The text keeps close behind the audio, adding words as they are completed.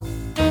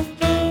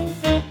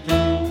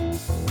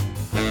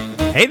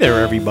Hey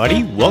there,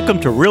 everybody. Welcome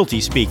to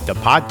Realty Speak, the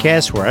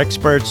podcast where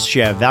experts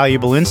share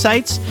valuable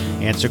insights,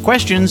 answer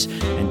questions,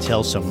 and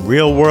tell some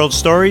real-world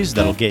stories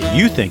that'll get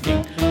you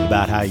thinking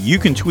about how you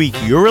can tweak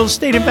your real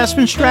estate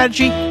investment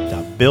strategy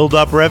to build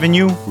up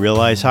revenue,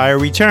 realize higher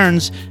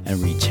returns, and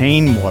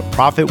retain more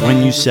profit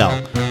when you sell.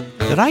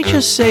 Did I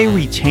just say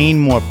retain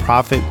more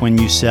profit when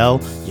you sell?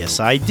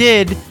 Yes, I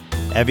did.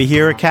 Ever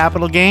hear of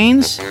capital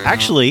gains?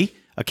 Actually,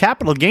 a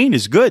capital gain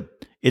is good.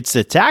 It's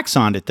the tax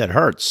on it that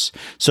hurts.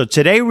 So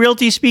today,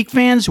 Realty Speak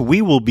fans,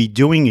 we will be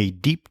doing a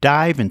deep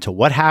dive into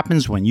what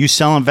happens when you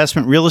sell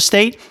investment real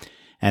estate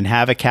and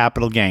have a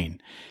capital gain,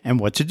 and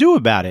what to do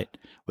about it.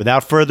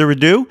 Without further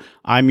ado,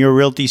 I'm your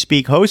Realty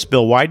Speak host,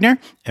 Bill Widener,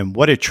 and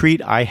what a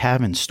treat I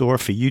have in store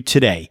for you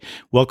today.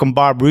 Welcome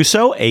Bob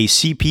Russo, a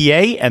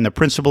CPA and the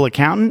principal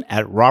accountant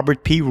at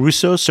Robert P.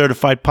 Russo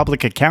Certified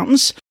Public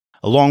Accountants,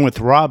 along with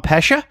Rob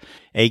Pesha,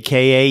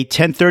 aka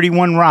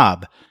 1031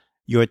 Rob.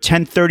 Your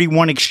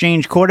 1031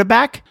 exchange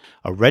quarterback,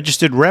 a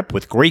registered rep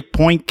with Great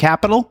Point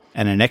Capital,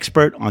 and an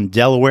expert on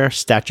Delaware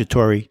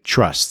statutory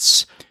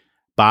trusts.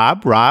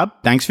 Bob, Rob,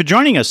 thanks for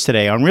joining us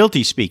today on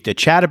Realty Speak to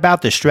chat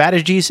about the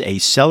strategies a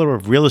seller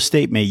of real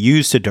estate may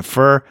use to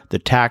defer the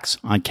tax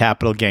on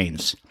capital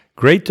gains.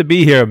 Great to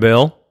be here,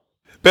 Bill.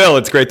 Bill,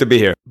 it's great to be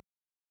here.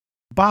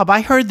 Bob,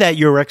 I heard that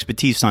your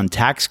expertise on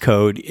tax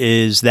code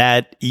is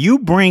that you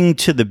bring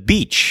to the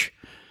beach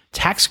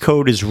tax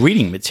code as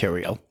reading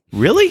material.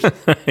 Really?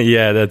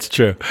 Yeah, that's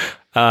true.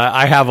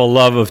 I have a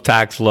love of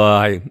tax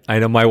law. I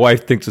know my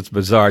wife thinks it's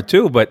bizarre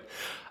too, but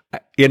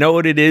you know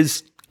what it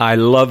is? I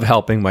love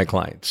helping my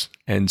clients.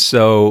 And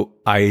so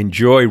I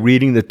enjoy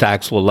reading the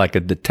tax law like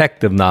a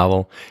detective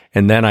novel,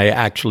 and then I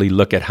actually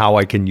look at how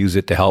I can use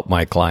it to help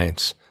my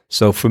clients.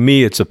 So for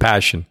me, it's a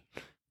passion.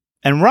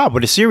 And Rob,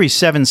 with a Series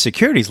 7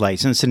 securities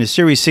license and a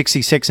Series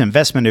 66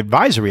 investment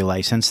advisory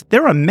license,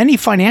 there are many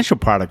financial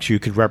products you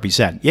could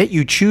represent, yet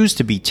you choose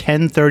to be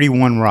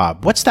 1031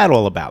 Rob. What's that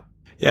all about?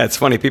 Yeah, it's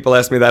funny. People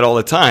ask me that all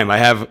the time. I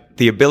have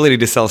the ability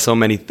to sell so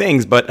many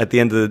things, but at the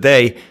end of the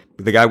day,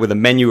 the guy with a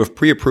menu of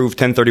pre-approved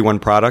 1031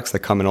 products that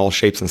come in all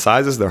shapes and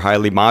sizes. They're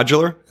highly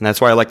modular. And that's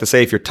why I like to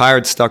say, if you're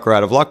tired, stuck, or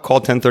out of luck, call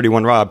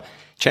 1031 Rob.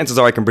 Chances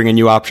are I can bring a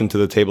new option to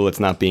the table that's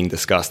not being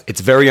discussed.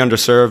 It's very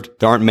underserved.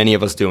 There aren't many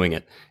of us doing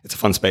it. It's a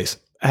fun space.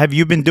 Have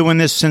you been doing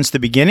this since the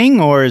beginning,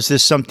 or is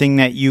this something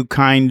that you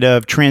kind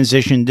of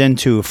transitioned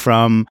into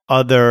from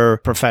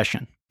other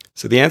profession?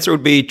 So the answer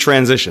would be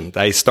transitioned.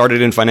 I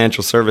started in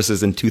financial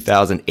services in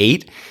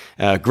 2008.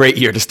 Great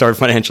year to start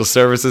financial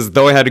services,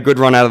 though I had a good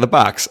run out of the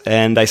box.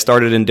 And I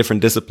started in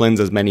different disciplines,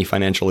 as many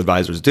financial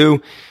advisors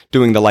do,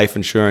 doing the life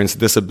insurance,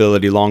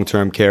 disability,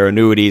 long-term care,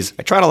 annuities.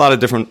 I tried a lot of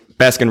different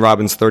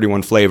Baskin-Robbins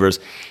 31 flavors,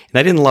 and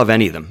I didn't love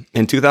any of them.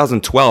 In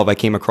 2012, I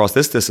came across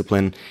this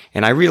discipline,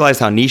 and I realized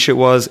how niche it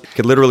was. I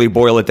could literally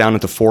boil it down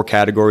into 4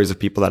 categories of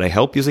people that I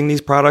help using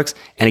these products,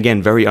 and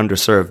again, very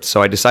underserved.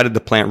 So I decided to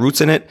plant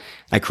roots in it.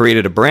 I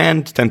created a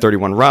brand,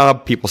 1031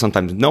 Rob. People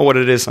sometimes know what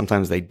it is,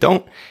 sometimes they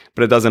don't,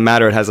 but it doesn't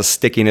matter. It has a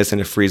stickiness,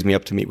 and it frees me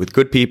up to meet with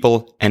good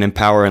people and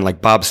empower, and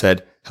like Bob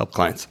said, help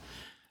clients.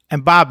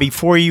 And Bob,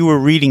 before you were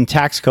reading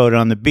tax code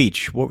on the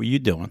beach, what were you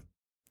doing?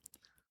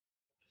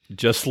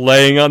 Just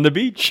laying on the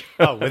beach.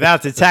 Oh,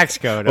 without the tax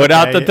code. Okay.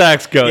 Without the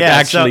tax code. Yeah,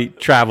 Actually,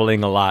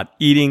 traveling a lot,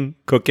 eating,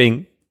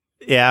 cooking,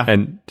 yeah,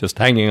 and just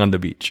hanging on the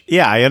beach.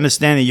 Yeah, I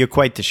understand that you're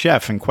quite the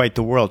chef and quite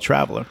the world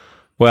traveler.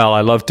 Well,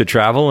 I love to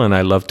travel and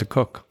I love to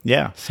cook.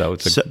 Yeah. So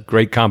it's a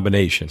great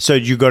combination. So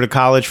did you go to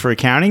college for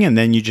accounting and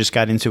then you just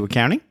got into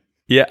accounting?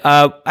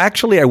 Yeah.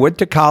 Actually, I went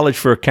to college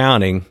for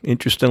accounting.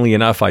 Interestingly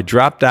enough, I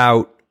dropped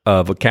out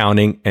of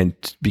accounting and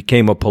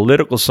became a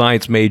political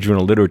science major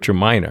and a literature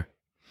minor.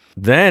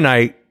 Then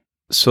I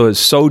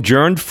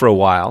sojourned for a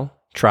while,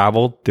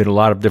 traveled, did a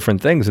lot of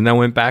different things, and then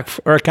went back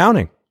for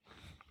accounting.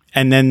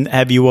 And then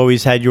have you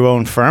always had your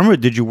own firm, or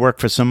did you work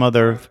for some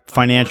other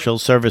financial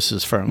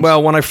services firms?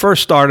 Well, when I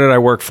first started, I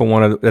worked for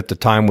one of, at the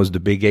time was the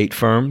Big 8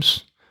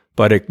 firms,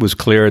 but it was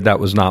clear that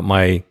was not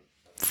my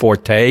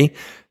forte.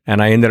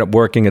 And I ended up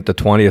working at the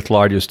 20th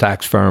largest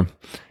tax firm.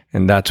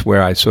 And that's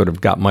where I sort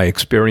of got my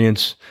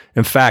experience.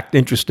 In fact,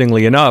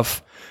 interestingly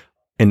enough,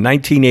 in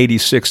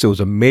 1986, there was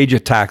a major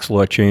tax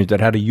law change that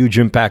had a huge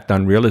impact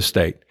on real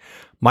estate.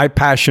 My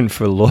passion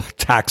for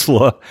tax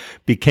law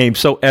became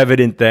so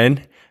evident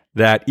then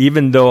that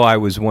even though I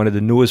was one of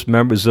the newest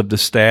members of the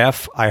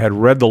staff, I had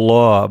read the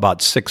law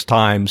about 6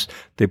 times.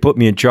 They put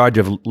me in charge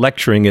of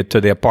lecturing it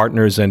to their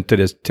partners and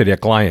to their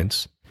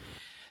clients.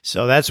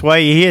 So that's why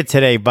you're here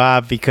today,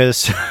 Bob,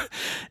 because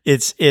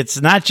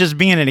it's not just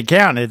being an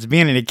accountant, it's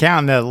being an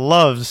accountant that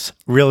loves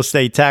real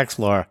estate tax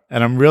law.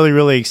 And I'm really,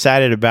 really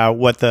excited about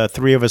what the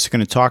three of us are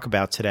going to talk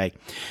about today.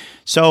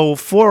 So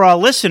for our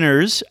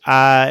listeners,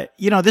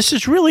 this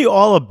is really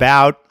all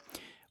about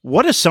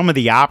what are some of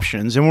the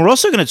options. And we're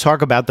also going to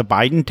talk about the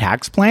Biden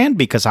tax plan,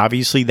 because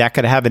obviously that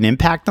could have an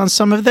impact on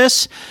some of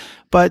this.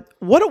 But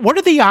what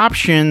are the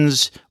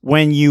options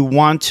when you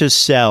want to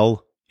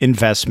sell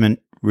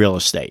investment real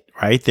estate,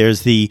 right?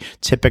 There's the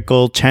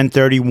typical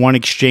 1031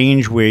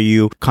 exchange where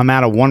you come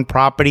out of one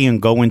property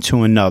and go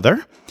into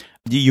another.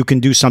 You can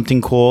do something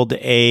called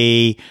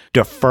a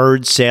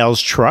deferred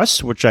sales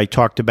trust, which I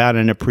talked about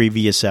in a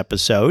previous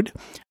episode.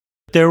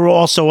 There are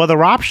also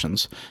other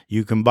options.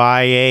 You can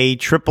buy a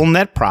triple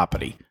net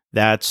property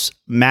that's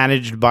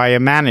managed by a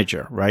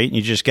manager, right?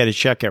 You just get a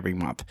check every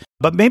month.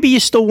 But maybe you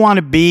still want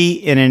to be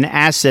in an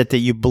asset that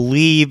you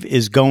believe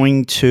is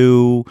going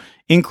to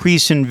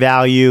increase in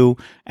value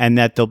and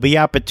that there'll be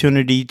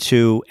opportunity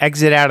to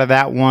exit out of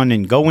that one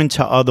and go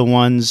into other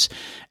ones.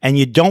 And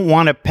you don't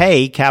want to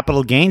pay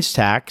capital gains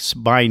tax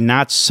by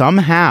not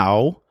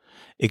somehow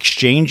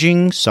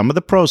exchanging some of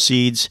the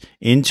proceeds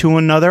into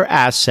another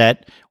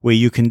asset where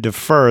you can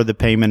defer the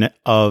payment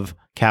of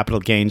capital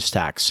gains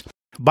tax.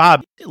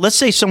 Bob, let's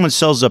say someone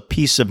sells a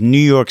piece of New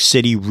York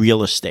City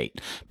real estate.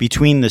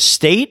 Between the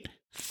state,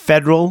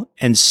 federal,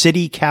 and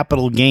city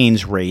capital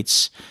gains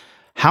rates,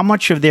 how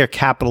much of their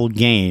capital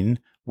gain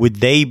would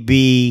they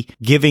be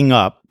giving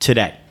up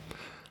today?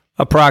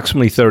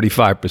 Approximately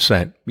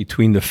 35%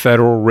 between the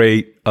federal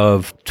rate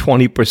of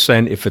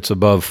 20% if it's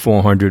above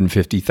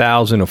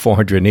 $450,000 or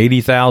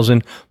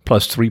 $480,000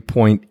 plus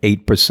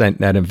 3.8%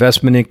 net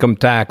investment income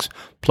tax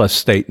plus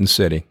state and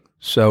city.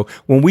 So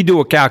when we do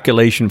a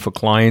calculation for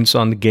clients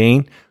on the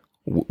gain,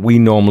 we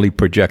normally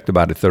project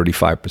about a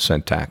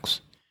 35% tax.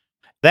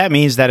 That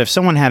means that if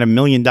someone had $1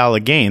 million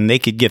gain, they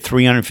could give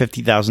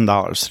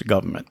 $350,000 to the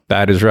government.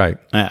 That is right.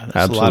 Yeah, that's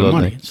Absolutely. a lot of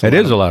money. It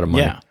is a lot of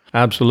money. Yeah.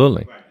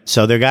 Absolutely.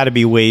 So there got to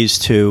be ways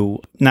to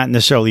not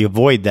necessarily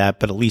avoid that,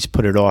 but at least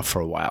put it off for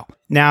a while.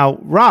 Now,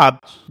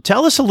 Rob,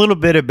 tell us a little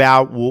bit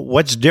about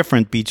what's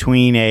different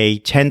between a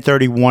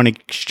 1031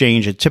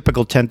 exchange, a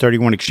typical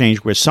 1031 exchange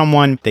where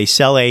they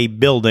sell a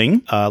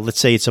building. Let's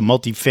say it's a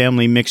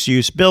multifamily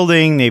mixed-use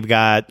building. They've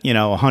got,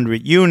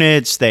 100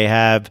 units. They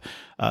have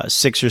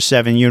 6 or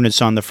 7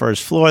 units on the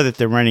first floor that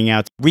they're renting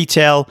out to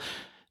retail.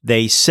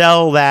 They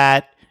sell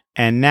that,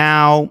 and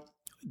now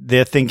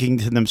they're thinking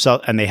to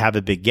themselves, and they have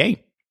a big gain.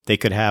 They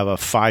could have a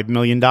 $5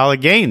 million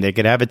gain. They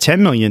could have a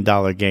 $10 million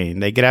gain.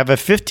 They could have a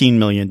 $15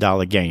 million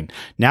gain.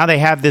 Now they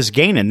have this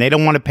gain and they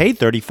don't want to pay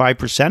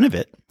 35% of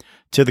it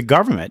to the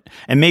government.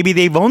 And maybe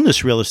they've owned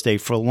this real estate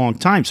for a long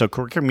time. So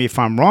correct me if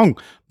I'm wrong,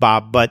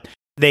 Bob, but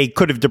they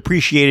could have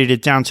depreciated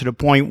it down to the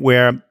point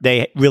where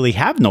they really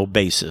have no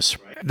basis.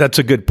 That's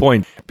a good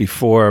point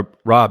before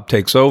Rob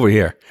takes over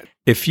here.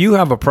 If you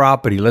have a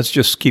property, let's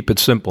just keep it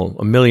simple,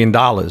 $1 million,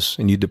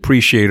 and you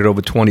depreciate it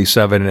over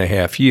 27 and a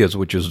half years,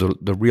 which is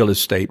the real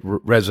estate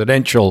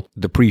residential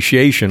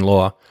depreciation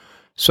law.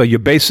 So your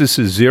basis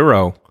is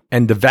zero,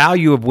 and the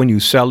value of when you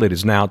sell it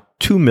is now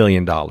 $2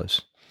 million.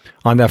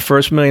 On that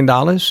first $1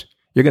 million,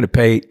 you're going to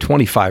pay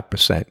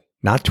 25%,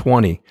 not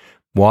 20%.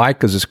 Why?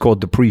 Because it's called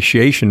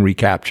depreciation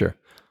recapture.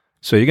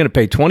 So you're going to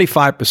pay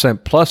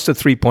 25% plus the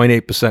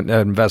 3.8%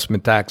 net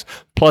investment tax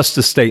plus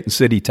the state and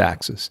city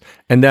taxes.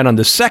 And then on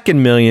the second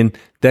 $1 million,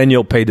 then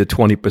you'll pay the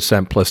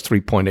 20% plus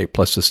 3.8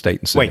 plus the state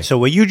and city. Wait, so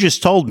what you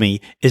just told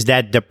me is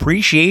that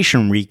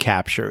depreciation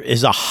recapture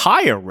is a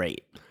higher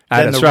rate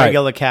than the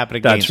regular capital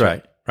gains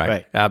rate. That's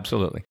right.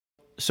 Absolutely.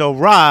 So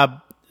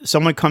Rob,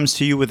 someone comes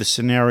to you with a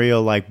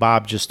scenario like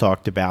Bob just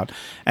talked about.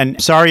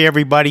 And sorry,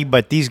 everybody,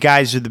 but these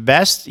guys are the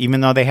best, even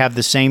though they have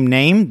the same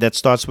name that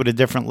starts with a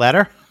different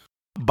letter.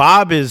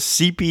 Bob is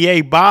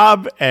CPA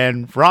Bob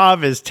and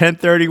Rob is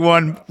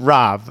 1031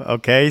 Rob.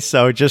 Okay,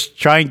 so just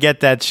try and get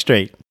that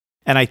straight.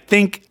 And I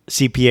think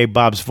CPA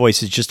Bob's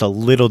voice is just a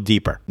little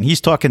deeper. He's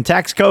talking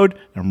tax code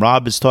and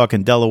Rob is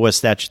talking Delaware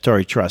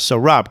statutory trust. So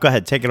Rob, go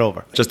ahead, take it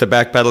over. Just to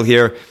backpedal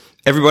here,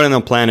 everybody on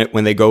the planet,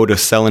 when they go to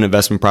sell an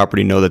investment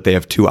property, know that they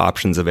have 2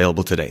 options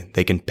available today.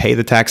 They can pay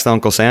the tax to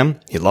Uncle Sam.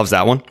 He loves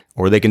that one.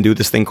 Or they can do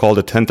this thing called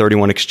a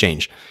 1031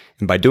 exchange.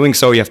 And by doing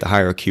so, you have to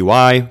hire a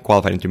QI,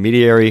 qualified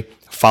intermediary,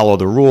 follow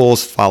the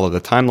rules, follow the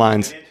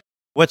timelines.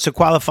 What's a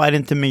qualified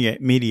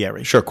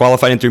intermediary? Sure.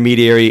 Qualified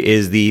intermediary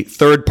is the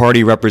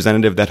third-party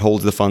representative that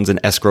holds the funds in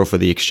escrow for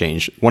the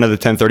exchange. One of the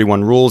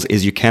 1031 rules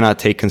is you cannot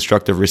take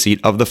constructive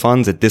receipt of the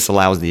funds. It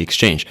disallows the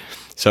exchange.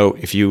 So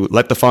if you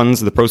let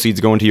the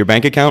proceeds go into your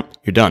bank account,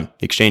 you're done.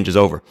 The exchange is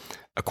over.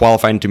 A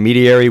qualified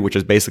intermediary, which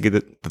is basically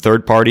the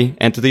third-party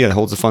entity that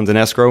holds the funds in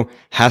escrow,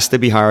 has to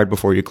be hired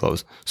before you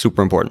close.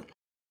 Super important.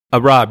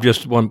 Rob,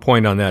 just one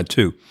point on that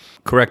too.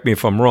 Correct me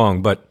if I'm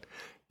wrong, but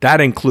that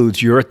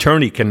includes your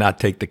attorney cannot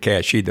take the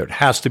cash either. It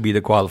has to be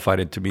the qualified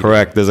intermediary.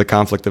 Correct. There's a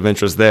conflict of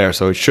interest there.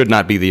 So it should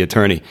not be the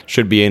attorney. It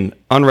should be an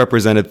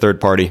unrepresented third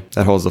party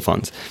that holds the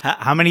funds.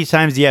 How many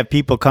times do you have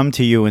people come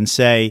to you and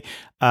say,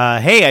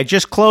 hey, I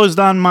just closed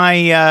on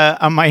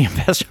my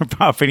investment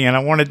property and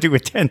I want to do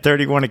a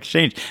 1031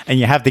 exchange, and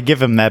you have to give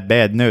them that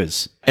bad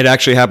news? It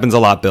actually happens a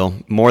lot, Bill.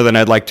 More than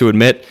I'd like to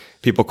admit.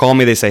 People call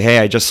me, they say, hey,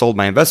 I just sold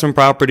my investment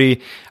property.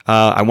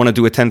 I want to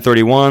do a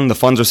 1031. The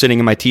funds are sitting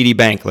in my TD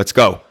bank. Let's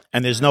go.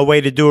 And there's no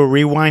way to do a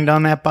rewind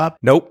on that, Bob?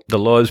 Nope. The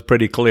law is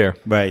pretty clear.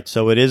 Right.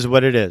 So it is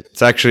what it is.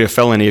 It's actually a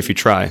felony if you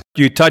try.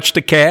 You touch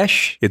the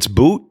cash, it's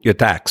boot, you're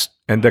taxed.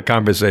 End the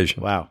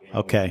conversation. Wow.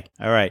 Okay.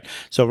 All right.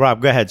 So,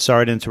 Rob, go ahead.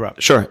 Sorry to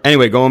interrupt. Sure.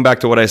 Anyway, going back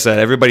to what I said,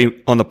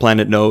 everybody on the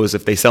planet knows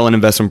if they sell an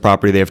investment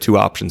property, they have 2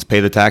 options. Pay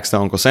the tax to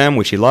Uncle Sam,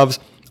 which he loves,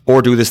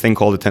 or do this thing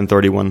called a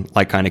 1031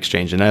 like-kind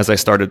exchange. And as I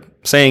started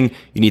saying,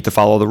 you need to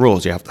follow the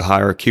rules. You have to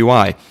hire a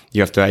QI.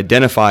 You have to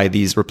identify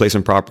these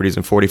replacement properties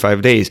in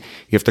 45 days.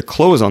 You have to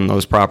close on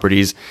those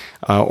properties,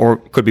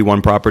 or it could be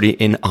one property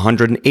in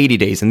 180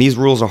 days. And these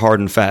rules are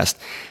hard and fast.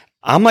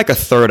 I'm like a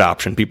third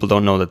option people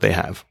don't know that they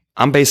have.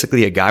 I'm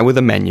basically a guy with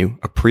a menu,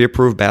 a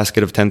pre-approved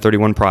basket of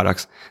 1031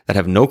 products that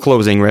have no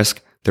closing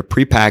risk. They're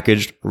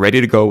pre-packaged, ready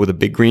to go with a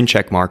big green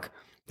check mark.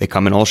 They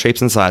come in all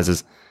shapes and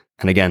sizes.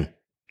 And again,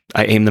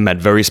 I aim them at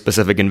very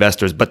specific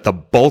investors, but the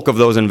bulk of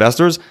those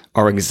investors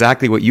are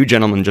exactly what you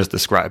gentlemen just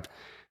described.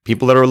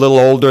 People that are a little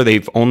older,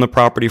 they've owned the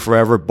property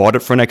forever, bought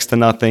it for next to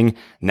nothing.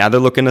 Now they're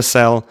looking to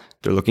sell.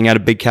 They're looking at a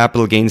big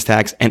capital gains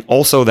tax and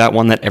also that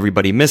one that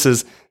everybody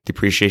misses,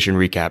 depreciation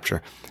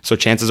recapture. So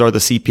chances are the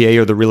CPA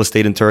or the real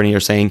estate attorney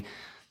are saying,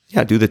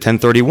 yeah, do the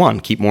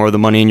 1031. Keep more of the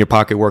money in your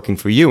pocket working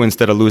for you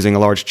instead of losing a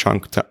large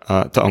chunk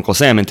to Uncle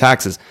Sam in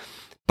taxes.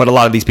 But a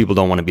lot of these people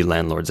don't want to be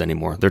landlords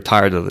anymore. They're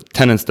tired of the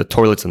tenants, the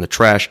toilets, and the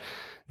trash.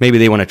 Maybe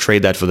they want to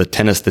trade that for the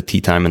tennis, the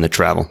tea time, and the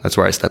travel. That's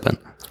where I step in.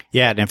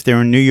 Yeah, and if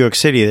they're in New York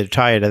City, they're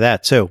tired of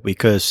that too,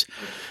 because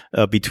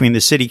between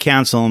the city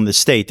council and the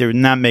state, they're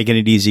not making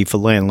it easy for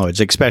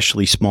landlords,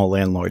 especially small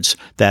landlords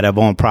that have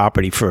owned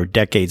property for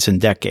decades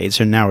and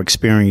decades, are now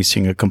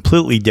experiencing a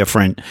completely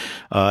different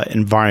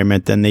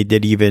environment than they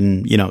did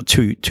even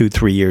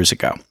 2-3 years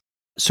ago.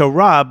 So,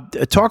 Rob,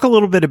 talk a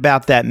little bit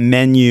about that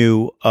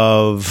menu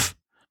of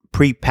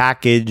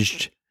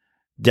prepackaged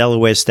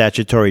Delaware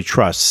statutory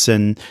trusts,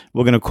 and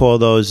we're going to call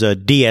those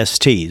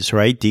DSTs,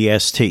 right?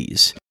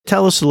 DSTs.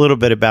 Tell us a little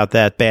bit about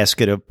that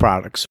basket of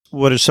products.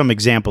 What are some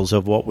examples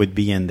of what would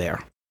be in there?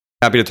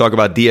 Happy to talk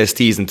about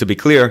DSTs, and to be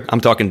clear,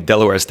 I'm talking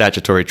Delaware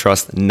Statutory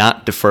Trust,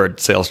 not Deferred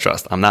Sales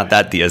Trust. I'm not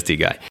that DST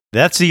guy.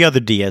 That's the other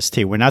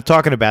DST. We're not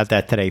talking about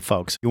that today,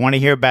 folks. If you want to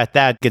hear about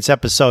that, it's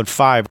episode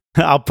 5.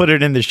 I'll put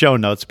it in the show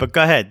notes, but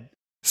go ahead.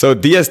 So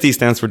DST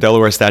stands for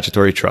Delaware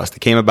Statutory Trust.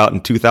 It came about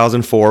in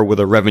 2004 with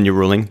a revenue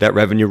ruling. That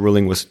revenue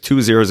ruling was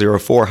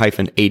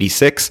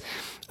 2004-86,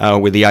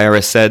 where the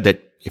IRS said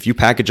that if you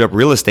package up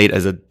real estate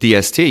as a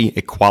DST,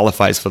 it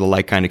qualifies for the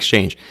like-kind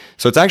exchange.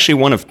 So it's actually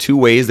one of 2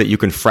 ways that you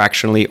can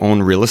fractionally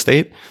own real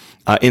estate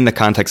in the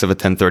context of a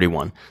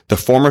 1031. The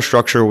former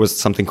structure was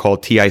something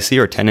called TIC,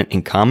 or tenant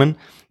in common.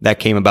 That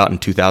came about in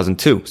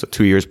 2002, so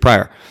 2 years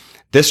prior.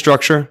 This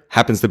structure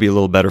happens to be a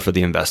little better for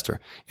the investor.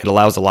 It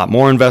allows a lot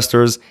more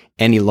investors.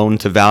 Any loan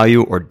to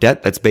value or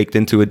debt that's baked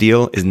into a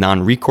deal is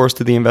non-recourse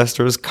to the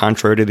investors,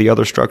 contrary to the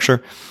other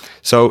structure.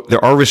 So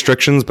there are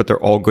restrictions, but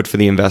they're all good for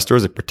the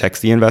investors. It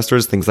protects the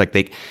investors. Things like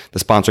the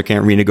sponsor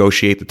can't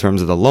renegotiate the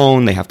terms of the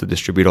loan. They have to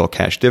distribute all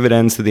cash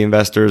dividends to the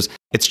investors.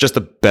 It's just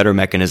a better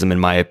mechanism, in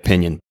my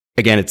opinion.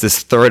 Again, it's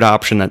this third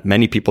option that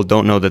many people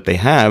don't know that they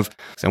have.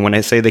 And when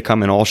I say they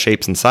come in all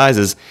shapes and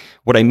sizes,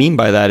 what I mean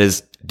by that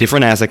is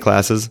different asset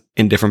classes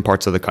in different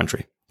parts of the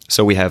country.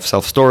 So we have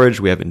self-storage,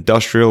 we have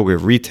industrial, we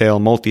have retail,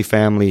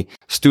 multifamily,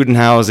 student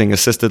housing,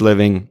 assisted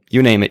living,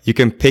 you name it. You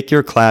can pick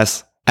your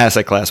class,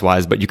 asset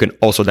class-wise, but you can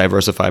also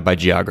diversify by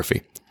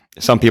geography.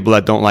 Some people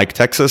that don't like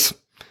Texas,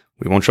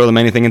 we won't show them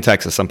anything in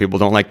Texas. Some people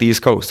don't like the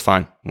East Coast.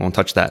 Fine, we won't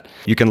touch that.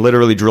 You can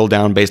literally drill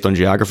down based on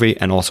geography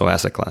and also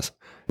asset class.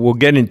 We'll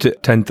get into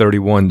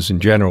 1031s in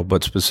general,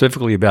 but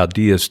specifically about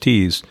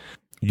DSTs.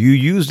 You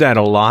use that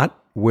a lot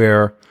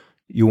where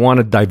you want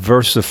to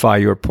diversify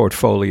your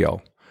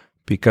portfolio,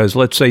 because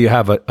let's say you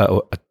have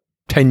a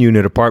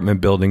 10-unit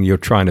apartment building you're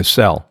trying to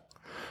sell,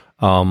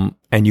 and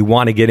you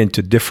want to get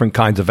into different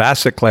kinds of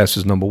asset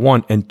classes, number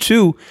one. And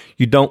 2,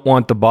 you don't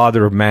want the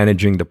bother of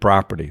managing the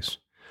properties,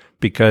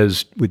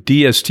 because with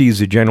DSTs,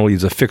 it generally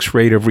is a fixed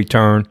rate of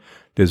return.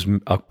 There's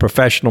a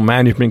professional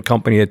management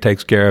company that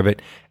takes care of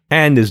it,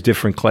 and there's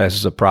different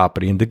classes of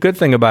property. And the good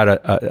thing about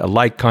a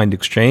like-kind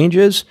exchange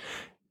is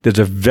there's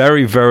a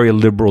very, very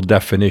liberal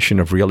definition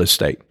of real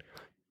estate.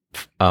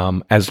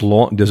 There's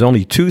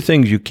only 2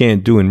 things you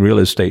can't do in real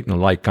estate in a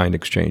like-kind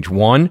exchange.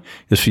 1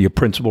 is for your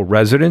principal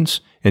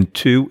residence, and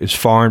 2 is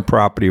foreign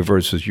property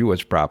versus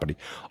U.S. property.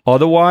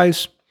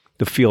 Otherwise,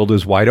 the field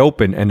is wide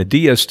open, and a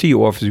DST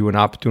offers you an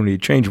opportunity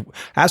to change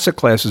asset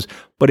classes,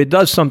 but it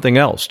does something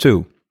else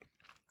too.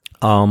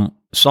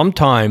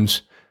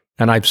 Sometimes,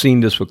 and I've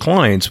seen this with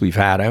clients we've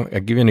had, I'll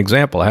give you an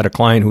example. I had a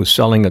client who was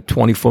selling a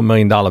 $24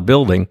 million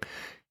building.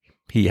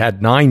 He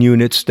had 9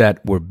 units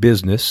that were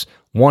business,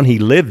 1 he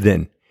lived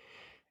in,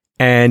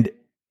 and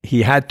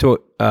he had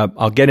to,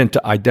 I'll get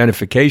into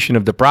identification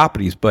of the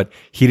properties, but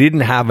he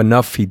didn't have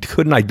enough, he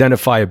couldn't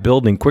identify a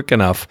building quick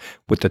enough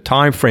with the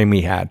time frame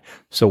he had.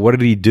 So what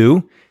did he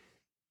do?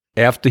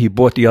 After he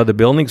bought the other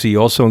buildings, he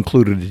also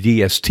included a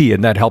DST,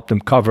 and that helped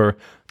him cover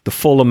the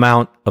full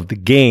amount of the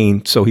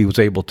gain, so he was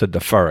able to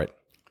defer it.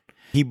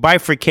 He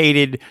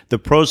bifurcated the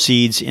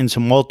proceeds into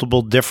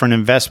multiple different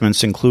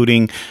investments,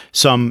 including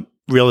some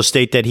real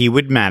estate that he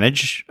would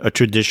manage, a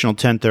traditional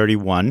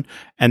 1031,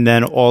 and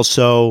then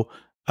also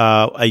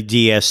a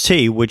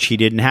DST, which he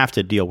didn't have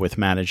to deal with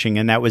managing.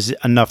 And that was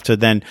enough to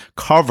then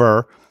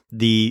cover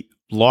the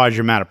large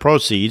amount of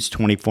proceeds,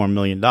 $24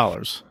 million.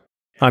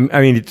 I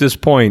mean, at this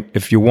point,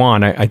 if you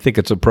want, I think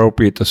it's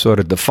appropriate to sort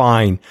of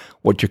define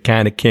what you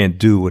can and can't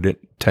do with it.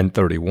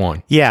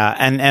 1031. Yeah,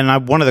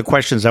 and one of the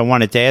questions I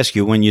wanted to ask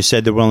you when you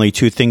said there were only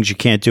two things you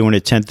can't do in a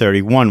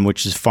 1031,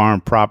 which is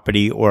foreign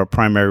property or a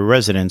primary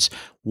residence.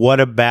 What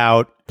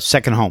about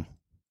second home?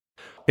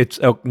 It's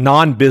a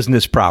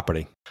non-business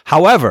property.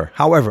 However,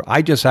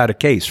 I just had a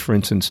case, for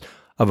instance,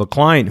 of a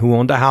client who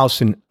owned a house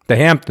in the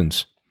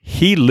Hamptons.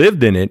 He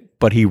lived in it,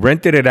 but he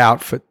rented it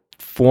out for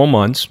 4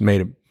 months,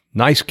 made a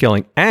nice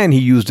killing, and he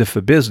used it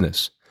for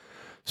business.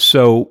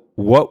 So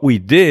what we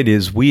did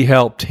is we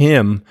helped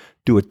him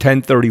do a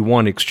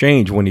 1031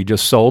 exchange when he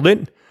just sold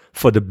it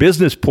for the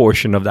business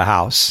portion of the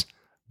house,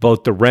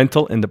 both the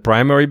rental and the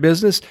primary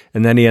business.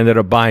 And then he ended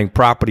up buying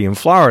property in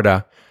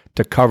Florida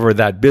to cover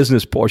that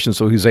business portion,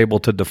 so he's able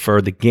to defer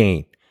the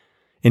gain.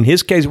 In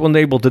his case, he wasn't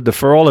able to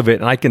defer all of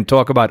it, and I can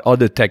talk about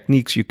other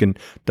techniques you can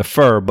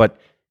defer, but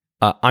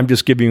I'm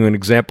just giving you an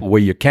example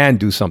where you can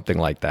do something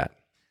like that.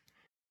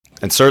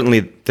 And certainly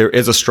there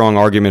is a strong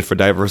argument for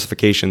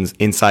diversifications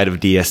inside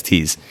of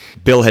DSTs.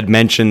 Bill had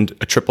mentioned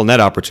a triple net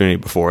opportunity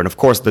before. And of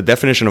course, the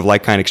definition of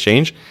like-kind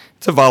exchange,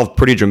 it's evolved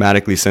pretty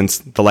dramatically since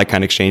the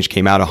like-kind exchange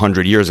came out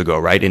 100 years ago,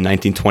 right? In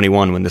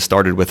 1921, when this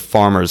started with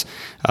farmers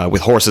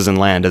with horses and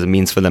land as a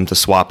means for them to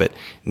swap it.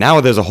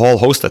 Now there's a whole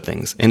host of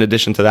things. In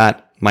addition to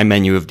that, my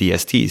menu of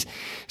DSTs.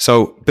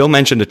 So Bill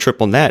mentioned a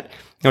triple net.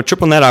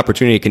 Triple net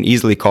opportunity can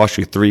easily cost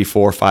you 3,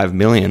 4, 5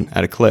 million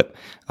at a clip,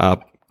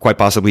 quite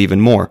possibly even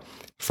more.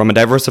 From a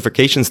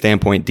diversification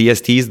standpoint,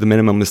 DSTs, the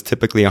minimum is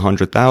typically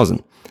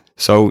 100,000.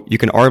 So you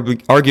can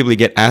arguably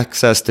get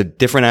access to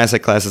different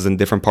asset classes in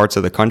different parts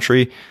of the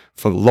country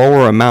for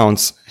lower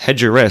amounts,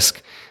 hedge your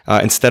risk,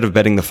 instead of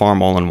betting the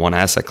farm all in one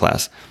asset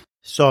class.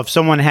 So if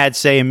someone had,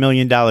 say, $1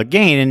 million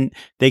gain, and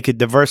they could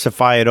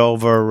diversify it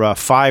over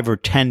 5 or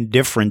 10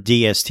 different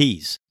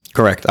DSTs.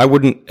 Correct. I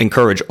wouldn't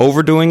encourage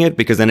overdoing it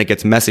because then it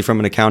gets messy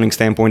from an accounting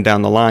standpoint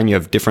down the line. You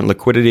have different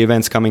liquidity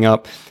events coming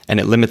up and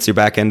it limits your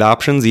back-end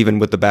options, even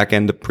with the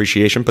back-end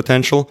appreciation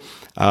potential.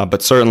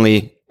 But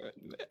certainly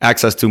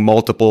access to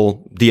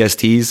multiple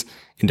DSTs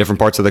in different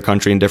parts of the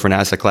country in different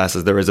asset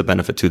classes, there is a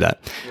benefit to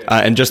that.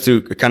 And just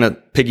to kind of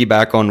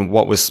piggyback on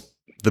what was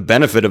the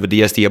benefit of a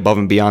DST above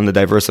and beyond the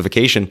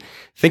diversification,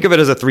 think of it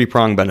as a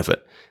 3-pronged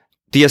benefit.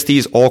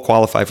 DSTs all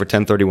qualify for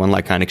 1031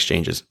 like-kind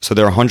exchanges. So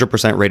they're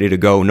 100% ready to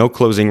go. No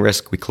closing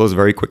risk. We close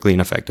very quickly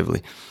and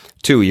effectively.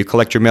 2, you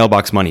collect your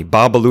mailbox money.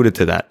 Bob alluded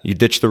to that. You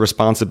ditch the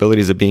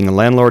responsibilities of being a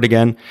landlord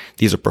again.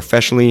 These are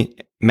professionally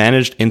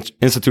managed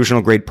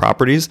institutional grade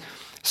properties.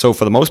 So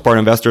for the most part,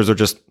 investors are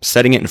just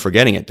setting it and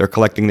forgetting it. They're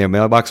collecting their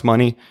mailbox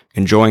money,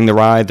 enjoying the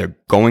ride. They're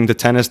going to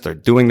tennis. They're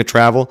doing the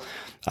travel.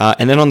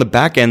 And then on the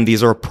back end,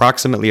 these are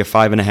approximately a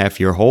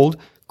 5.5-year hold.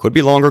 Could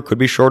be longer, could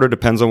be shorter,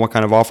 depends on what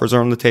kind of offers are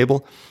on the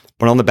table.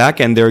 But on the back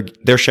end,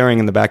 they're sharing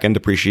in the back end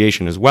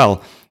depreciation as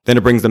well. Then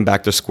it brings them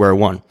back to square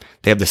one.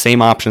 They have the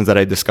same options that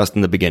I discussed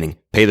in the beginning.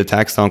 Pay the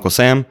tax to Uncle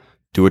Sam,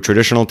 do a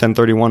traditional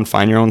 1031,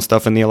 find your own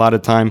stuff in the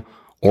allotted time,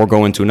 or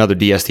go into another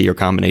DST or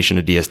combination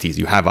of DSTs.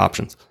 You have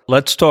options.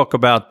 Let's talk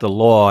about the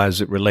law as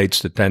it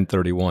relates to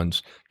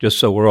 1031s, just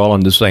so we're all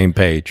on the same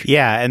page.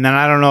 Yeah, and then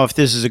I don't know if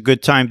this is a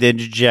good time to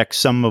interject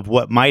some of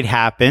what might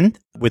happen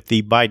with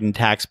the Biden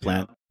tax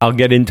plan. I'll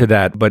get into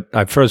that, but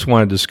I first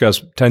want to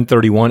discuss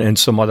 1031 and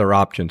some other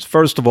options.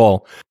 First of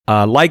all,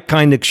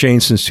 like-kind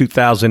exchange since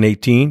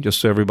 2018, just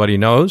so everybody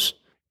knows,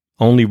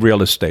 only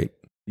real estate.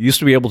 You used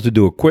to be able to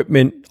do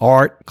equipment,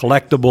 art,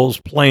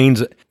 collectibles,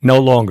 planes, no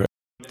longer.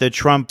 The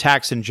Trump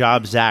Tax and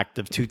Jobs Act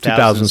of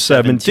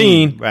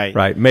 2017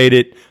 right, made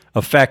it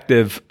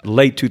effective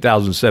late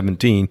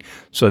 2017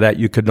 so that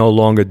you could no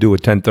longer do a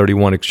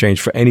 1031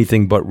 exchange for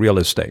anything but real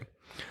estate.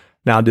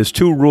 Now, there's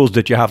 2 rules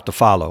that you have to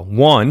follow.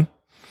 One,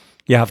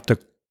 you have to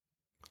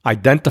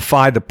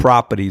identify the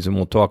properties, and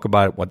we'll talk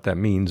about what that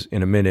means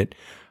in a minute,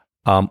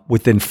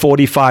 within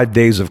 45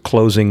 days of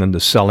closing on the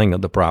selling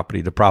of the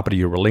property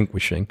you're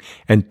relinquishing.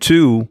 And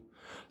 2,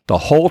 the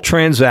whole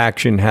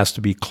transaction has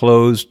to be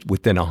closed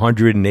within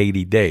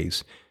 180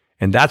 days.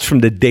 And that's from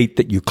the date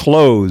that you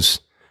close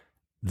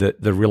the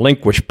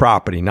relinquished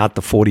property, not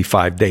the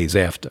 45 days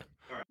after.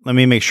 Let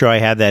me make sure I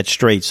have that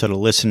straight so the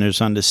listeners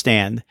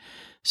understand.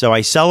 So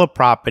I sell a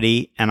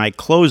property and I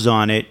close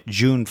on it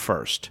June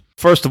 1st.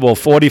 First of all,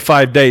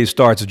 45 days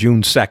starts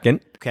June 2nd.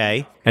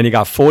 Okay. And you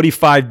got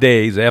 45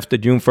 days after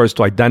June 1st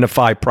to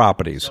identify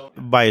properties. So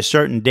by a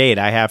certain date,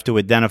 I have to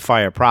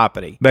identify a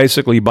property.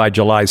 Basically by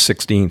July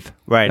 16th.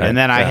 Right. And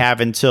then I have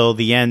until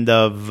the end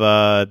of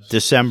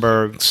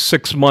December.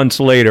 6 months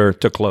later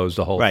to close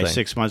the whole thing. Right.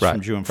 6 months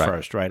from June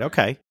 1st. Right.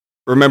 Okay.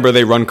 Remember,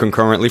 they run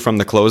concurrently from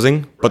the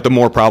closing, but the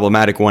more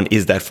problematic one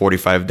is that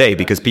 45-day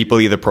because people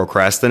either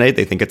procrastinate,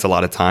 they think it's a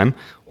lot of time,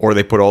 or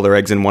they put all their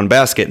eggs in one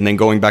basket. And then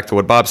going back to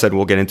what Bob said,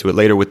 we'll get into it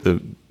later with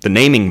the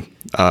naming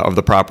of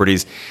the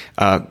properties,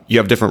 you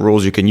have different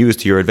rules you can use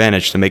to your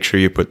advantage to make sure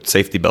you put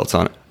safety belts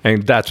on it.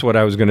 And that's what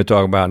I was going to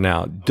talk about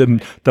now.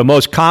 The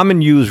most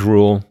common used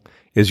rule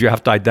is you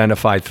have to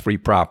identify 3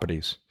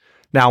 properties.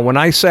 Now, when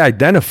I say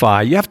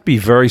identify, you have to be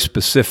very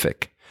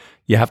specific.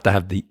 You have to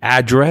have the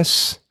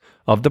address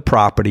of the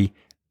property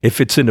If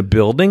it's in a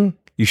building,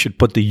 you should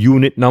put the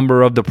unit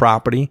number of the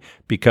property,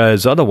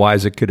 because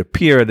otherwise it could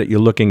appear that you're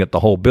looking at the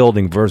whole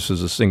building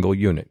versus a single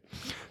unit.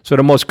 So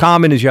the most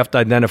common is you have to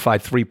identify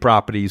 3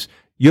 properties.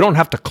 You don't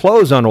have to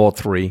close on all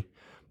 3,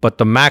 but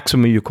the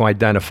maximum you can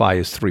identify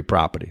is 3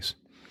 properties.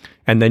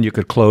 And then you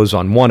could close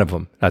on one of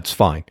them. That's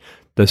fine.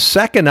 The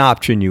second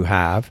option you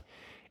have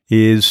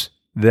is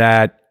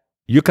that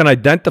you can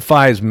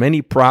identify as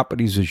many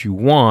properties as you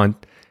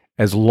want,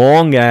 as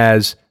long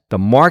as the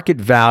market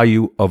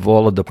value of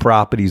all of the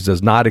properties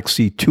does not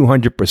exceed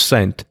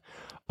 200%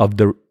 of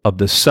the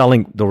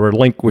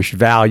relinquished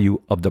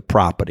value of the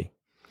property.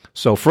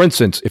 So, for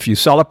instance, if you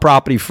sell a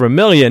property for $1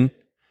 million,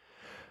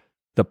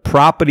 the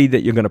property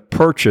that you're going to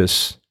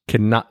purchase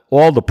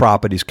all the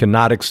properties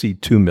cannot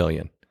exceed $2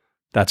 million.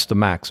 That's the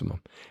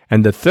maximum.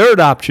 And the third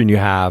option you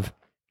have,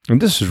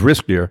 and this is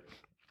riskier,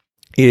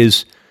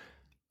 is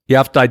you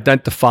have to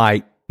identify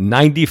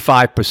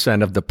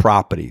 95% of the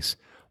properties.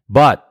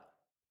 But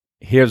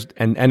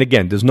and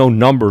again, there's no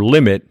number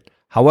limit.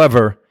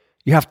 However,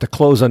 you have to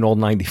close on all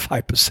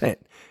 95%.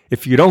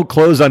 If you don't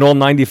close on all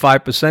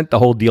 95%, the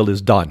whole deal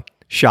is done.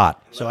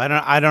 Shot. So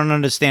I don't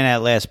understand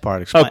that last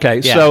part. Explain. Okay,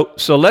 yeah.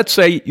 so let's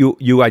say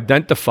you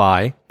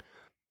identify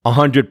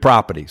 100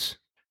 properties.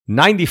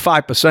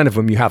 95% of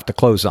them you have to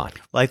close on.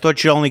 Well, I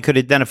thought you only could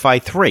identify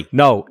 3.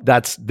 No,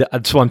 that's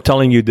what I'm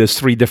telling you. There's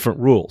 3 different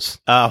rules.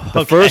 Oh, okay.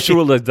 The first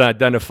rule is to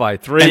identify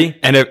 3.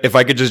 And if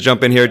I could just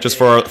jump in here, just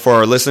for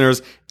our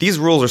listeners, these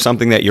rules are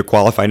something that your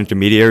qualified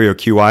intermediary or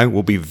QI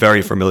will be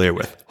very familiar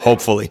with,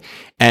 hopefully.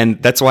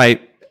 And that's why,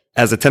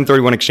 as a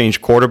 1031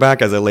 exchange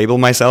quarterback, as I label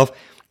myself,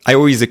 I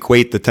always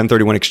equate the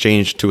 1031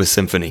 exchange to a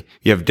symphony.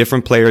 You have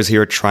different players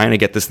here trying to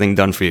get this thing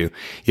done for you.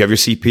 You have your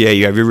CPA,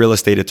 you have your real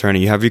estate attorney,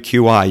 you have your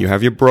QI, you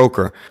have your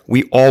broker.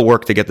 We all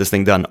work to get this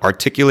thing done.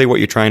 Articulate what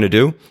you're trying to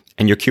do,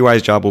 and your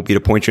QI's job will be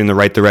to point you in the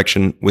right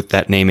direction with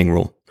that naming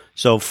rule.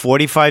 So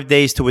 45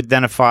 days to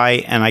identify,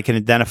 and I can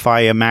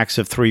identify a max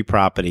of 3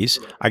 properties.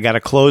 I got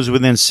to close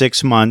within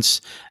 6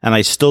 months, and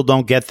I still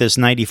don't get this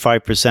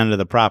 95% of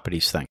the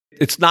properties thing.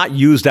 It's not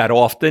used that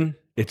often.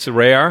 It's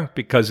rare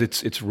because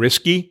it's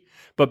risky.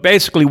 But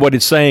basically what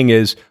it's saying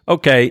is,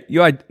 okay,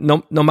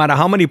 no matter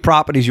how many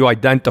properties you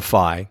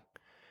identify,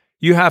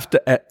 you have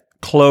to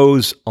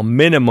close a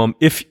minimum.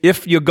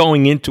 If you're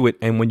going into it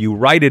and when you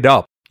write it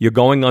up, you're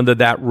going under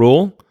that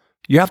rule,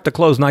 you have to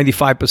close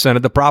 95%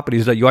 of the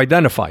properties that you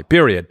identify,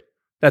 period.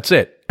 That's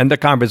it. End of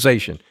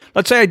conversation.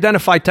 Let's say I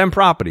identify 10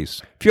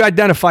 properties. If you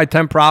identify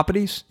 10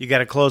 properties, you got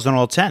to close on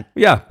all 10.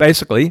 Yeah,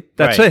 basically.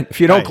 That's Right. it.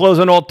 If you don't close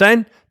on all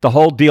 10, the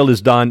whole deal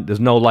is done. There's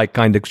no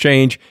like-kind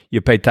exchange.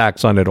 You pay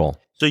tax on it all.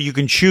 So you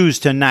can choose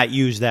to not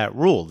use that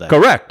rule then.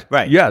 Correct.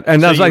 Right. Yeah.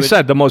 And So as I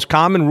said, the most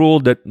common rule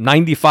that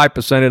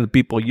 95% of the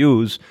people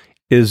use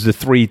is the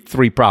three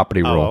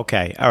property rule. Oh,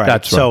 okay. All right.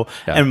 That's so,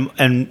 right. Yeah.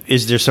 and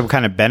is there some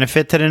kind of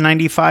benefit to the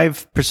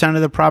 95%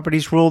 of the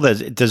properties rule?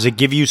 Does it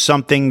give you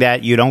something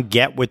that you don't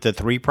get with the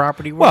 3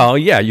 property rule? Well,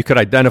 yeah, you could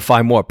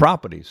identify more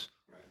properties.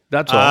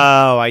 That's all.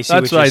 Oh, I see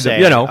what you're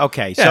saying.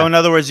 Okay. yeah. So in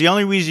other words, the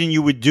only reason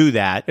you would do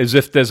that is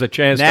if there's a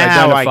chance to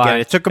now identify. I get it.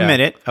 It took a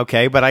minute,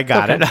 okay, but I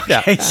got it. Okay.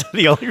 Yeah. So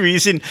the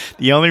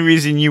only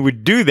reason you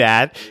would do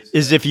that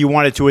is if you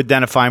wanted to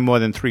identify more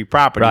than 3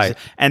 properties. Right.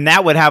 And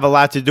that would have a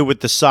lot to do with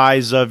the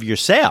size of your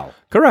sale.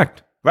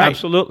 Correct. Right.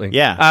 Absolutely.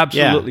 Yeah.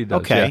 Absolutely Yeah.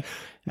 does. Okay.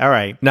 Yeah. All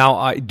right. Now,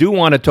 I do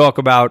want to talk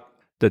about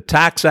the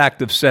Tax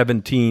Act of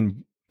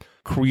 17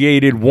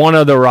 created one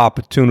other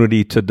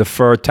opportunity to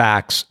defer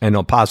tax and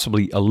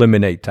possibly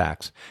eliminate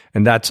tax.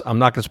 And that's, I'm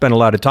not going to spend a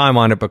lot of time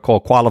on it, but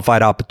called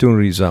qualified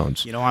opportunity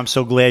zones. You know, I'm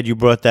so glad you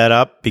brought that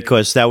up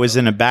because that was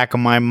in the back of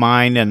my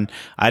mind and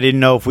I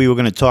didn't know if we were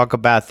going to talk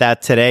about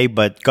that today,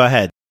 but go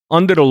ahead.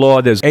 Under the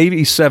law, there's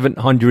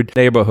 8,700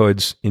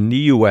 neighborhoods in the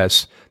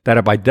U.S. that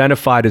have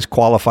identified as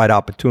qualified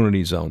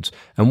opportunity zones.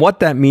 And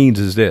what that means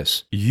is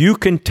this. You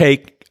can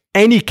take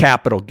any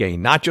capital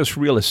gain, not just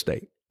real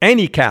estate,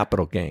 any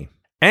capital gain.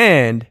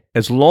 And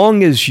as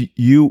long as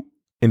you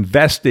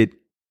invested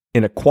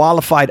in a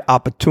qualified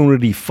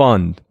opportunity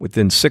fund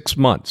within 6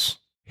 months,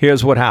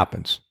 here's what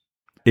happens.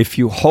 If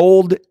you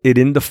hold it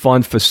in the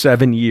fund for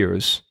 7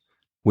 years,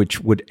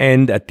 which would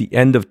end at the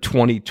end of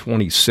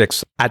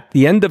 2026, at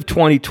the end of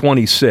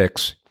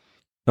 2026,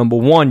 number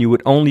one, you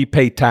would only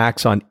pay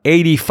tax on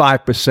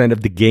 85% of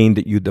the gain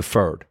that you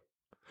deferred.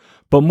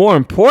 But more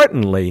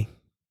importantly,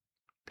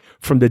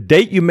 from the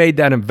date you made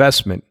that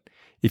investment,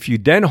 if you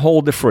then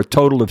hold it for a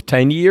total of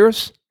 10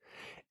 years,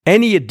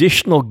 any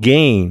additional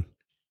gain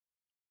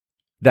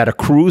that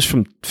accrues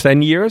from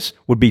 10 years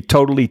would be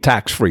totally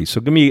tax-free. So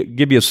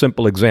give you a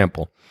simple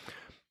example.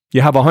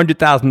 You have a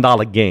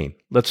 $100,000 gain.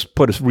 Let's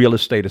put real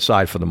estate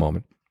aside for the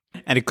moment.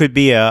 And it could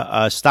be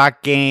a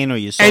stock gain or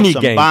you sold Any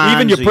some gain, bonds.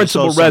 even your or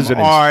principal you sold some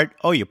residence. art.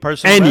 Oh, your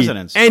personal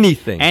residence.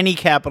 Anything. Any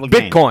capital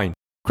gain. Bitcoin,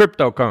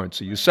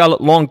 cryptocurrency. You sell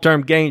it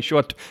long-term gain,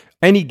 short,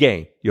 any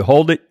gain. You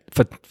hold it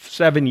for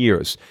 7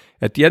 years.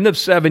 At the end of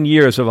 7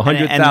 years of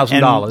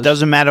 $100,000. And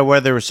doesn't matter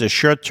whether it's a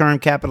short-term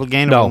capital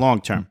gain or a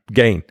long-term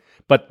gain.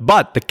 But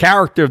the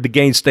character of the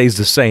gain stays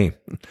the same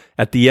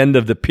at the end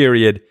of the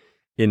period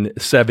in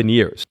 7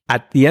 years.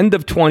 At the end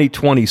of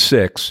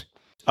 2026,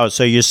 Oh,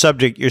 so you're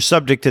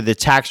subject to the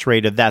tax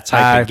rate of that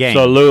type of gain.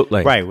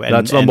 Absolutely. Right.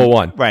 That's number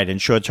one. Right.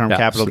 And short-term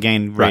capital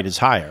gain rate is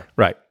higher.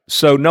 Right.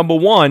 So number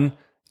one,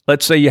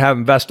 let's say you have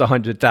invested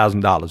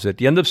 $100,000. At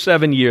the end of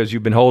 7 years,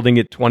 you've been holding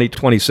it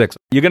 2026.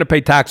 You're going to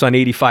pay tax on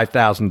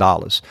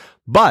 $85,000.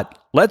 But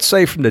let's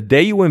say from the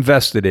day you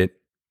invested it,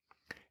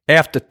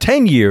 after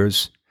 10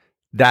 years,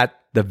 that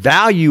the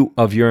value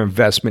of your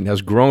investment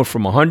has grown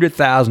from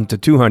 $100,000 to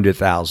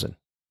 $200,000.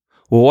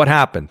 Well, what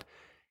happened?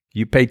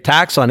 You pay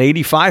tax on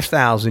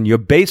 $85,000. Your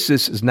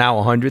basis is now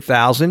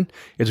 $100,000.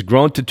 It's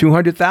grown to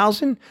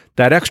 $200,000.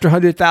 That extra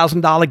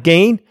 $100,000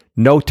 gain,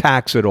 no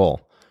tax at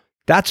all.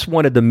 That's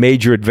one of the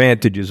major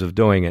advantages of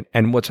doing it.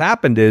 And what's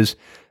happened is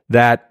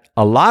that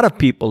a lot of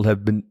people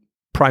have been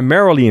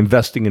primarily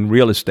investing in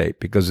real estate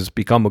because it's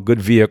become a good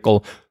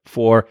vehicle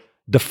for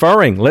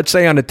deferring. Let's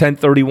say on a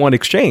 1031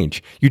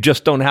 exchange, you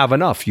just don't have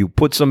enough. You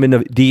put some in a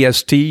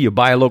DST, you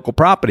buy a local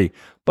property.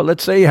 But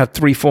let's say you have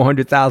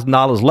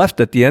 $300,000-$400,000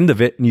 left at the end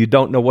of it and you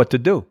don't know what to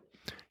do.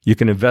 You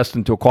can invest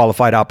into a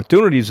qualified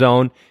opportunity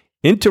zone,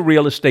 into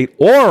real estate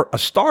or a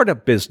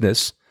startup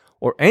business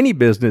or any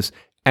business,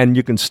 and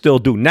you can still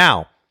do.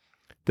 Now,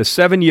 the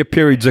 7-year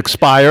period's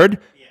expired.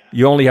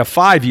 You only have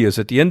 5 years.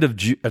 At the end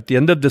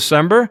of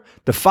December,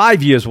 the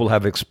 5 years will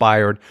have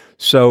expired.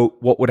 So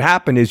what would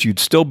happen is you'd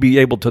still be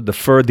able to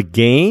defer the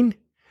gain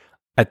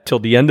until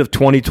the end of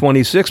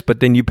 2026, but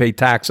then you pay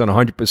tax on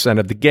 100%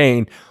 of the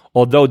gain.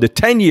 Although the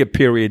 10-year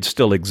period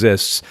still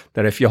exists,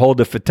 that if you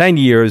hold it for 10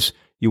 years,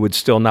 you would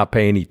still not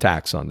pay any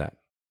tax on that.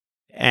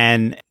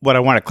 And what I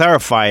want to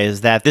clarify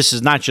is that this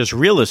is not just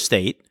real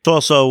estate, it's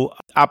also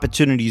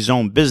opportunity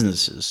zone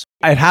businesses.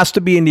 It has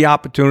to be in the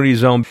opportunity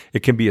zone.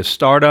 It can be a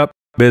startup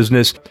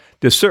business.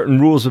 There's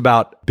certain rules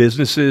about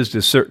businesses.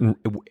 There's certain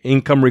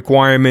income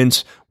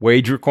requirements,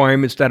 wage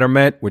requirements that are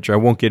met, which I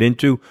won't get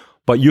into.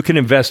 But you can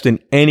invest in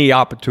any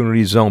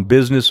opportunity zone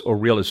business or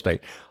real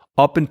estate.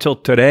 Up until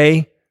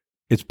today,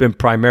 it's been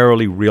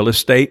primarily real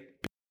estate.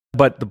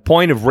 But the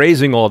point of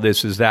raising all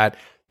this is that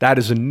that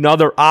is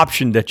another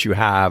option that you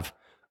have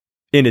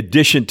in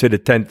addition to the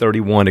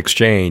 1031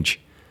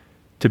 exchange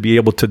to be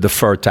able to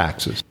defer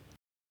taxes.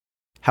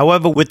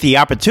 However, with the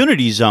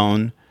opportunity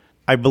zone,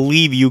 I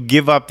believe you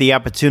give up the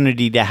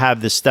opportunity to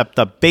have the stepped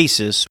up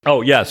basis.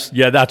 Oh, yes.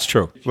 Yeah, that's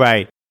true.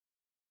 Right.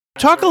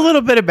 Talk a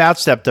little bit about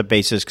stepped up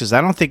basis, because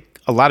I don't think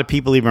a lot of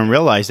people even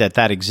realize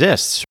that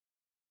exists.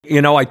 You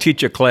know, I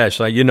teach a class,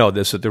 you know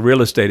this, at the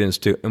Real Estate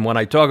Institute. And when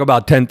I talk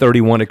about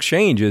 1031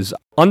 exchanges,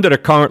 under the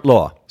current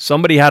law,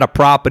 somebody had a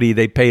property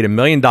they paid $1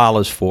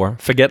 million for,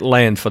 forget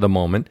land for the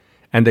moment,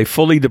 and they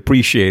fully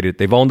depreciate it.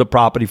 They've owned the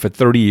property for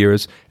 30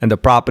 years, and the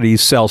property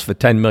sells for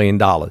 $10 million.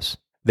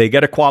 They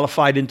get a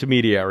qualified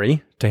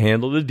intermediary to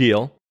handle the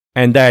deal,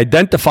 and they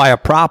identify a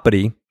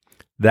property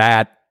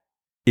that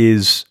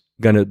is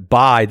going to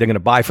buy, they're going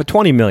to buy for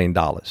 $20 million.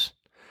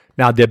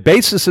 Now, their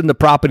basis in the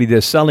property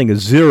they're selling is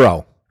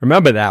zero.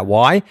 Remember that.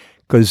 Why?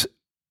 Because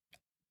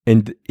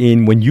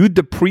when you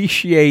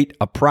depreciate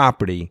a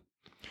property,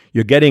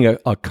 you're getting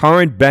a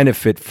current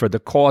benefit for the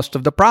cost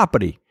of the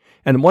property.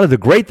 And one of the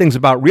great things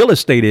about real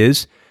estate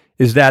is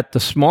that the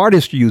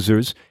smartest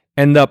users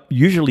end up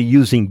usually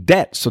using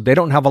debt, so they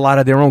don't have a lot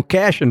of their own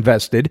cash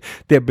invested,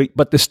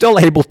 but they're still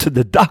able to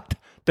deduct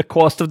the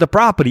cost of the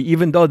property,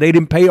 even though they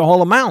didn't pay a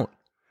whole amount.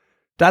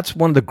 That's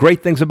one of the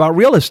great things about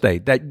real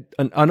estate that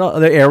in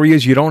other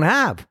areas you don't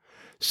have.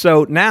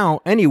 So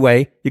now,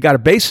 anyway, you got a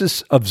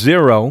basis of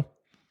zero.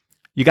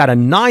 You got a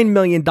 $9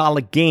 million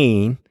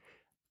gain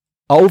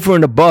over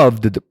and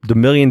above the $1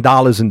 million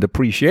in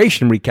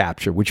depreciation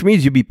recapture, which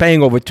means you'd be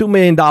paying over $2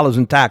 million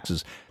in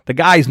taxes. The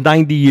guy's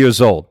 90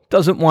 years old,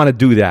 doesn't want to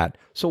do that.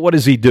 So what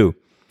does he do?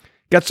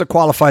 Gets a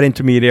qualified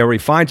intermediary,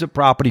 finds a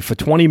property for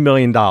 $20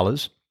 million.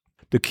 The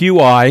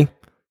QI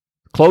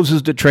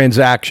closes the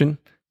transaction.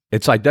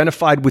 It's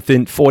identified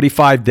within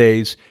 45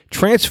 days,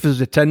 transfers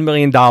the $10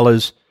 million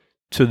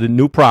to the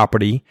new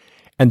property,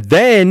 and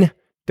then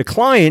the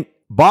client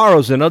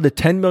borrows another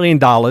 $10 million.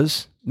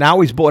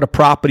 Now he's bought a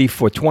property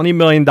for $20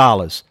 million.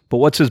 But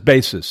what's his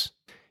basis?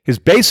 His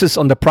basis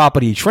on the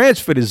property he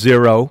transferred is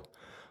zero,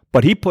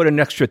 but he put an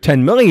extra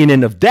 $10 million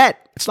in of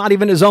debt. It's not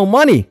even his own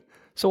money.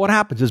 So what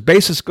happens? His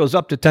basis goes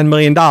up to $10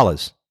 million.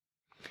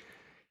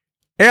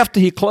 After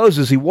he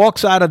closes, he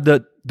walks out of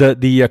the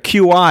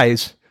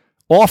QI's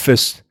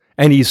office,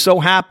 and he's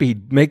so happy,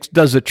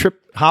 does a trip,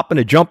 hop and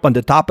a jump on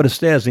the top of the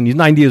stairs, and he's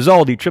 90 years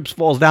old. He trips,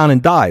 falls down, and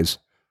dies.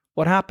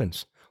 What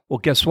happens? Well,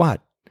 guess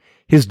what?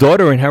 His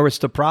daughter inherits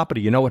the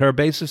property. You know what her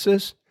basis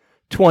is?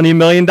 $20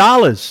 million.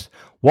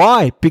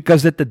 Why?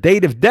 Because at the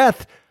date of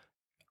death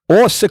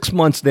or 6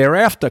 months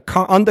thereafter,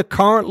 under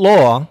current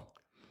law,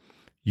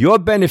 your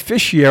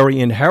beneficiary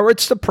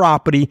inherits the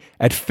property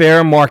at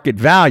fair market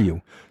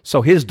value.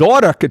 So his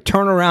daughter could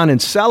turn around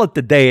and sell it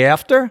the day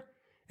after,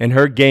 and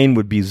her gain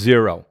would be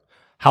zero.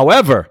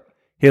 However,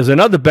 here's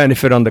another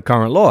benefit under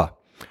current law.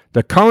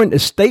 The current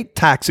estate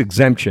tax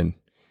exemption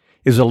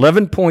is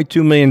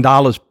 $11.2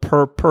 million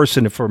per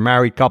person for a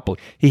married couple.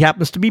 He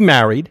happens to be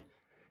married,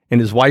 and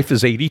his wife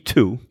is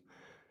 82.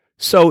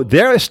 So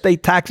their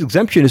estate tax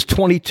exemption is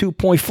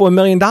 $22.4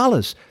 million.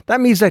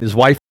 That means that his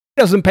wife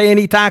doesn't pay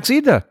any tax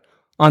either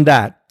on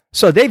that.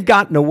 So they've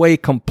gotten away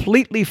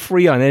completely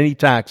free on any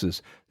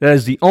taxes. That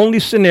is the only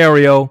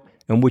scenario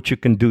in which you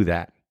can do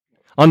that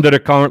under the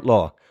current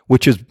law,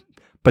 which is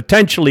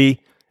potentially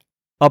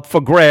up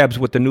for grabs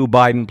with the new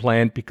Biden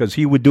plan, because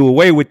he would do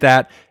away with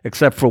that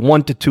except for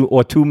 $1 to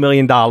 $2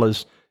 million,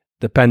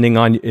 depending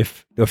on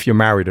if you're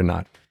married or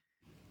not.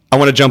 I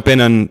want to jump in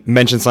and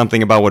mention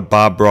something about what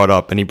Bob brought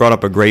up. And he brought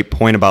up a great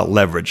point about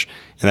leverage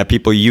and that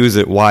people use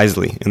it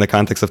wisely in the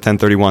context of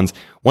 1031s.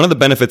 One of the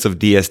benefits of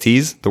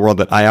DSTs, the world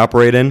that I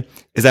operate in,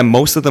 is that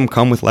most of them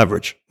come with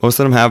leverage. Most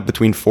of them have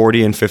between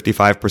 40 and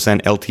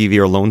 55% LTV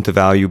or loan to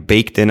value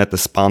baked in at the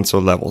sponsor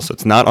level. So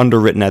it's not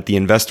underwritten at the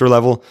investor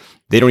level.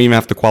 They don't even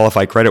have to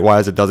qualify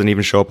credit-wise. It doesn't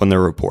even show up on their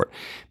report.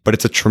 But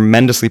it's a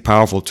tremendously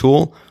powerful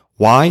tool.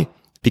 Why?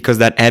 Because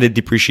that added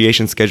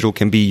depreciation schedule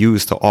can be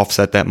used to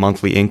offset that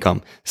monthly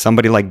income.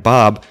 Somebody like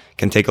Bob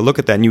can take a look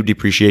at that new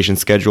depreciation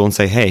schedule and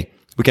say, hey,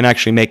 we can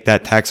actually make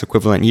that tax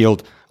equivalent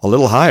yield a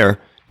little higher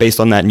based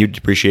on that new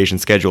depreciation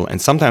schedule.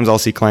 And sometimes I'll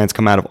see clients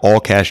come out of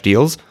all cash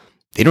deals.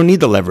 They don't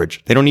need the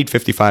leverage. They don't need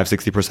 55,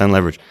 60%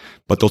 leverage,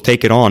 but they'll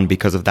take it on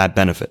because of that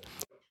benefit.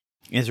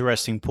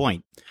 Interesting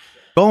point.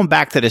 Going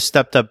back to the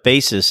stepped up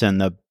basis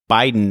and the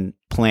Biden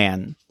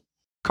plan.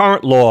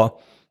 Current law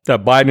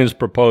that Biden has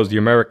proposed, the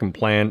American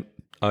plan,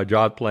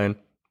 JOD plan,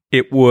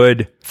 it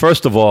would,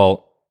 first of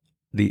all,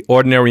 the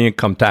ordinary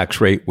income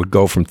tax rate would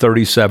go from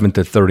 37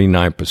 to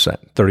 39%,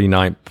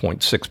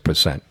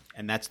 39.6%.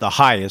 And that's the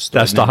highest.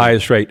 That's the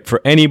highest rate for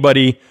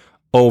anybody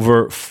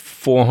over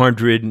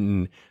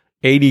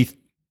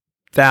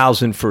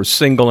 480,000 for a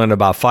single and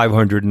about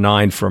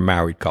 509 for a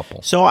married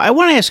couple. So I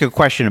want to ask a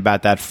question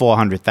about that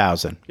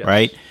 400,000, Yes.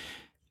 right?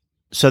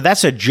 So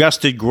that's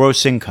adjusted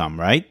gross income,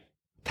 right?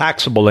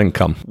 Taxable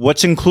income.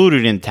 What's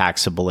included in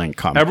taxable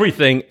income?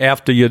 Everything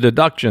after your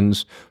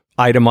deductions,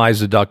 itemized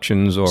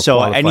deductions or So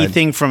qualified.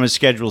 anything from a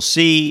Schedule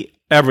C.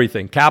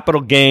 Everything. Capital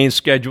gains,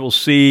 Schedule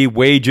C,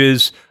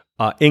 wages,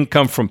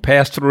 income from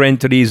pass-through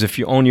entities. If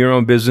you own your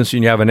own business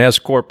and you have an S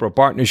corp or a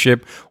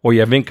partnership, or you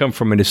have income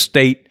from an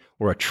estate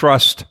or a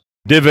trust,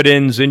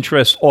 dividends,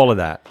 interest, all of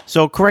that.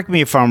 So correct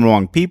me if I'm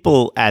wrong.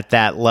 People at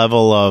that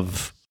level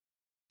of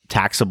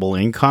taxable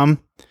income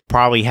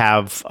probably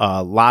have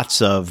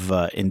lots of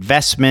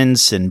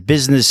investments and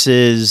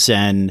businesses,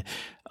 and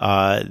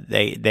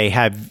they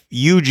have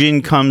huge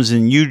incomes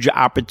and huge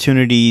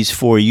opportunities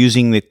for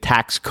using the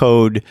tax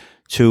code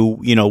to,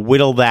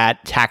 whittle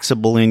that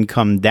taxable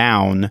income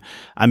down.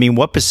 I mean,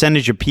 what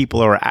percentage of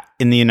people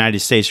in the United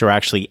States are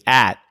actually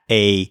at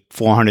a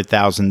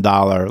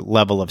 $400,000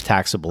 level of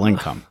taxable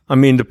income? I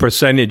mean, the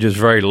percentage is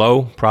very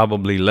low,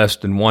 probably less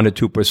than 1 or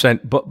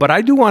 2%. But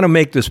I do want to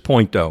make this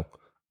point, though.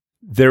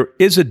 There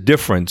is a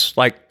difference.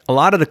 Like a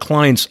lot of the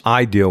clients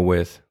I deal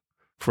with,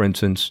 for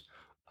instance,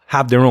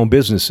 have their own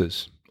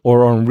businesses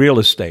or own real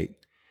estate.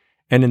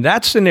 And in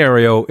that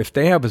scenario, if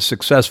they have a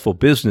successful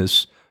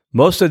business,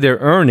 most of their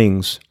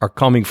earnings are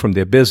coming from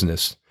their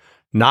business,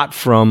 not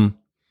from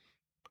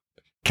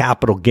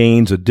capital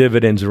gains or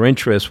dividends or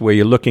interest, where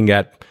you're looking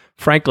at,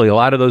 frankly, a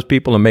lot of those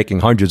people are making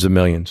hundreds of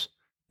millions,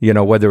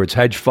 whether it's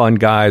hedge fund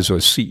guys or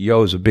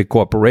CEOs of big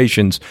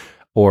corporations,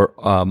 or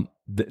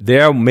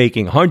they're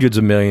making hundreds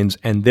of millions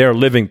and they're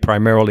living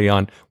primarily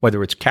on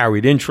whether it's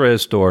carried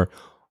interest or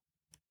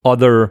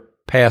other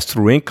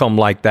pass-through income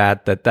like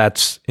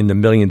that's in the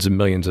millions and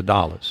millions of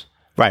dollars.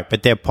 Right,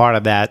 but they're part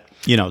of that,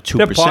 2%.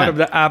 They're part of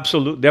the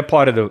absolute. They're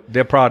part of the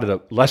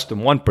less than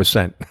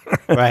 1%.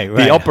 Right.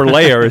 The upper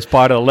layer is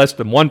part of the less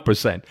than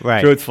 1%.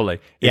 Right. Truthfully.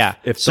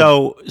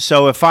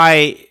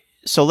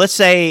 So let's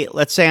say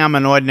I'm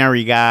an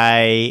ordinary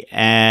guy,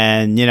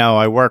 and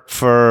I work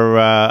for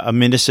a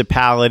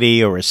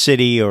municipality or a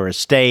city or a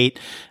state,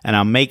 and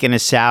I'm making a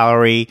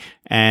salary,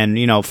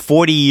 and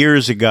 40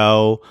 years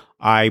ago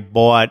I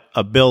bought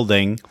a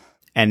building,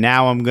 and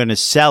now I'm going to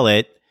sell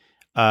it.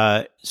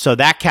 So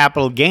that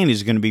capital gain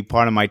is going to be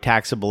part of my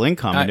taxable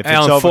income, and if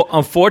it's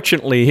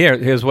unfortunately,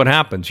 here's what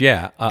happens.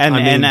 Yeah,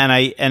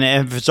 and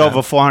if it's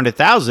over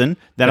 400,000,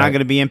 then I'm going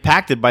to be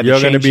impacted by the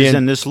changes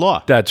in this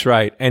law. That's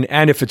right.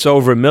 And if it's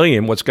over $1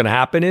 million, what's going to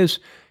happen is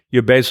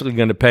you're basically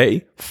going to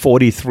pay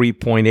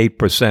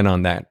 43.8%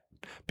 on that,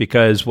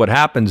 because what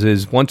happens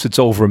is once it's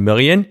over $1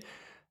 million,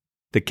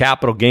 the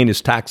capital gain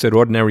is taxed at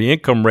ordinary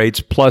income rates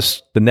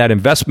plus the net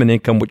investment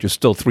income, which is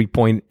still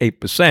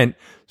 3.8%.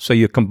 So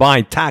you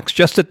combine tax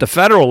just at the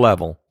federal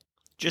level.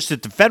 Just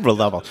at the federal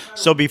level.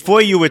 So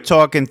before you were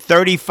talking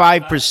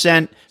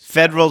 35%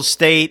 federal,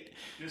 state,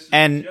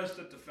 and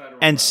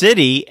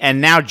city,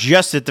 and now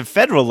just at the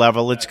federal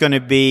level, it's going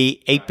to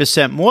be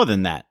 8% more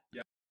than that.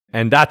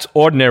 And that's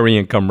ordinary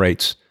income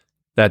rates.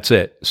 That's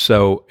it.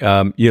 So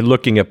you're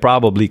looking at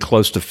probably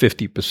close to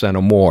 50%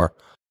 or more.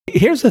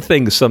 Here's the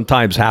thing that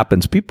sometimes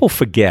happens. People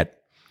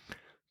forget.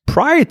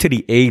 Prior to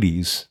the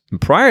 80s,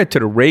 and prior to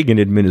the Reagan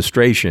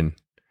administration,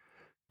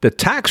 the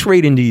tax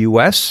rate in the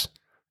U.S.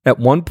 at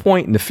one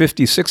point in the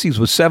 50s, 60s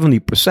was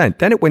 70%.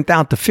 Then it went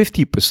down to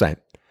 50%.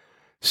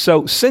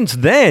 So since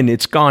then,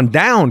 it's gone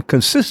down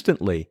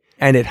consistently,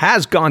 and it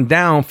has gone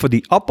down for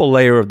the upper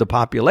layer of the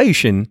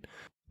population.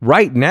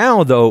 Right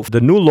now, though,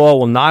 the new law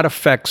will not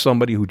affect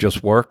somebody who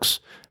just works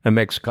and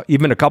makes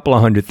even a couple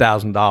of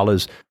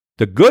 $100,000.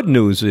 The good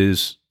news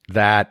is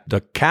that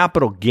the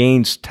capital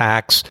gains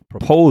tax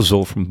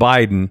proposal from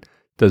Biden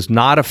does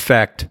not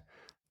affect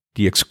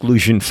the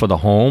exclusion for the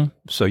home.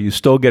 So you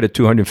still get a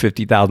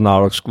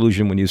 $250,000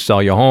 exclusion when you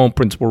sell your home,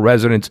 principal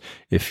residence,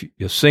 if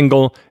you're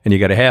single, and you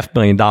get a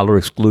 $500,000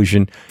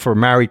 exclusion for a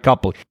married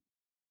couple.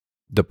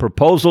 The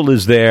proposal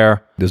is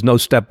there. There's no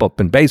step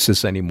up in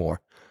basis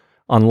anymore,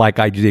 unlike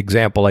the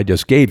example I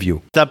just gave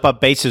you. Step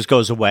up basis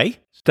goes away.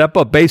 Step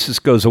up basis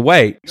goes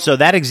away. So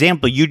that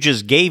example you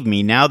just gave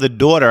me, now the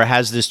daughter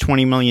has this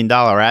 $20 million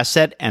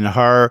asset and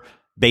her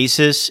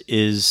basis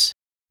is...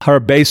 Her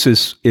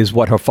basis is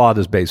what her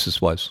father's basis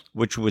was.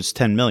 Which was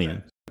 $10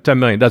 million. $10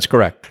 million, that's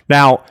correct.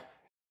 Now,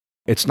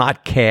 it's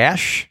not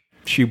cash.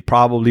 She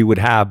probably would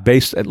have,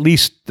 based at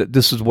least,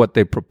 this is what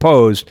they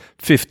proposed,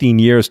 15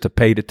 years to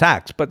pay the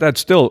tax. But that's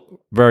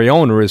still very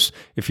onerous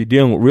if you're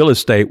dealing with real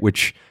estate,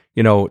 which,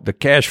 the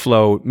cash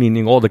flow,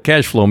 meaning all the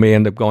cash flow may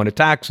end up going to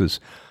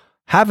taxes.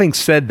 Having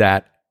said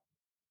that,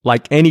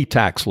 like any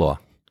tax law,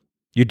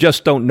 you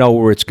just don't know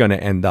where it's going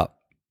to end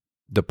up.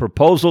 The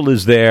proposal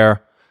is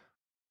there.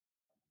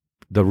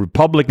 The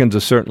Republicans are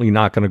certainly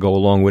not going to go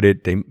along with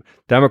it.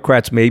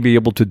 Democrats may be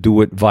able to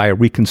do it via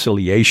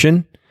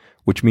reconciliation,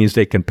 which means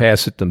they can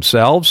pass it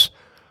themselves.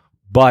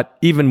 But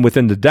even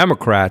within the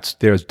Democrats,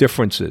 there's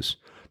differences.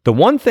 The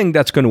one thing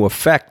that's going to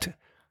affect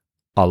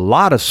a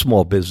lot of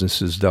small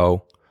businesses,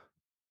 though,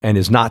 and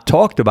is not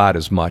talked about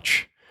as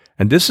much,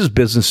 and this is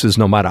businesses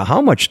no matter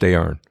how much they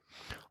earn.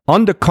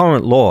 Under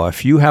current law,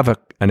 if you have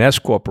an S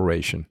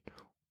corporation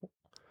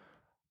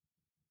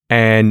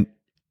and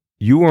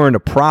you earn a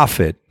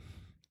profit,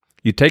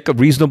 you take a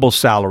reasonable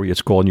salary,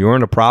 it's called, and you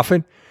earn a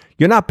profit,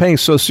 you're not paying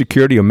Social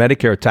Security or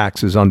Medicare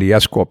taxes on the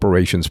S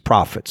corporation's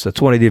profits. That's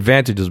one of the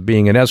advantages of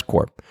being an S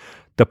corp.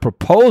 The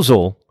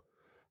proposal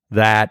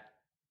that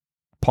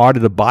part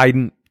of the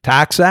Biden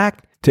Tax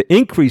Act to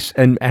increase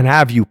and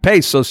have you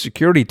pay Social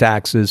Security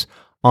taxes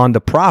on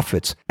the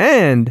profits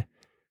and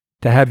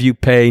to have you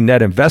pay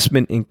net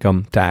investment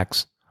income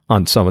tax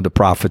on some of the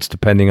profits,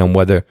 depending on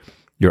whether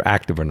you're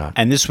active or not.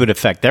 And this would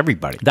affect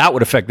everybody. That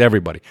would affect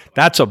everybody.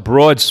 That's a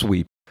broad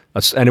sweep.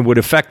 And it would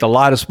affect a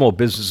lot of small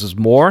businesses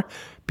more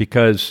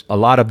because a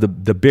lot of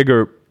the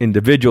bigger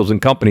individuals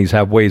and companies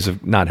have ways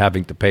of not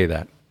having to pay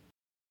that.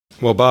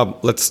 Well, Bob,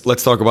 let's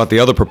talk about the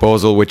other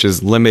proposal, which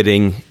is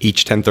limiting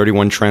each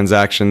 1031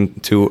 transaction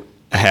to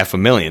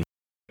 $500,000.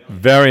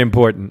 Very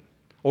important.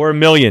 Or $1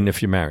 million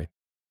if you're married.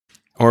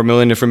 Or $1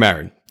 million if you're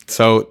married.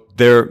 So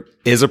there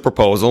is a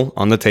proposal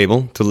on the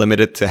table to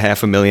limit it to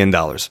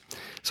 $500,000.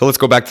 So let's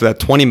go back to that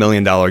 $20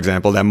 million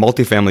example, that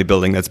multifamily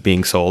building that's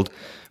being sold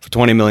for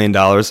 $20 million.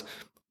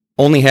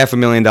 Only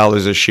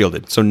 $500,000 is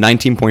shielded. So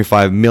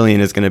 $19.5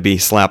 million is going to be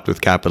slapped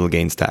with capital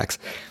gains tax.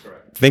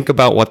 Correct. Think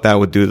about what that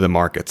would do to the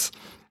markets.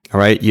 All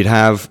right.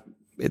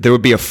 There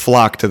would be a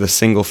flock to the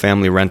single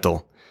family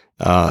rental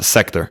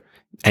sector,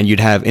 and you'd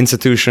have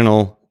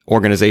institutional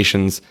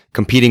organizations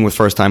competing with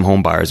first-time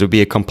home buyers. It would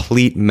be a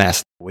complete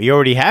mess. We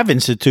already have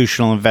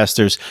institutional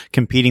investors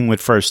competing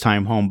with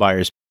first-time home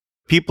buyers.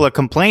 People are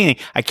complaining,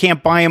 I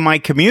can't buy in my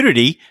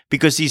community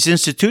because these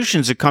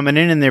institutions are coming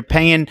in and they're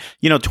paying,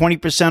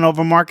 20%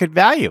 over market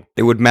value.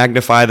 It would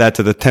magnify that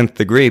to the 10th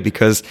degree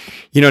because,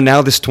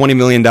 now this $20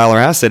 million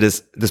asset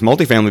this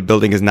multifamily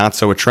building is not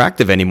so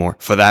attractive anymore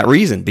for that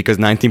reason, because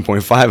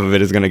 19.5 of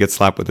it is going to get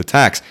slapped with the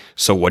tax.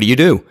 So what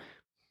do?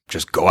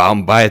 Just go out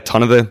and buy a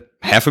ton of the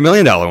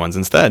 $500,000 ones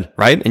instead,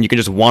 right? And you can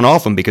just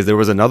one-off them because there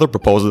was another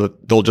proposal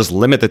that they'll just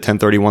limit the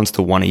 1031s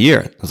to one a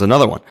year. There's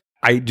another one.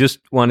 I just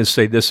want to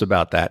say this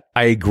about that.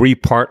 I agree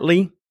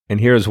partly,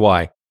 and here's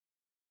why.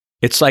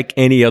 It's like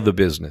any other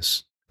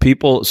business.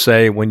 People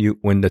say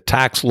when the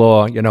tax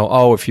law,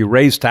 if you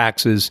raise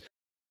taxes,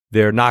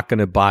 they're not going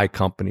to buy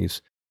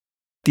companies.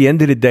 At the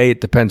end of the day, it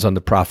depends on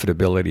the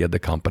profitability of the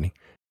company.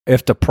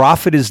 If the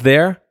profit is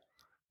there,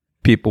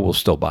 people will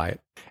still buy it.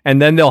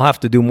 And then they'll have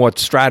to do more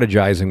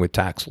strategizing with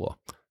tax law.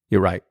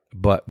 You're right.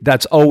 But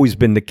that's always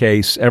been the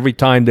case. Every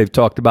time they've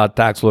talked about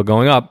tax law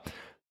going up,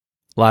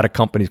 a lot of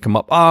companies come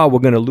up, we're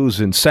going to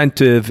lose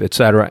incentive, et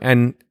cetera.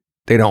 And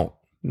they don't.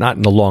 Not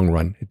in the long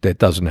run. That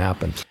doesn't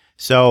happen.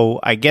 So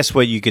I guess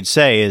what you could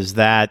say is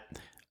that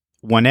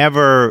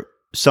whenever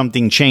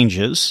something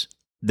changes,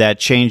 that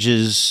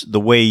changes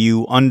the way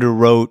you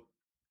underwrote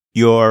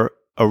your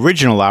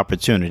original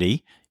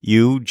opportunity,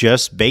 you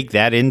just bake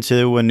that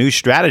into a new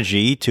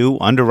strategy to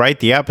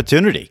underwrite the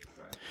opportunity.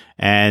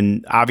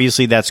 And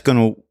obviously that's going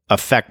to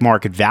affect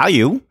market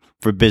value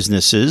for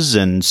businesses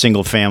and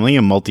single family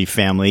and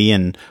multifamily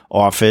and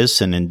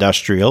office and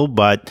industrial,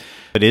 but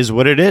it is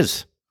what it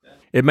is.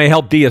 It may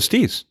help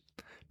DSTs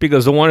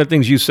because one of the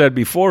things you said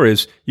before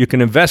is you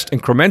can invest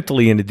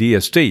incrementally in a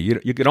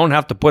DST. You don't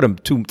have to put them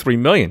 $2-3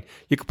 million.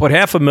 You can put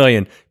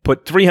 $500,000,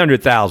 put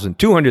 $300,000,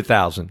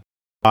 $200,000.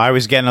 I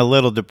was getting a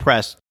little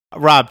depressed.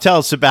 Rob, tell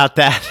us about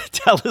that.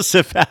 tell us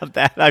about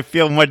that. I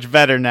feel much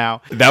better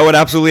now. That would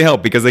absolutely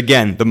help because,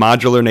 again, the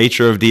modular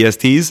nature of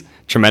DSTs,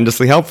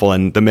 tremendously helpful.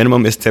 And the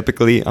minimum is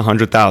typically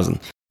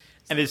 $100,000.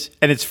 And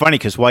it's funny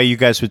because while you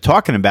guys were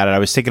talking about it, I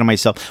was thinking to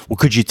myself, well,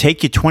 could you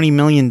take your $20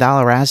 million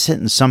asset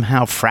and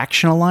somehow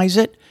fractionalize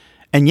it?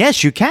 And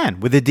yes, you can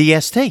with a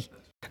DST.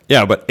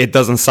 Yeah, but it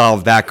doesn't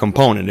solve that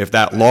component. If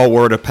that law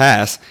were to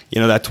pass,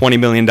 that $20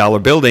 million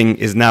building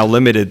is now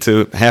limited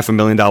to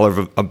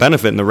 $500,000 of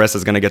benefit and the rest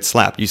is going to get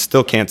slapped. You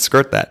still can't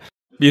skirt that.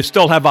 You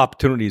still have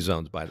opportunity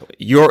zones, by the way.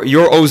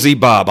 You're OZ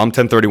Bob. I'm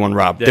 1031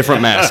 Rob.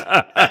 Different mask.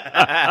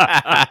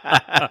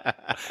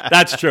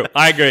 That's true.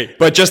 I agree.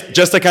 But just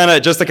to kind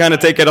of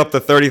take it up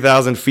to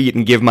 30,000 feet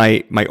and give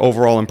my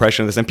overall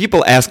impression of this. And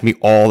people ask me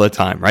all the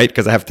time, right?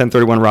 Because I have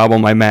 1031 Rob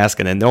on my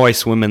mask and I know I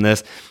swim in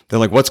this. They're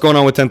like, what's going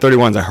on with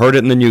 1031s? I heard it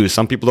in the news.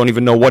 Some people don't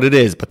even know what it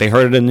is, but they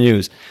heard it in the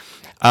news.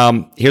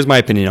 Here's my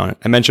opinion on it.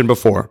 I mentioned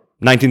before,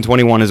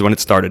 1921 is when it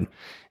started.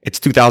 It's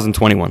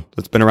 2021.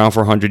 It's been around for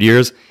 100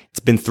 years.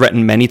 It's been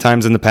threatened many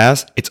times in the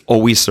past. It's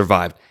always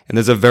survived. And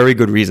there's a very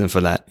good reason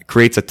for that. It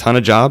creates a ton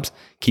of jobs,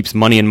 keeps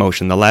money in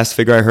motion. The last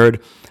figure I heard,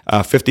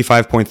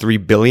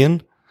 55.3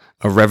 billion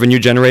of revenue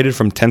generated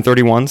from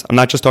 1031s. I'm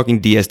not just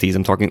talking DSTs.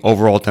 I'm talking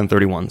overall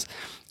 1031s.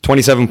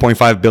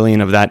 27.5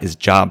 billion of that is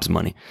jobs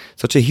money.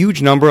 So it's a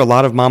huge number. A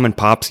lot of mom and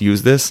pops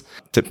use this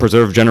to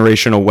preserve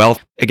generational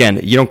wealth. Again,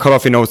 you don't cut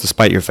off your nose to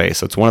spite your face.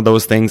 So it's one of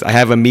those things. I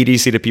have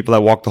immediacy to people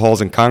that walk the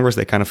halls in Congress.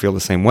 They kind of feel the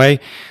same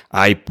way.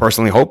 I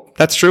personally hope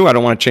that's true. I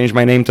don't want to change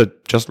my name to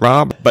just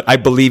Rob, but I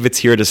believe it's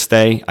here to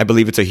stay. I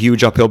believe it's a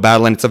huge uphill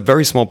battle, and it's a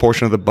very small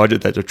portion of the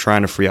budget that they're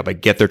trying to free up. I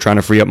get they're trying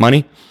to free up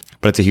money,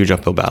 but it's a huge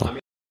uphill battle.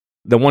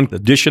 The one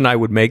addition I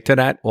would make to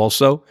that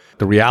also,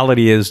 the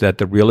reality is that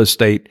the real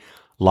estate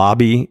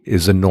lobby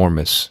is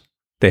enormous.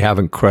 They have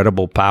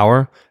incredible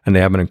power and they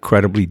have an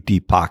incredibly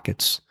deep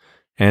pockets.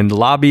 And the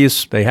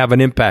lobbyists, they have an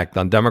impact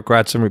on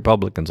Democrats and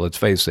Republicans, let's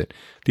face it.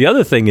 The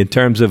other thing in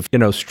terms of,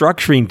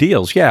 structuring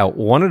deals,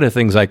 one of the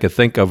things I could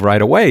think of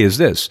right away is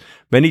this.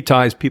 Many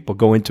times people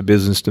go into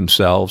business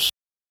themselves.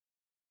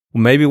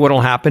 Maybe what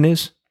will happen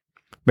is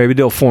maybe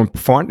they'll form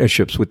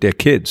partnerships with their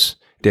kids,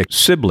 their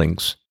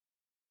siblings.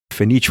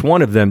 And each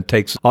one of them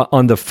takes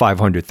under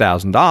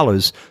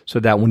 $500,000 so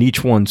that when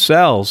each one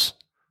sells,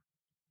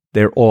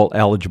 they're all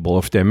eligible.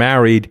 If they're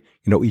married,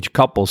 each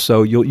couple.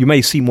 So you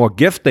may see more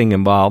gifting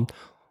involved,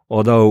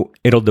 although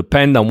it'll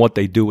depend on what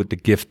they do with the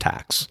gift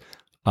tax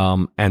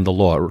and the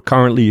law.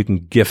 Currently, you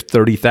can gift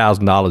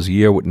 $30,000 a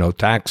year with no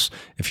tax.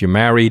 If you're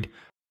married,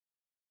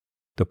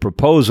 the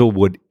proposal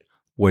would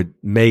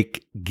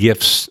make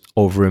gifts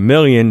over $1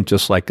 million,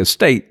 just like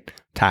estate,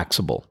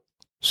 taxable.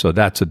 So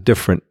that's a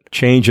different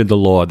change in the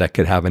law that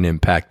could have an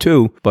impact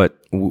too, but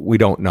we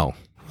don't know.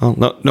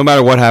 Well, no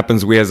matter what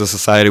happens, we as a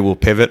society will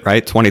pivot,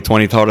 right?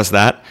 2020 taught us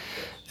that,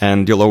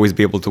 and you'll always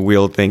be able to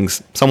wield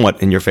things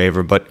somewhat in your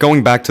favor. But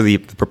going back to the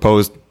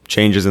proposed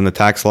changes in the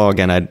tax law,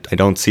 again, I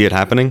don't see it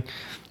happening.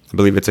 I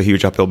believe it's a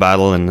huge uphill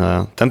battle, and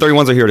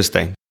 1031s are here to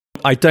stay.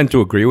 I tend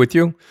to agree with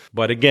you.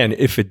 But again,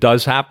 if it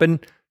does happen,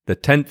 the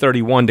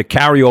 1031, the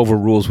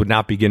carryover rules would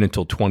not begin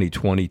until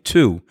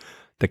 2022.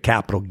 The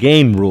capital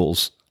gain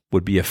rules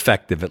would be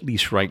effective, at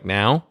least right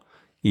now,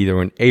 either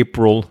in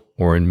April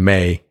or in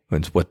May.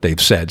 That's what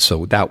they've said.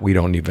 So that we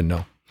don't even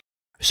know.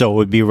 So it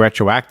would be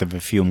retroactive a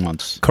few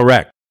months.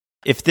 Correct.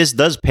 If this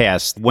does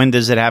pass, when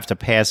does it have to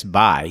pass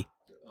by?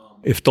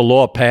 If the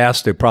law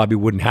passed, it probably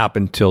wouldn't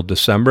happen till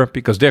December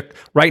because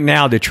right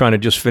now they're trying to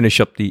just finish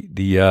up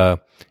the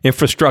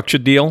infrastructure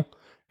deal,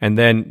 and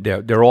then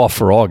they're off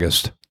for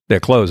August. They're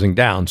closing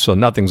down, so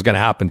nothing's going to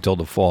happen till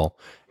the fall.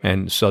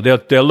 And so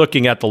they're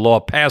looking at the law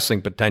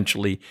passing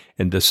potentially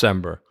in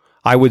December.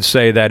 I would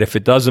say that if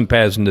it doesn't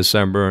pass in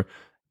December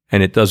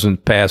and it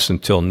doesn't pass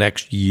until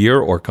next year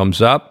or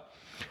comes up,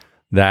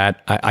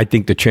 that I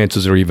think the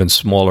chances are even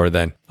smaller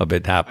than of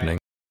it happening.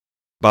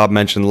 Bob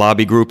mentioned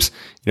lobby groups.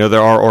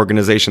 There are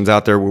organizations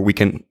out there where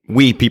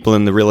we people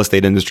in the real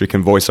estate industry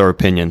can voice our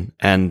opinion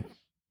and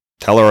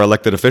tell our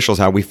elected officials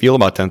how we feel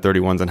about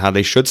 1031s and how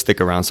they should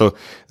stick around. So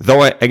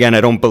though, I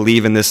don't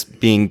believe in this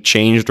being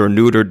changed or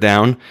neutered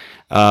down,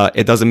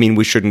 it doesn't mean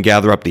we shouldn't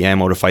gather up the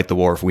ammo to fight the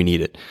war if we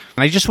need it.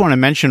 I just want to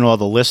mention to all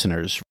the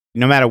listeners,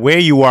 no matter where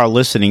you are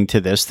listening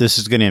to this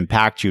is going to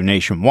impact you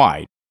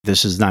nationwide.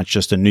 This is not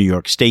just a New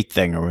York State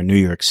thing or a New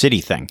York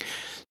City thing.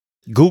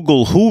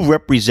 Google who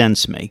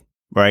represents me,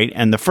 right?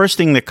 And the first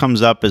thing that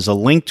comes up is a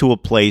link to a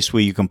place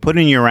where you can put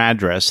in your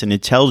address and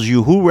it tells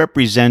you who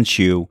represents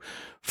you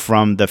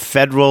from the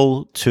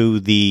federal to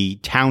the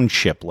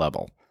township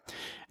level.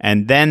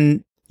 And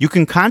then you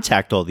can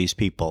contact all these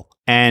people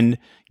and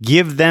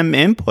give them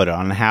input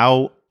on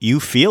how you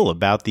feel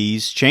about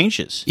these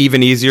changes.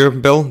 Even easier,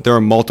 Bill, there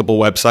are multiple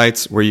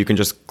websites where you can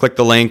just click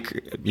the link,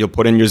 you'll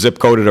put in your zip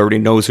code, it already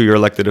knows who your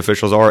elected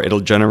officials are,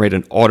 it'll generate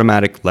an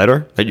automatic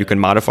letter that you can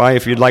modify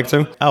if you'd like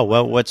to. Oh,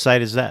 well, what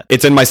site is that?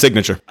 It's in my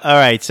signature. All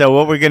right, so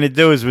what we're going to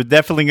do is we're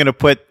definitely going to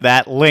put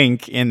that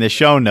link in the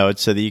show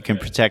notes so that you can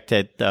protect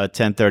it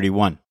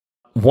 1031.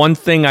 One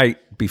thing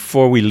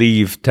before we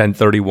leave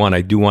 1031,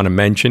 I do want to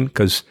mention,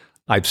 because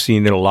I've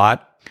seen it a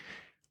lot.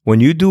 When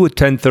you do a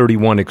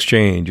 1031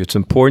 exchange, it's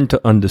important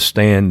to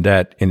understand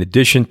that in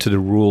addition to the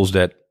rules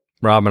that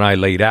Rob and I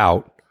laid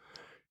out,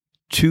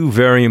 two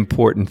very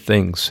important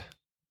things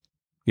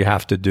you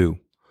have to do.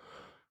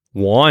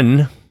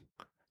 One,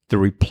 the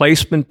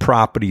replacement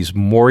property's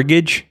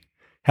mortgage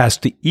has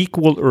to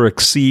equal or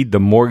exceed the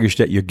mortgage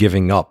that you're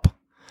giving up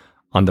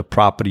on the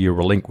property you're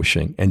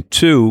relinquishing. And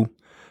two,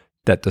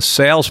 that the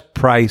sales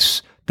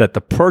price, that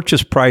the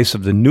purchase price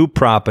of the new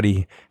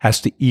property has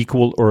to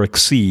equal or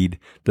exceed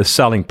the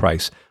selling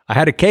price. I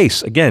had a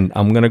case, again,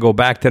 I'm going to go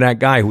back to that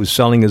guy who was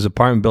selling his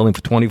apartment building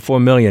for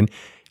 $24 million.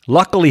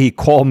 Luckily, he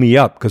called me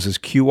up because his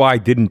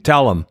QI didn't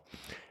tell him.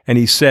 And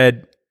he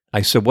said,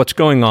 I said, what's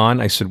going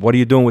on? I said, what are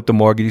you doing with the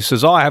mortgage? He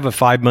says, I have a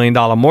 $5 million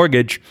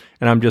mortgage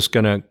and I'm just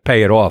going to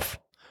pay it off.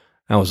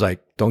 I was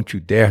like, don't you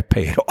dare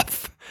pay it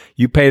off.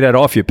 You pay that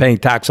off, you're paying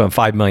tax on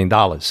 $5 million.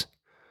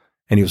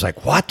 And he was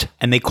like, what?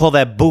 And they call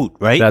that boot,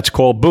 right? That's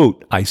called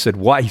boot. I said,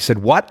 what? He said,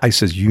 what? I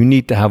says, you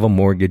need to have a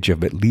mortgage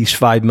of at least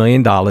 $5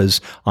 million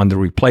on the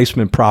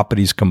replacement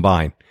properties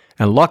combined.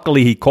 And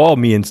luckily he called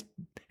me and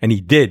he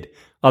did.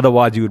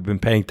 Otherwise, you would have been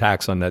paying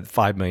tax on that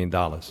 $5 million.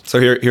 So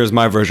here's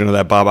my version of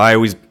that, Bob. I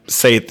always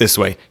say it this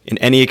way. In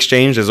any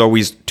exchange, there's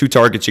always two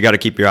targets you got to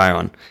keep your eye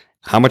on.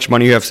 How much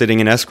money you have sitting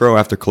in escrow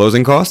after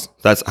closing costs.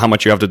 That's how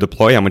much you have to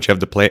deploy, how much you have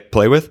to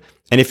play with.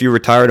 And if you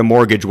retired a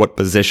mortgage, what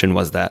position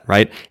was that,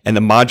 right? And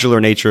the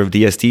modular nature of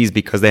DSTs,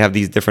 because they have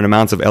these different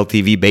amounts of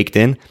LTV baked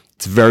in,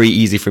 it's very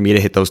easy for me to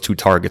hit those two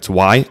targets.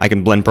 Why? I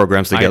can blend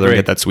programs together and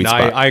get that sweet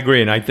spot. I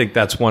agree. And I think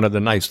that's one of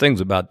the nice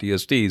things about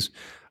DSTs.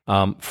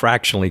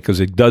 Fractionally,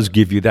 because it does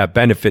give you that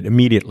benefit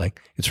immediately.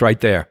 It's right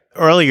there.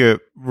 Earlier,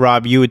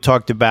 Rob, you had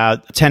talked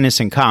about tenants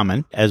in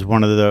common as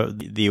one of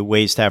the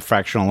ways to have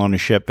fractional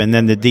ownership, and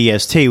then the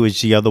DST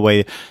was the other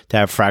way to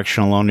have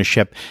fractional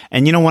ownership.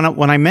 And you know,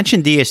 when I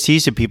mention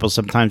DSTs to people,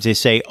 sometimes they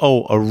say,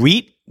 "Oh, a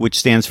REIT," which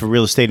stands for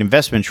Real Estate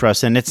Investment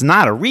Trust, and it's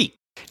not a REIT.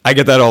 I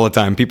get that all the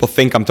time. People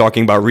think I'm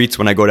talking about REITs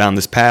when I go down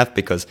this path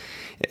because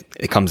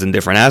it comes in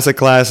different asset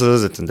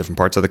classes. It's in different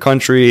parts of the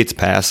country. It's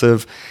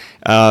passive.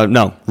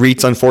 No,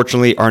 REITs,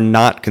 unfortunately, are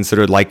not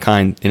considered like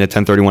kind in a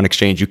 1031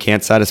 exchange. You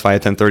can't satisfy a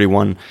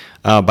 1031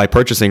 by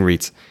purchasing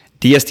REITs.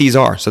 DSTs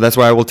are. So that's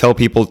why I will tell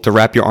people to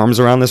wrap your arms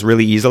around this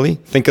really easily.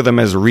 Think of them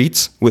as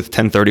REITs with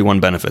 1031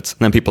 benefits.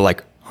 And then people are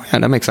like, oh, yeah,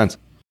 that makes sense.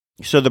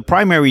 So the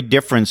primary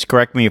difference,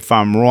 correct me if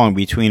I'm wrong,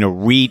 between a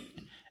REIT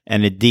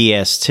and a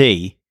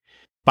DST,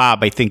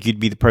 Bob, I think you'd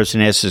be the person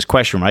to ask this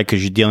question, right?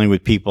 Because you're dealing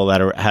with people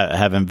that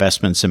have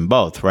investments in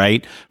both,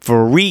 right?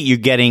 For a REIT, you're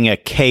getting a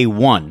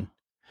K1,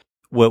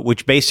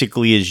 which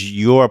basically is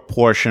your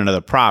portion of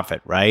the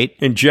profit, right?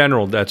 In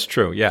general, that's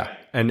true, yeah.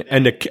 And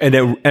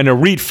a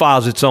REIT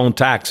files its own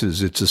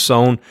taxes. It's a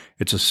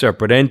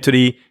separate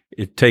entity.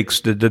 It takes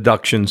the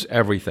deductions,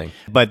 everything.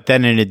 But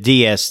then in a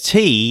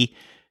DST,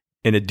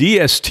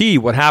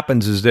 what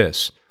happens is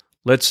this.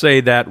 Let's say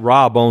that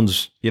Rob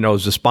owns,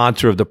 is the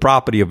sponsor of the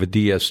property of a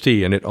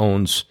DST and it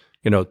owns,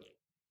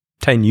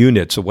 10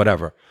 units or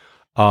whatever.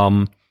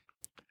 And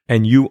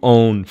you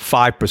own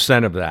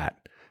 5% of that.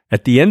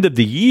 At the end of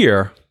the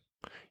year,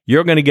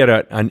 you're going to get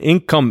an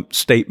income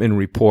statement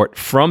report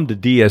from the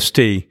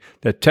DST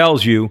that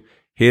tells you,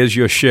 here's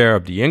your share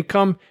of the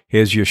income,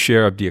 here's your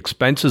share of the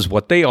expenses,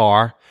 what they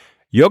are.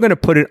 You're going to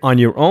put it on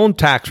your own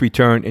tax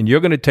return and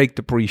you're going to take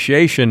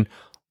depreciation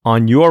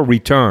on your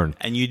return.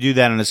 And you do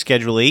that on a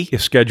Schedule E?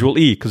 Schedule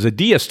E, because a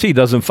DST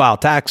doesn't file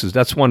taxes.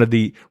 That's one of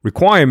the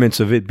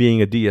requirements of it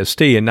being a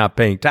DST and not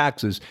paying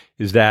taxes,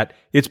 is that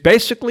it's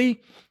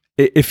basically,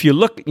 if you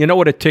look, you know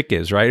what a TIC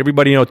is, right?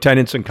 Everybody knows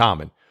tenants in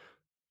common.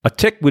 A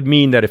TIC would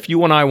mean that if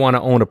you and I want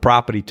to own a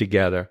property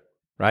together,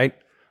 right?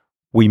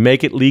 We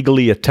make it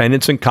legally a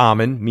tenants in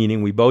common,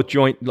 meaning we both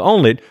joint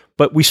own it,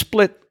 but we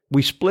split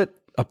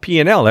a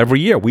P&L every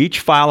year. We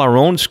each file our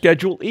own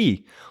Schedule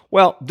E.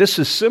 Well, this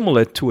is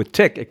similar to a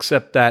TIC,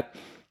 except that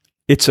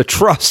it's a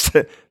trust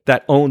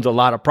that owns a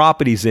lot of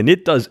properties, and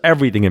it does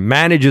everything. It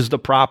manages the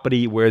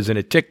property, whereas in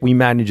a TIC, we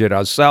manage it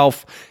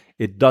ourselves.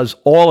 It does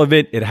all of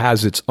it. It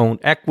has its own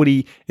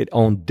equity, its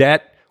own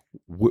debt.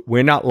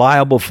 We're not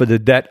liable for the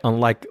debt,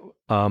 unlike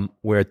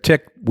where a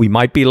TIC, we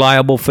might be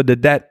liable for the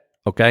debt,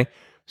 okay?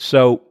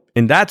 So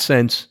in that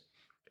sense,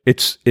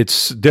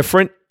 it's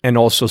different and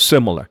also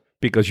similar,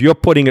 because you're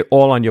putting it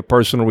all on your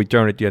personal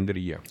return at the end of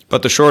the year.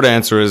 But the short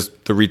answer is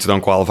the REITs don't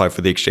qualify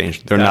for the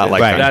exchange. They're not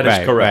like that.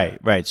 That is correct.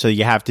 Right. So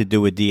you have to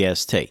do a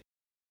DST.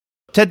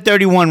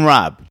 1031,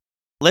 Rob,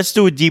 let's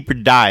do a deeper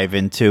dive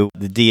into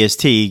the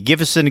DST.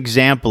 Give us an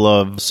example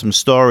of some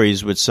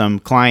stories with some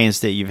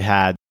clients that you've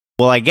had.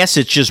 Well, I guess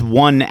it's just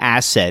one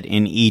asset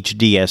in each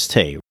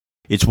DST.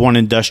 It's one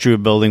industrial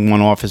building,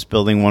 one office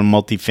building, one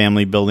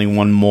multifamily building,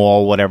 one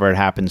mall, whatever it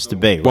happens to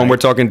be. Right? When we're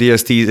talking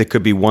DSTs, it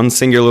could be one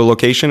singular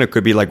location. It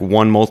could be like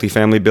one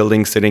multifamily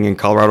building sitting in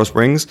Colorado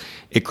Springs.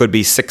 It could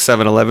be 6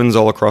 7-Elevens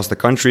all across the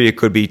country. It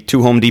could be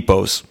 2 Home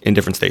Depots in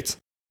different states.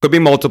 It could be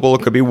multiple.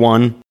 It could be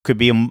one. Could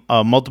be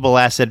a multiple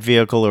asset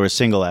vehicle or a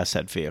single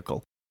asset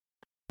vehicle.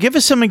 Give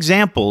us some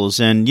examples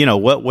and,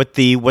 what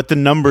the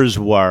numbers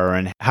were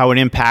and how it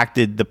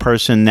impacted the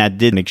person that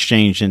did an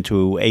exchange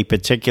into a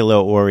particular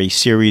or a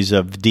series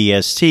of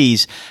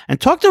DSTs. And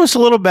talk to us a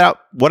little about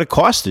what it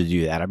costs to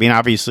do that. I mean,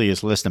 obviously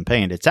it's less than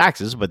paying the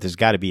taxes, but there's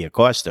got to be a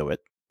cost to it.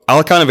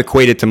 I'll kind of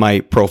equate it to my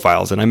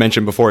profiles. And I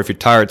mentioned before, if you're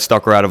tired,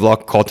 stuck, or out of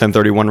luck, call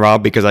 1031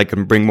 Rob because I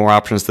can bring more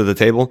options to the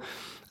table.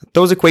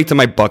 Those equate to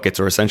my buckets,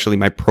 or essentially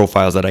my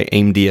profiles that I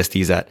aim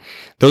DSTs at.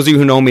 Those of you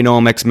who know me know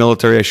I'm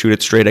ex-military. I shoot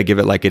it straight. I give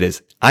it like it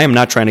is. I am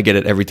not trying to get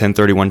at every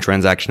 1031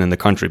 transaction in the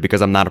country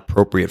because I'm not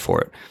appropriate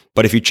for it.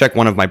 But if you check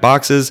one of my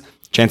boxes,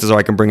 chances are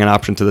I can bring an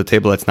option to the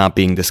table that's not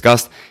being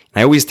discussed. And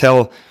I always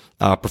tell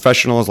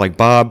professionals like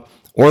Bob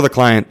or the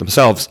client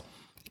themselves,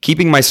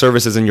 keeping my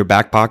services in your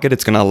back pocket,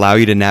 it's going to allow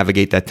you to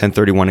navigate that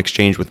 1031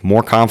 exchange with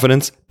more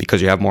confidence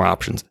because you have more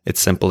options. It's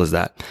simple as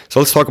that. So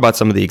let's talk about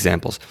some of the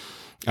examples.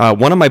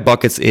 One of my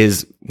buckets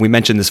is, we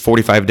mentioned this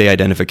 45-day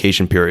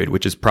identification period,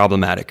 which is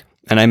problematic.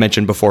 And I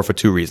mentioned before for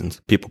two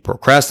reasons. People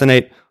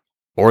procrastinate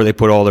or they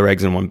put all their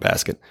eggs in one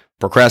basket.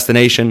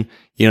 Procrastination,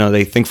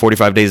 they think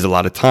 45 days is a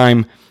lot of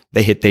time.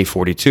 They hit day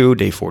 42,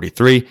 day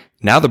 43.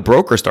 Now the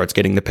broker starts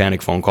getting the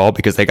panic phone call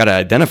because they got to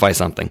identify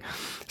something.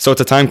 So it's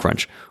a time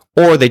crunch.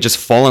 Or they just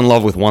fall in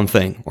love with one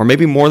thing, or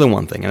maybe more than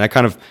one thing. And that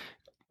kind of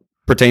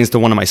pertains to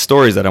one of my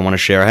stories that I want to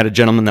share. I had a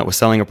gentleman that was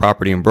selling a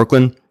property in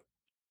Brooklyn.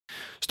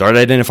 Started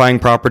identifying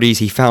properties.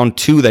 He found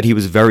two that he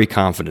was very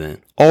confident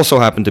in. Also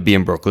happened to be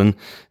in Brooklyn.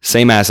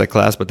 Same asset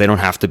class, but they don't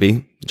have to be.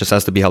 It just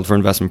has to be held for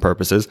investment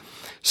purposes.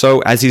 So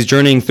as he's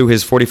journeying through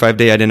his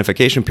 45-day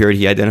identification period,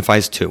 he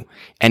identifies two.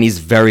 And he's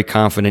very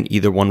confident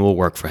either one will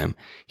work for him.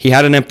 He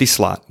had an empty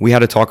slot. We had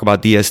to talk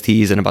about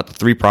DSTs and about the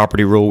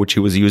 3-property rule, which he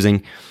was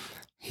using.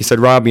 He said,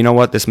 Rob, you know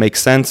what? This makes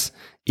sense.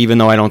 Even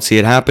though I don't see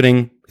it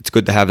happening, it's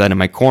good to have that in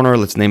my corner.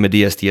 Let's name a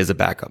DST as a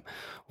backup.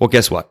 Well,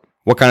 guess what?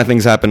 What kind of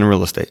things happen in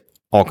real estate?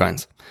 All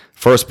kinds.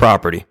 First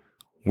property,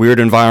 weird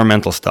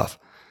environmental stuff.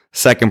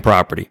 Second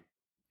property,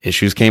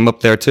 issues came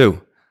up there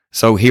too.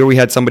 So here we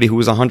had somebody who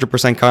was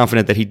 100%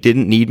 confident that he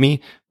didn't need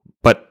me,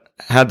 but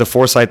had the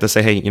foresight to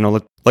say, hey,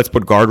 let's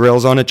put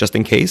guardrails on it just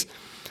in case.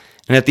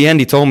 And at the end,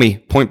 he told me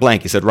point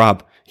blank, he said,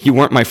 Rob, you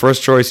weren't my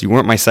first choice. You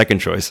weren't my second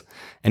choice.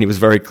 And he was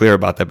very clear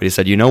about that. But he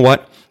said, you know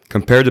what?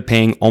 Compared to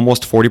paying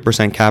almost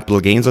 40%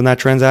 capital gains on that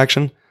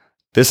transaction,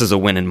 this is a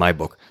win in my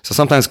book. So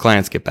sometimes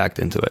clients get backed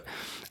into it.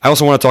 I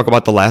also want to talk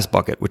about the last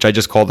bucket, which I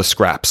just call the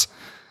scraps.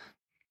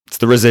 It's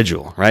the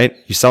residual, right?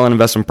 You sell an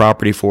investment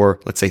property for,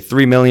 let's say,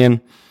 $3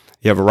 million.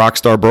 You have a rock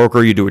star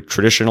broker. You do a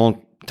traditional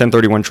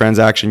 1031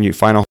 transaction. You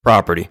find a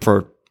property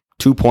for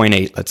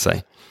 2.8, let's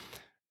say.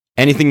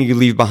 Anything you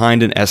leave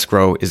behind in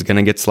escrow is going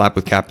to get slapped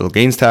with capital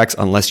gains tax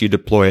unless you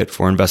deploy it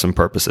for investment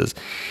purposes.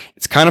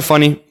 It's kind of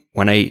funny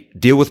when I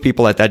deal with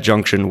people at that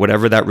junction,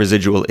 whatever that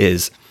residual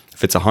is.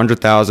 If it's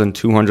 100,000,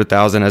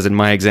 200,000, as in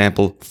my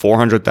example,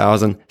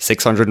 400,000,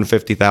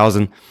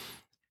 650,000,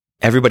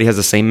 everybody has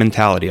the same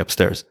mentality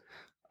upstairs.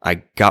 I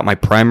got my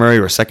primary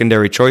or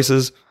secondary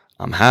choices.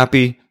 I'm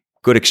happy.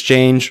 Good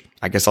exchange.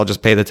 I guess I'll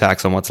just pay the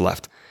tax on what's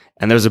left.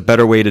 And there's a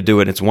better way to do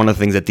it. It's one of the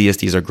things that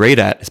DSTs are great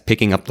at is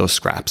picking up those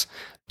scraps.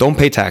 Don't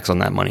pay tax on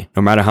that money,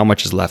 no matter how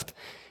much is left.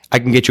 I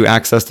can get you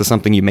access to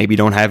something you maybe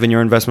don't have in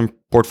your investment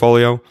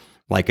portfolio,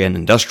 like an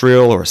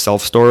industrial or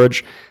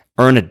self-storage,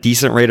 earn a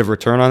decent rate of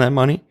return on that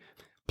money,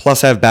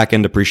 plus have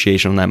back-end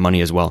appreciation on that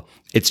money as well.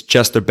 It's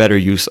just a better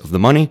use of the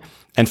money.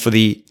 And for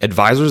the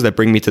advisors that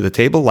bring me to the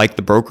table, like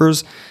the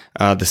brokers,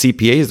 the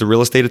CPAs, the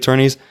real estate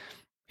attorneys,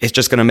 it's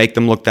just going to make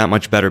them look that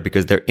much better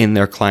because they're in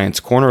their client's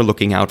corner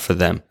looking out for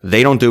them.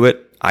 They don't do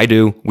it. I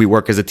do. We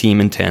work as a team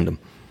in tandem.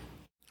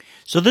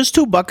 So there's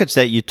two buckets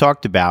that you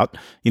talked about,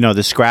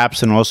 the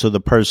scraps and also the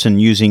person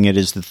using it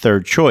as the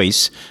third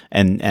choice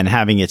and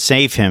having it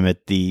save him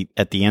at the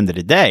end of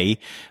the day.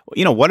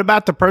 What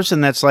about the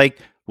person that's like,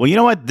 well, you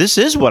know what? This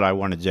is what I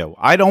want to do.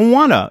 I don't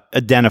want to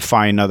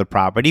identify another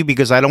property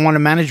because I don't want to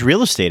manage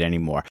real estate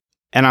anymore.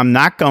 And I'm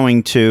not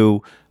going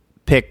to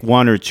pick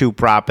one or two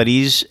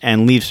properties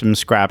and leave some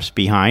scraps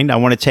behind. I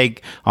want to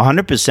take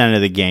 100%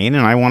 of the gain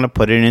and I want to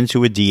put it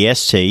into a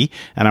DST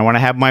and I want to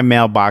have my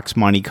mailbox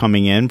money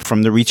coming in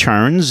from the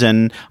returns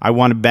and I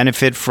want to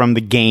benefit from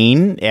the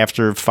gain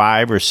after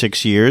 5 or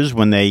 6 years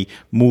when they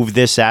move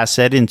this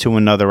asset into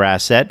another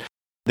asset.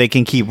 They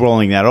can keep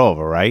rolling that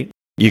over, right?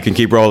 You can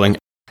keep rolling.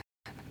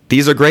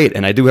 These are great.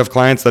 And I do have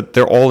clients that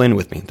they're all in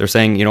with me. They're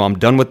saying, I'm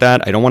done with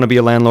that. I don't want to be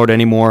a landlord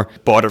anymore.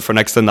 Bought it for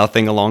next to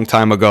nothing a long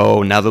time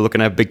ago. Now they're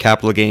looking at big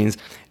capital gains.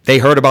 They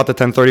heard about the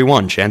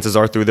 1031. Chances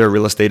are through their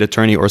real estate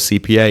attorney or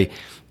CPA.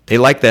 They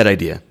like that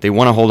idea. They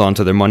want to hold on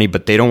to their money,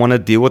 but they don't want to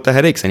deal with the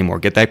headaches anymore.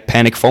 Get that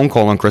panic phone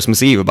call on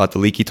Christmas Eve about the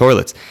leaky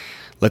toilets.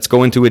 Let's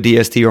go into a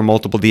DST or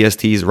multiple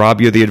DSTs. Rob,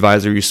 you're the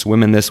advisor. You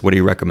swim in this. What do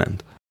you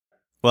recommend?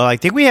 Well, I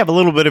think we have a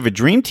little bit of a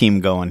dream team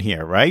going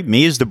here, right?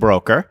 Me as the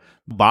broker.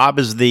 Bob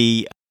is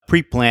the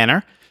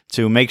pre-planner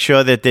to make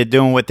sure that they're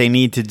doing what they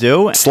need to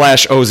do.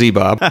 /OZ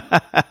Bob.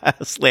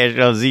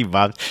 /OZ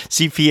Bob.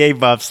 CPA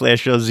Bob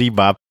 /OZ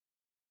Bob.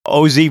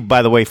 OZ,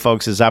 by the way,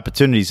 folks, is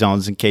opportunity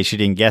zones in case you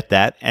didn't get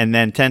that. And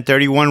then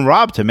 1031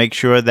 Rob to make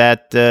sure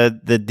that the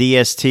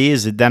DST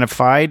is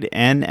identified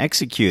and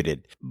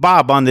executed.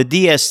 Bob, on the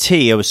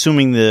DST, I'm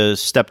assuming the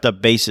stepped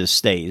up basis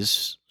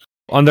stays.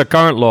 Under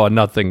current law,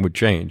 nothing would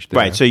change.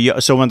 Right.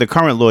 So under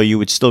current law, you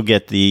would still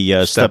get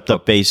the stepped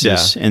up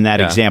basis in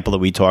that example that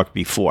we talked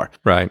before.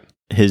 Right.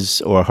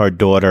 His or her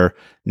daughter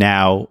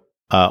now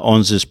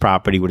owns this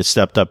property with a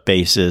stepped up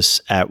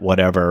basis at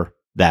whatever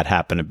that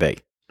happened to be.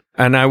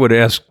 And I would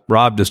ask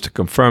Rob just to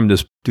confirm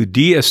this. Do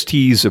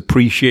DSTs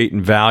appreciate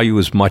in value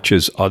as much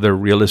as other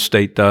real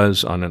estate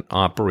does on an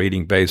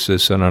operating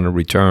basis and on a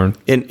return?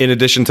 In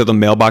addition to the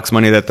mailbox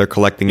money that they're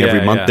collecting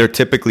every month, there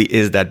typically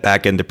is that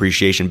back-end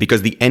depreciation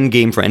because the end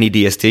game for any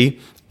DST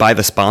by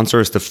the sponsor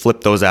is to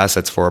flip those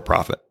assets for a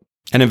profit.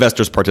 And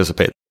investors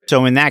participate.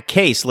 So in that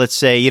case, let's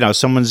say,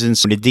 someone's in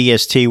the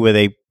DST where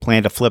they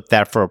plan to flip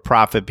that for a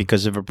profit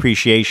because of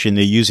appreciation.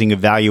 They're using a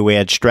value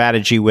add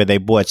strategy where they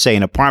bought, say,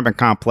 an apartment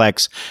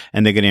complex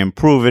and they're going to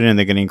improve it and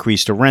they're going to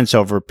increase the rents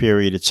over a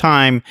period of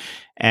time.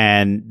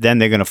 And then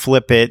they're going to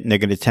flip it and they're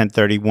going to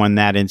 1031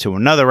 that into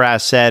another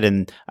asset.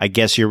 And I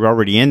guess you're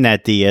already in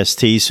that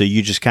DST, so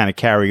you just kind of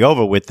carry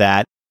over with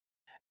that.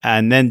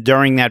 And then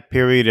during that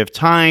period of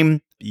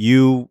time,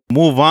 you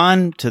move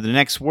on to the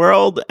next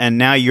world, and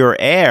now your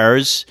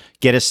heirs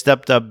get a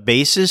stepped-up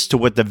basis to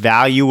what the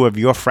value of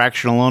your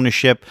fractional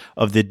ownership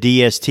of the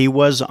DST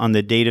was on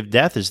the date of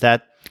death. Is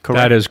that correct?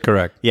 That is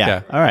correct.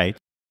 Yeah. All right.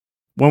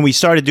 When we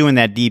started doing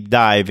that deep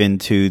dive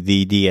into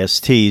the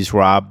DSTs,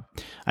 Rob,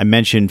 I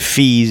mentioned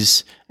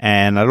fees,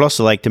 and I'd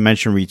also like to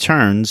mention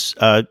returns.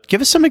 Give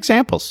us some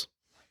examples.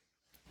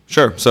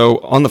 Sure. So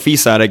on the fee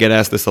side, I get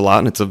asked this a lot,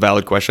 and it's a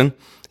valid question.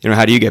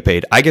 How do you get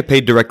paid? I get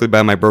paid directly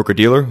by my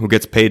broker-dealer, who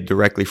gets paid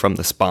directly from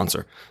the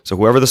sponsor. So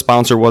whoever the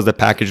sponsor was that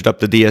packaged up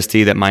the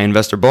DST that my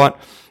investor bought,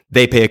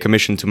 they pay a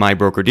commission to my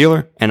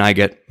broker-dealer, and I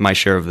get my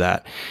share of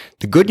that.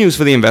 The good news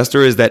for the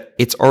investor is that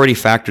it's already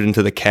factored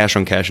into the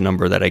cash-on-cash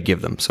number that I give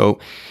them. So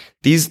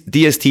these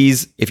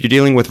DSTs, if you're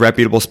dealing with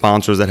reputable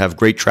sponsors that have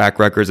great track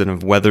records and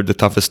have weathered the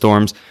toughest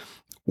storms,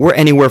 we're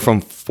anywhere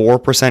from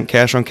 4%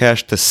 cash on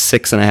cash to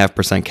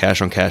 6.5%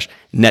 cash on cash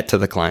net to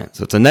the client.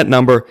 So it's a net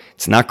number.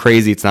 It's not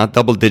crazy. It's not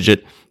double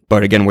digit.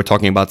 But again, we're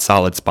talking about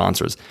solid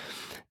sponsors.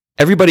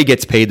 Everybody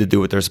gets paid to do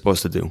what they're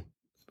supposed to do.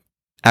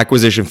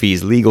 Acquisition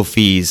fees, legal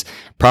fees,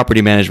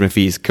 property management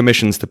fees,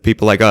 commissions to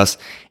people like us.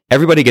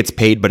 Everybody gets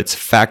paid, but it's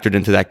factored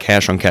into that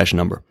cash on cash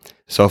number.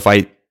 So if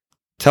I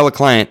tell a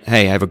client,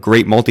 hey, I have a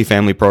great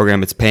multifamily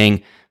program, it's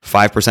paying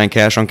 5%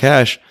 cash on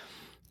cash,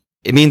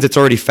 it means it's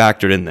already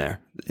factored in there.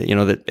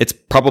 That it's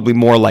probably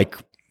more like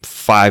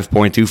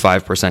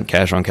 5.25%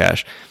 cash on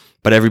cash,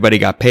 but everybody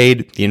got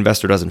paid. The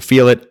investor doesn't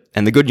feel it.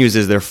 And the good news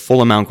is their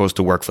full amount goes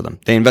to work for them.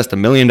 They invest $1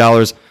 million,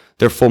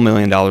 their full $1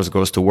 million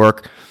goes to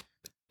work.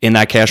 In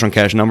that cash on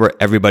cash number,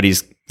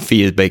 everybody's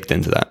fee is baked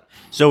into that.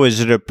 So is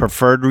it a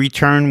preferred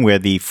return where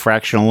the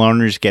fractional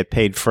owners get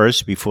paid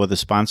first before the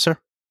sponsor?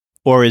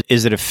 Or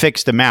is it a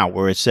fixed amount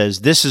where it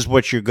says, this is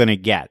what you're going to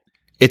get?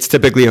 It's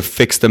typically a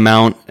fixed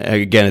amount.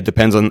 Again, it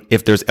depends on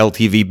if there's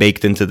LTV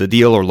baked into the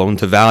deal or loan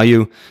to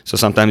value. So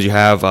sometimes you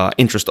have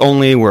interest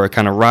only where it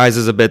kind of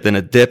rises a bit, then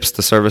it dips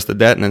to service the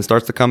debt and then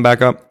starts to come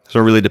back up. So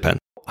it really depends.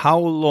 How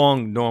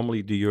long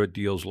normally do your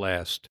deals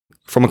last?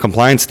 From a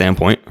compliance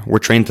standpoint, we're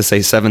trained to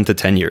say 7 to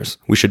 10 years.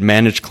 We should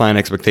manage client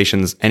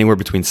expectations anywhere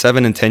between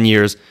 7 and 10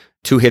 years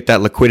to hit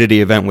that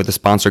liquidity event where the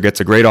sponsor gets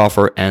a great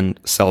offer and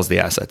sells the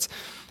assets.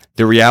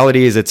 The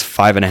reality is it's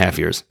 5.5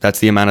 years. That's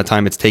the amount of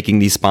time it's taking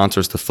these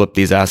sponsors to flip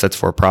these assets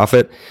for a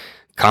profit.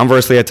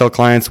 Conversely, I tell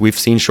clients we've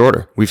seen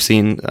shorter. We've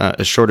seen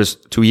as short as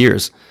 2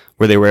 years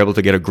where they were able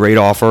to get a great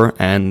offer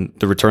and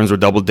the returns were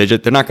double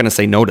digit. They're not going to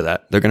say no to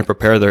that. They're going to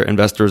prepare their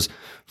investors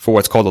for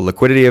what's called a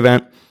liquidity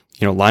event.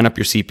 Line up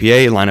your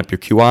CPA, line up your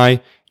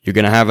QI. You're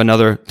going to have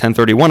another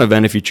 1031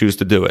 event if you choose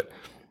to do it.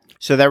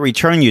 So that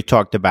return you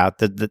talked about,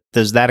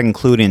 does that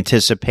include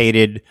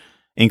anticipated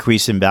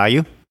increase in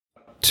value?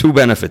 Two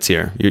benefits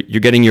here. You're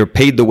getting your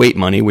paid the wait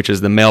money, which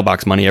is the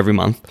mailbox money every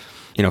month.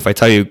 If I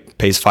tell you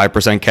pays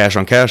 5% cash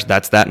on cash,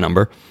 that's that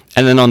number.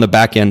 And then on the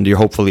back end, you're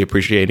hopefully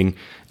appreciating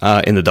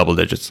in the double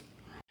digits.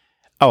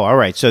 Oh, all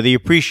right. So the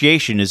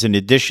appreciation is in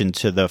addition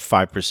to the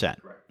 5%.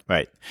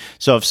 Right.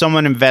 So if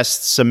someone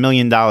invests $1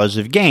 million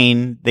of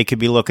gain, they could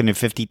be looking at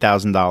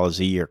 $50,000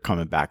 a year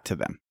coming back to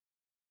them.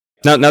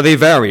 Now they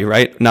vary,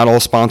 right? Not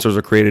all sponsors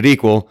are created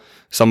equal.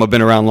 Some have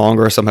been around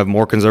longer. Some have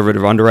more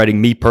conservative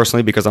underwriting. Me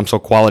personally, because I'm so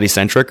quality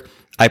centric,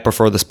 I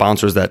prefer the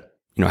sponsors that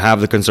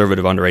have the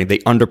conservative underwriting. They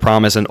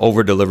underpromise and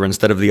overdeliver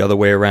instead of the other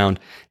way around.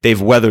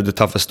 They've weathered the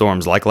toughest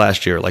storms, like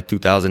last year, like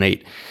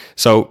 2008.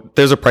 So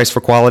there's a price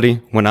for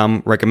quality. When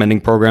I'm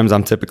recommending programs,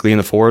 I'm typically in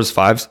the 4s,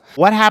 5s.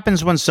 What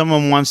happens when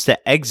someone wants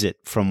to exit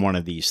from one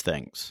of these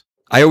things?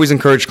 I always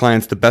encourage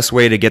clients the best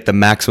way to get the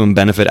maximum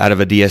benefit out of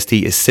a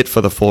DST is sit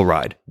for the full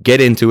ride.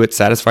 Get into it,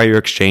 satisfy your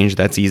exchange.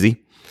 That's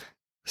easy.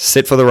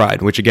 Sit for the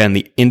ride, which again,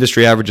 the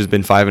industry average has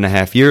been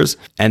 5.5 years,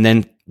 and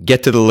then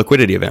get to the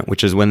liquidity event,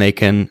 which is when they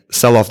can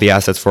sell off the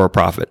assets for a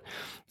profit.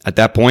 At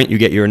that point, you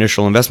get your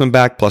initial investment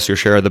back plus your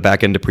share of the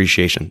back end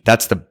depreciation.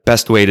 That's the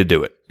best way to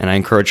do it. And I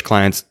encourage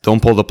clients,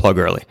 don't pull the plug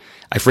early.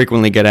 I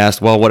frequently get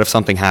asked, well, what if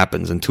something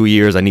happens? In 2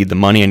 years, I need the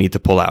money, I need to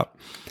pull out.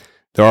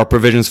 There are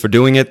provisions for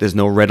doing it. There's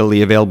no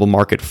readily available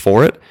market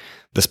for it.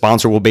 The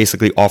sponsor will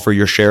basically offer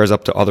your shares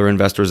up to other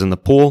investors in the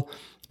pool,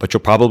 but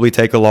you'll probably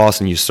take a loss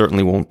and you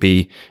certainly won't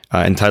be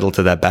entitled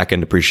to that back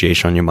end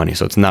depreciation on your money.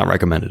 So it's not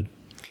recommended.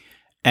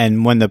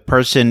 And when the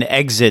person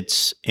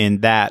exits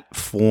in that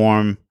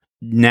form,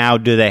 now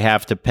do they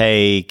have to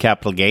pay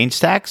capital gains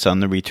tax on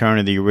the return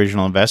of the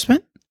original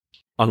investment?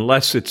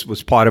 Unless it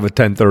was part of a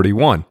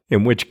 1031,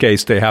 in which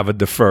case they have a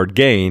deferred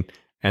gain,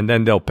 and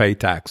then they'll pay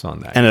tax on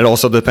that. And it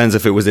also depends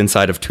if it was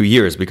inside of 2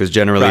 years, because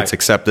generally it's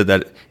accepted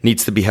that it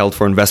needs to be held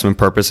for investment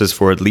purposes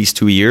for at least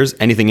 2 years.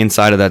 Anything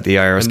inside of that, the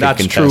IRS can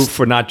contest. And that's true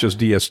for not just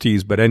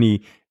DSTs, but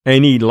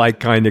any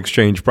like-kind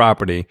exchange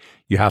property,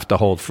 you have to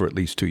hold for at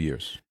least 2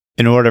 years.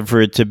 In order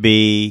for it to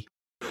be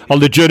a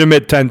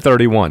legitimate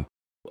 1031.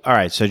 All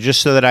right, so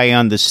just so that I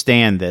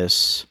understand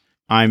this,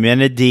 I'm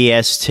in a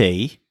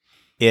DST.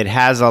 It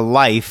has a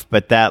life,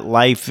 but that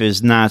life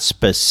is not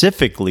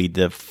specifically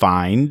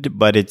defined,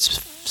 but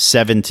it's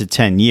 7 to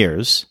 10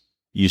 years,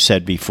 you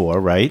said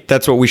before, right?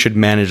 That's what we should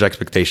manage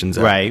expectations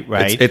at.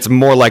 Right. It's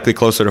more likely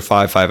closer to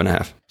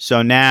 5.5.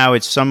 So now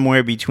it's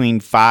somewhere between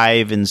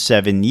 5 and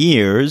 7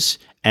 years,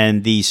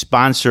 and the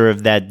sponsor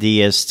of that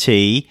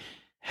DST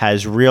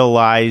has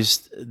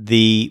realized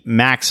the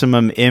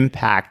maximum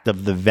impact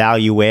of the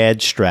value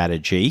add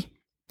strategy,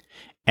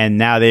 and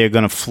now they're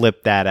going to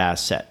flip that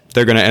asset.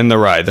 They're going to end the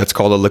ride. That's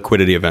called a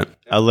liquidity event.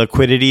 A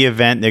liquidity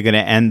event, they're going to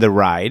end the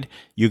ride.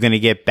 You're going to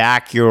get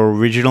back your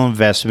original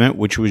investment,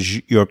 which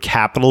was your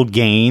capital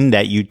gain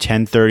that you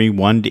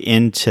 1031'd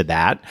into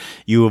that.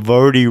 You have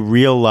already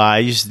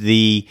realized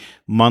the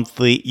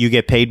monthly, you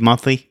get paid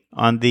monthly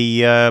on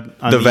the...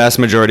 the vast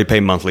majority pay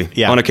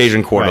monthly, on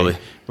occasion quarterly.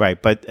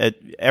 Right. But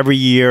every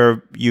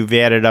year you've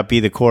added up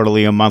either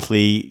quarterly or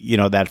monthly,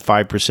 that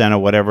 5% or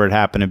whatever it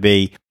happened to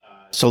be.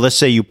 So let's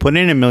say you put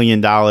in $1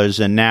 million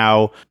and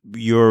now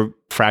your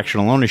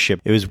fractional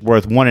ownership, it was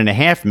worth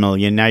 $1.5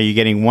 million. Now you're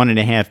getting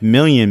 $1.5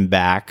 million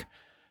back.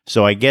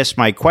 So I guess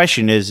my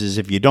question is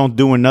if you don't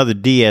do another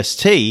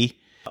DST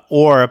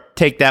or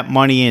take that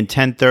money in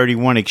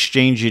 1031,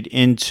 exchange it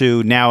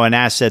into now an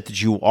asset that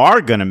you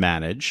are going to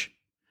manage,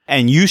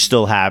 and you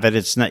still have it,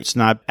 it's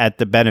not at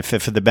the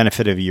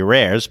benefit of your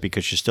heirs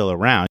because you're still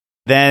around,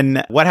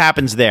 then what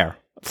happens there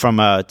from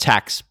a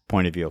tax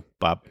point of view,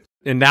 Bob?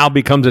 It now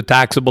becomes a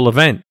taxable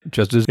event.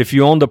 Just as if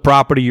you owned the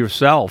property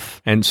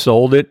yourself and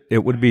sold it,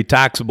 it would be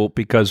taxable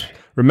because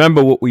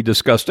remember what we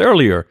discussed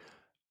earlier,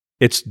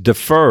 it's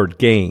deferred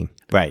gain.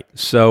 Right.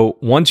 So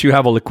once you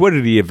have a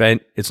liquidity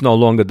event, it's no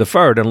longer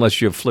deferred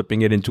unless you're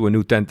flipping it into a new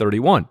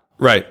 1031.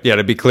 Right. Yeah,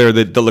 to be clear,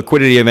 the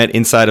liquidity event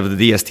inside of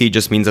the DST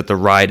just means that the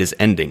ride is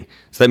ending.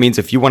 So that means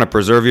if you want to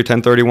preserve your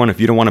 1031, if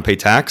you don't want to pay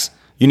tax,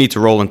 you need to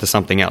roll into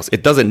something else.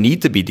 It doesn't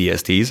need to be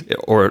DSTs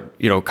or,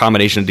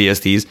 combination of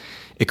DSTs.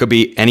 It could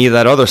be any of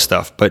that other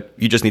stuff, but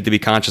you just need to be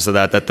conscious of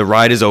that the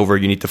ride is over.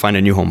 You need to find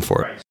a new home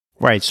for it.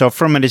 Right. So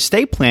from an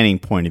estate planning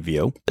point of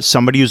view,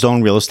 somebody who's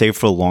owned real estate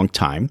for a long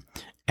time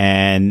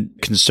and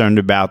concerned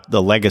about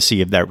the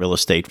legacy of that real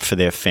estate for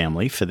their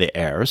family, for their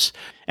heirs,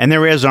 and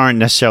their heirs aren't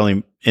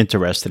necessarily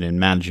interested in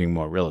managing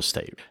more real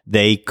estate.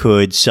 They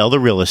could sell the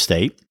real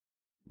estate,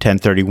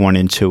 1031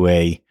 into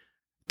a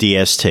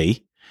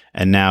DST,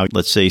 and now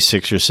let's say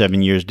 6 or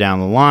 7 years down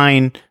the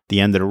line, the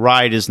end of the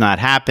ride has not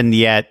happened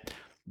yet.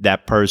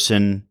 That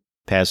person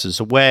passes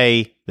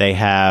away. They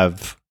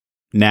have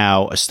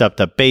now a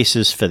stepped-up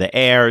basis for the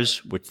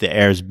heirs, which the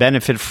heirs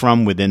benefit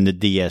from within the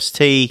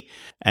DST,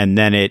 and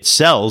then it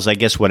sells, I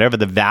guess, whatever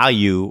the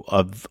value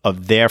of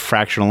their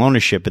fractional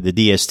ownership of the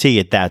DST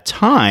at that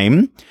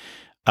time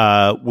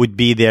would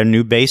be their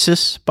new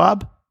basis,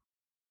 Bob?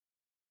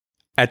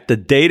 At the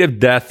date of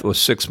death or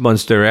 6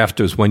 months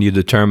thereafter is when you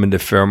determine the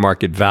fair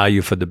market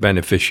value for the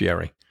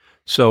beneficiary.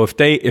 So if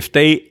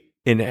they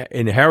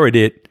inherit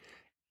it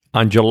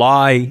on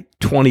July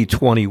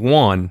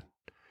 2021,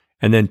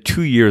 and then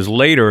 2 years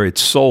later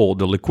it's sold,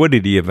 the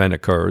liquidity event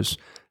occurs,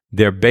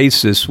 their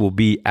basis will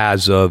be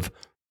as of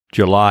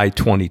July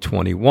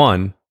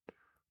 2021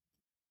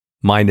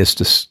 minus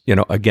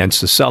the,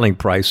 against the selling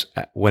price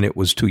when it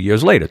was 2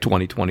 years later,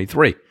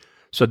 2023.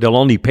 So they'll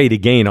only pay the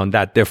gain on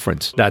that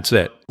difference. That's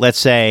it. Let's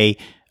say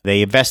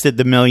they invested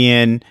the $1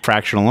 million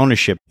fractional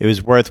ownership. It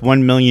was worth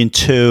 $1.2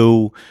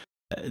 million.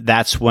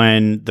 That's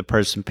when the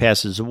person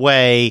passes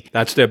away.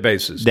 That's their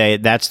basis.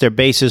 That's their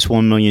basis,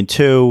 $1.2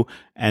 million.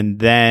 And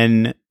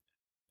then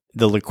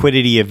the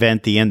liquidity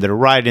event, the end of the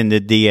ride in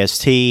the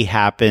DST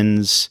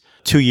happens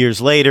 2 years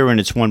later, and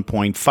it's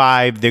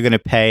 1.5. They're going to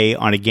pay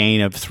on a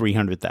gain of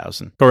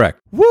 $300,000. Correct.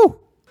 Woo!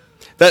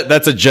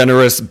 That's a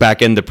generous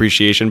back-end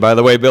depreciation, by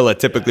the way, Bill. It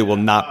typically will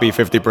not be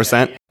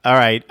 50%. All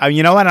right.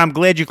 You know what? I'm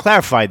glad you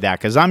clarified that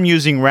because I'm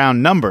using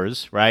round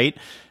numbers, right?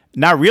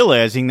 Not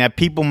realizing that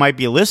people might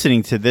be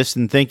listening to this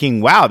and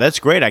thinking, wow, that's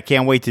great. I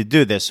can't wait to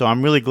do this. So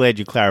I'm really glad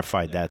you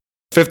clarified that.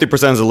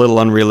 50% is a little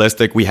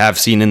unrealistic. We have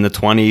seen in the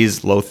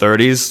 20s, low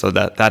 30s, so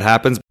that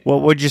happens.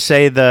 What would you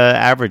say the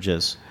average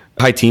is?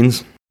 High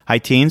teens. High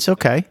teens?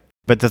 Okay.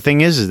 But the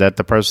thing is that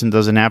the person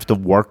doesn't have to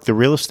work the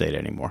real estate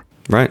anymore.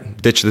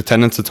 Right. Ditch the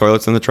tenants, the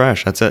toilets, and the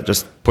trash. That's it.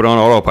 Just put on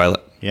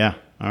autopilot. Yeah.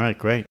 All right,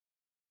 great.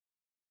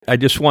 I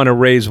just want to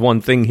raise one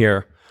thing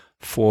here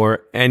for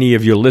any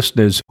of your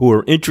listeners who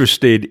are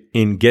interested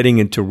in getting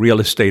into real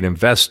estate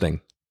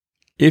investing.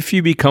 If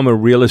you become a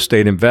real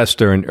estate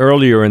investor, and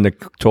earlier in the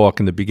talk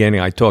in the beginning,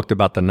 I talked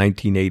about the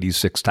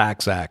 1986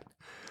 Tax Act,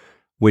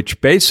 which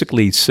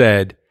basically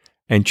said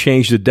and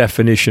changed the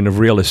definition of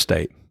real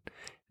estate.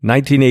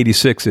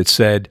 1986, it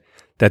said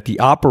that the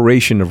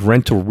operation of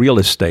rental real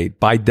estate,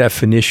 by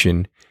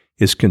definition,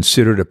 is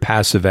considered a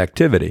passive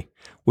activity,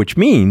 which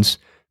means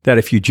that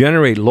if you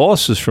generate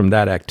losses from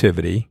that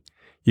activity,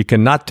 you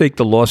cannot take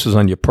the losses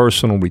on your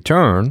personal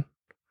return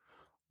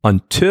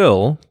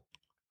until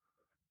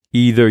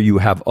either you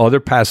have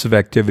other passive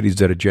activities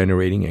that are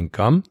generating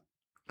income,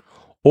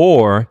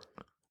 or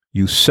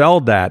you sell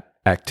that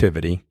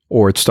activity,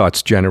 or it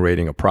starts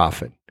generating a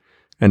profit.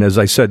 And as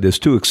I said, there's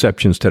two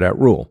exceptions to that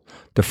rule.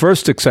 The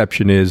first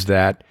exception is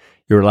that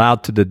you're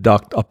allowed to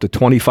deduct up to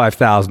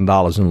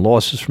 $25,000 in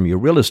losses from your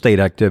real estate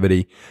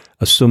activity,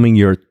 assuming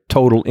your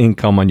total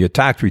income on your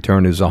tax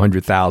return is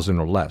 $100,000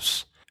 or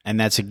less. And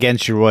that's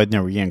against your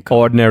ordinary income.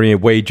 Ordinary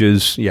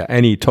wages,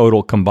 any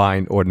total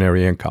combined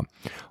ordinary income.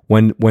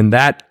 When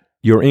that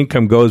your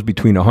income goes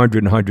between $100,000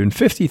 and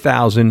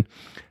 $150,000,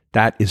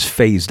 that is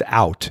phased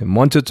out. And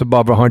once it's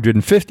above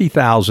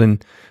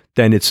 $150,000,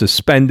 then it's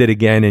suspended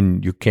again,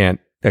 and you can't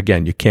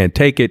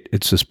take it.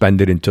 It's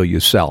suspended until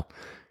you sell.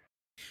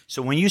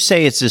 So when you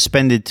say it's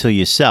suspended till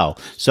you sell,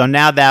 so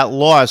now that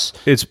loss,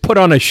 it's put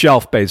on a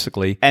shelf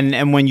basically.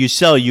 And when you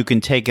sell, you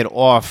can take it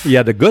off.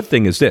 Yeah, the good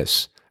thing is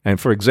this. And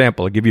for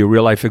example, I'll give you a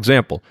real life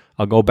example.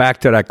 I'll go back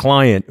to that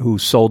client who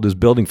sold his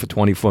building for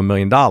 $24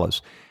 million.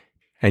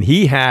 And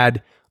he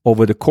had,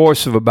 over the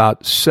course of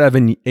about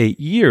 7-8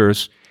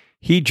 years,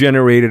 he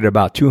generated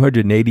about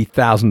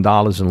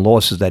 $280,000 in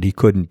losses that he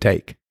couldn't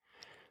take.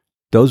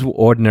 Those were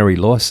ordinary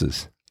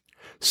losses.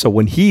 So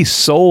when he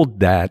sold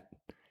the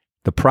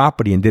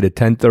property and did a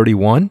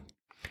 1031,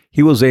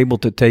 he was able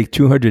to take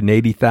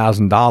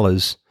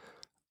 $280,000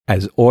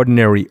 as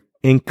ordinary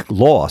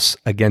loss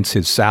against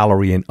his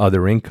salary and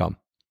other income.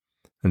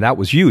 And that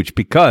was huge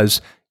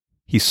because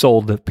he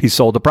sold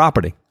the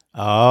property.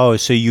 Oh,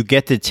 so you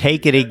get to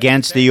take it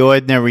against the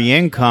ordinary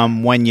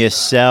income when you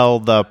sell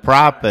the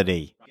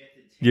property.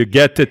 You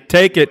get to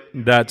take it.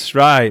 That's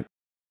right.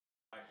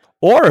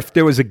 Or if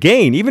there was a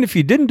gain, even if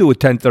you didn't do a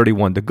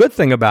 1031, the good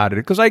thing about it,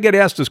 because I get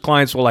asked as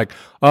clients were like,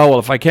 oh, well,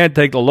 if I can't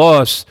take the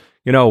loss,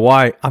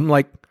 why? I'm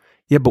like,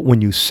 yeah, but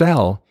when you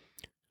sell,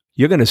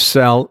 you're going to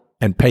sell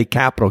and pay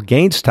capital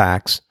gains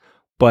tax,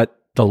 but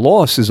the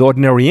loss is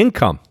ordinary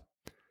income.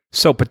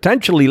 So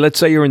potentially, let's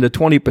say you're in the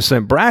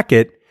 20%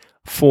 bracket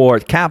for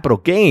capital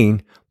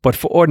gain, but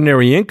for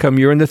ordinary income,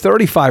 you're in the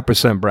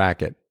 35%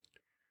 bracket.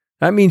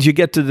 That means you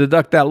get to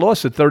deduct that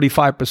loss at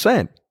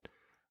 35%.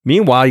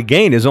 Meanwhile, your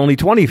gain is only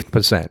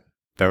 20%.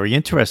 Very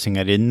interesting.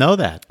 I didn't know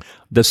that.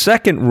 The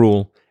second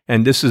rule,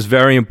 and this is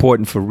very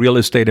important for real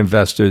estate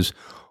investors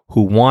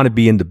who want to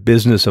be in the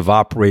business of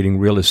operating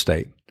real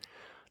estate.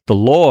 The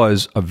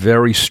laws are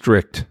very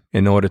strict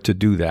in order to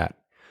do that.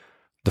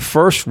 The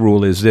first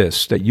rule is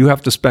this, that you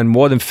have to spend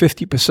more than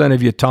 50%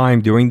 of your time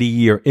during the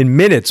year, in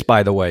minutes,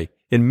 by the way,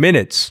 in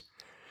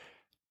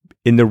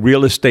the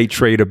real estate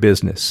trade or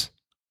business.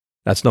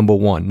 That's number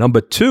one.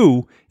 Number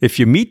two, if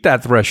you meet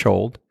that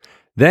threshold,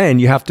 then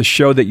you have to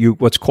show that you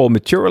what's called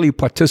materially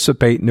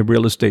participate in the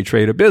real estate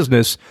trade or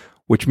business,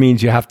 which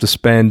means you have to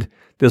spend,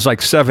 there's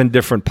like 7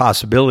 different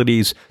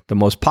possibilities. The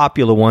most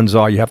popular ones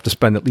are you have to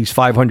spend at least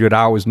 500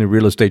 hours in the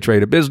real estate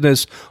trade or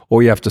business,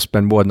 or you have to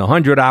spend more than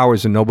 100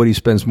 hours and nobody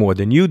spends more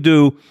than you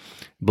do,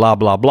 blah,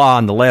 blah, blah.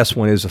 And the last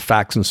one is the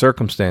facts and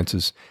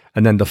circumstances.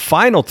 And then the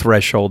final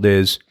threshold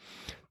is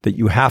that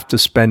you have to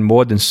spend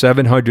more than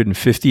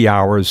 750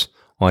 hours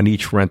on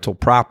each rental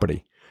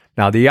property.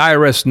 Now, the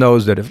IRS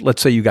knows that if,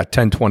 let's say you got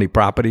 10, 20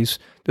 properties,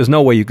 there's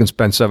no way you can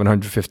spend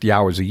 750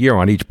 hours a year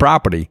on each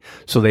property.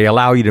 So they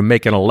allow you to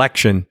make an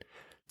election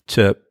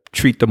to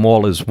treat them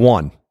all as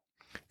one.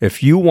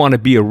 If you want to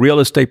be a real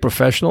estate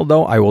professional,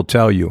 though, I will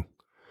tell you,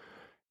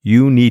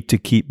 you need to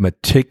keep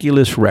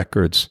meticulous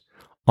records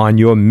on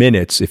your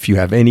minutes if you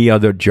have any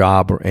other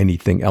job or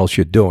anything else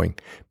you're doing,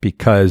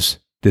 because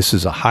this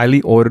is a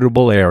highly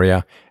auditable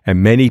area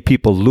and many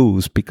people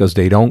lose because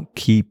they don't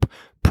keep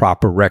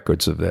proper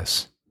records of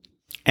this.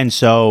 And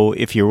so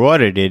if you're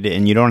audited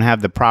and you don't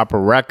have the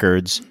proper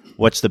records,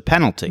 what's the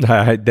penalty?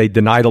 They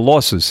deny the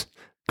losses,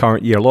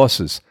 current year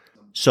losses.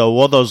 So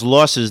all those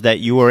losses that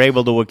you were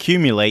able to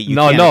accumulate,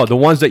 the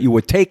ones that you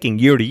were taking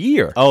year to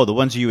year. Oh, the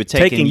ones you were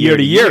taking year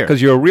to year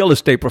because you're a real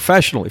estate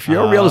professional. If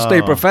you're a real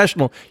estate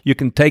professional, you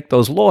can take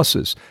those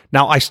losses.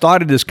 Now, I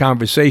started this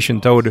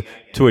conversation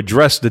to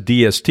address the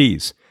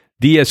DSTs.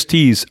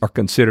 DSTs are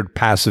considered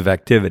passive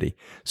activity.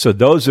 So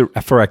those are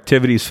for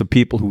activities for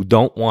people who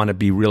don't want to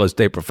be real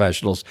estate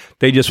professionals.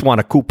 They just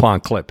want a coupon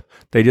clip.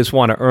 They just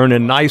want to earn a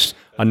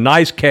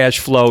nice cash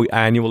flow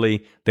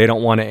annually. They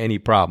don't want any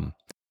problem.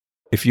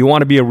 If you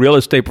want to be a real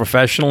estate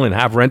professional and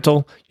have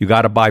rental, you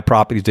got to buy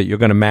properties that you're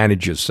going to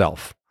manage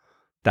yourself.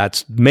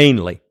 That's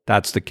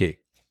the key.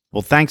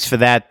 Well, thanks for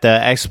that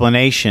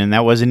explanation.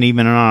 That wasn't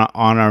even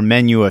on our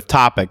menu of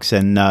topics,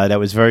 and that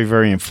was very,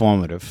 very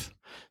informative.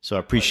 So I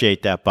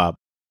appreciate that, Bob.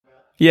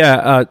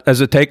 Yeah,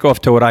 as a takeoff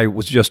to what I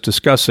was just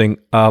discussing,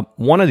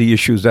 one of the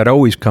issues that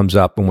always comes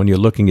up when you're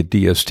looking at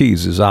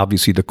DSTs is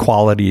obviously the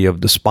quality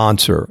of the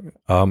sponsor.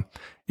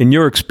 In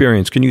your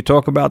experience, can you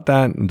talk about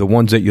that and the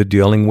ones that you're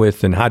dealing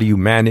with, and how do you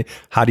manage?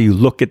 How do you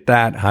look at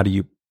that? How do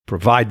you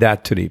provide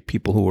that to the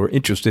people who are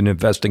interested in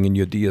investing in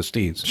your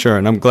DSTs? Sure,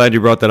 and I'm glad you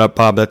brought that up,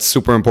 Bob. That's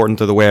super important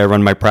to the way I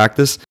run my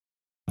practice.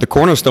 The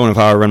cornerstone of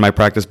how I run my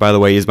practice, by the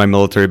way, is my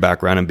military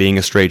background and being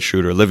a straight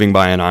shooter, living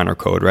by an honor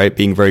code, right?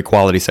 Being very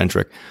quality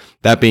centric.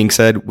 That being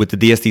said, with the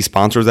DST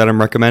sponsors that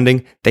I'm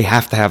recommending, they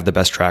have to have the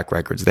best track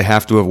records. They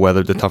have to have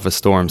weathered the toughest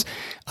storms.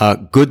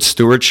 Good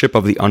stewardship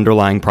of the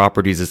underlying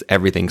properties is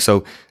everything.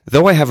 So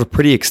though I have a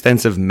pretty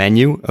extensive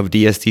menu of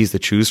DSTs to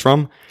choose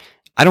from,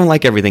 I don't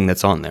like everything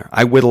that's on there.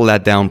 I whittle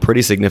that down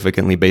pretty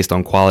significantly based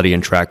on quality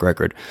and track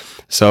record.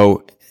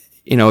 So,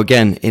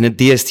 again, in a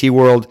DST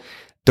world,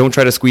 don't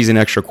try to squeeze an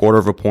extra quarter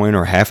of a point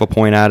or half a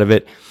point out of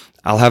it.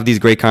 I'll have these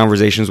great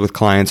conversations with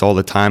clients all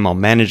the time. I'll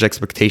manage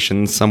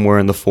expectations somewhere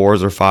in the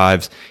 4s or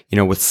 5s,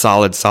 with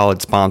solid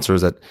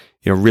sponsors that,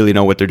 really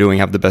know what they're doing,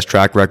 have the best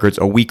track records.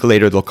 A week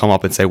later, they'll come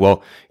up and say,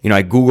 well,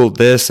 I Googled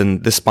this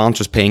and this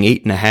sponsor's paying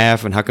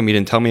 8.5. And how come you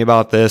didn't tell me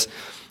about this?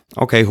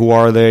 Okay, who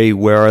are they?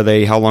 Where are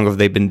they? How long have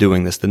they been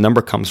doing this? The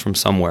number comes from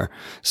somewhere.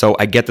 So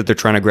I get that they're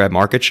trying to grab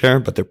market share,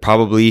 but they're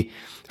probably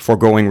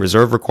foregoing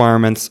reserve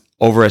requirements,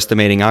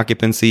 overestimating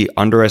occupancy,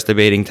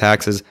 underestimating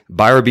taxes.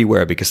 Buyer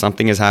beware, because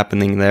something is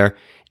happening there.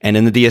 And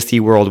in the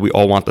DST world, we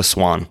all want the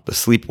swan, the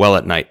sleep well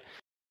at night.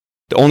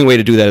 The only way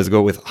to do that is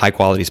go with high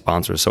quality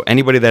sponsors. So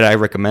anybody that I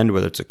recommend,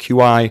 whether it's a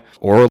QI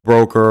or a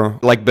broker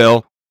like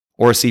Bill,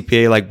 or a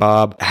CPA like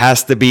Bob,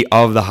 has to be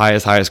of the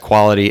highest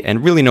quality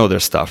and really know their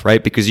stuff,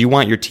 right? Because you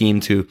want your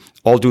team to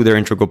all do their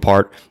integral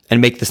part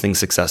and make this thing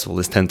successful,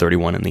 this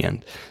 1031 in the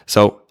end.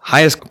 So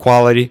highest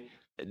quality,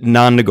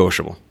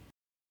 non-negotiable.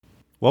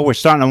 Well, we're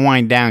starting to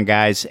wind down,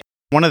 guys.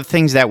 One of the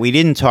things that we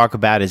didn't talk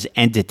about is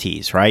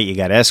entities, right? You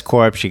got S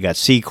Corps, you got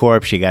C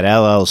Corps, you got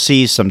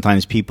LLCs.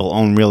 Sometimes people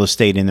own real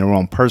estate in their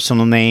own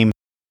personal name.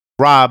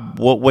 Rob,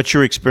 what's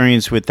your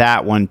experience with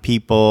that when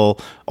people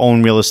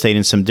own real estate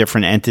in some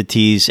different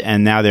entities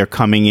and now they're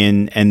coming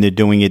in and they're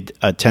doing a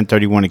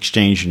 1031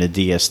 exchange in a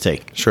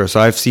DST? Sure. So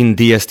I've seen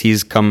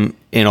DSTs come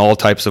in all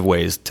types of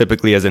ways,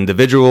 typically as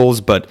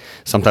individuals, but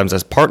sometimes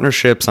as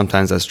partnerships,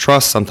 sometimes as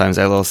trusts, sometimes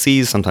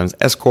LLCs, sometimes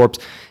S Corps.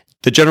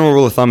 The general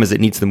rule of thumb is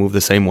it needs to move the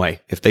same way.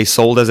 If they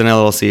sold as an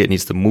LLC, it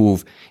needs to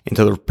move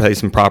into the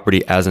replacement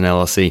property as an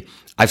LLC.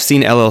 I've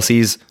seen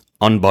LLCs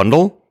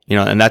unbundle,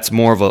 and that's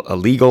more of a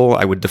legal.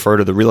 I would defer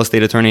to the real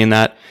estate attorney in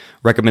that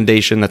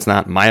recommendation. That's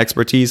not my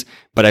expertise,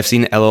 but I've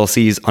seen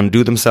LLCs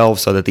undo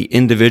themselves so that the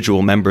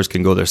individual members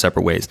can go their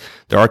separate ways.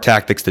 There are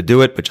tactics to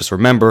do it, but just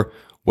remember,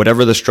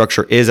 whatever the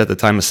structure is at the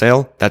time of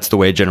sale, that's the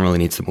way it generally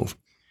needs to move.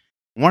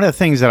 One of the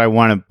things that I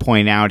want to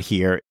point out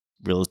here,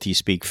 Realty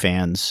Speak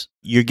fans,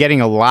 you're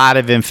getting a lot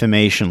of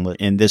information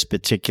in this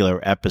particular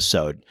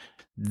episode.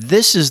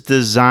 This is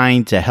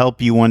designed to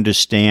help you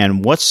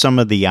understand what some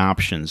of the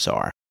options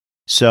are.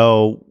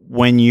 So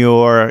when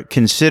you're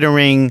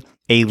considering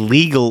a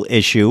legal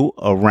issue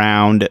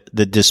around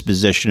the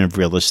disposition of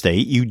real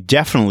estate, you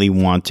definitely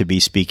want to be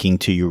speaking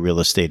to your real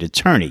estate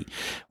attorney.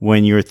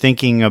 When you're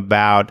thinking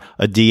about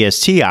a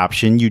DST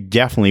option, you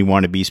definitely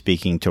want to be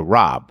speaking to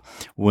Rob.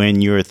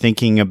 When you're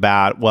thinking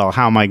about, well,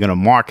 how am I going to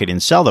market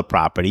and sell the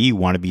property, you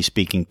want to be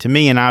speaking to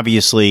me. And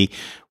obviously,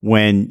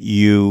 when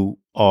you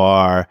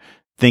are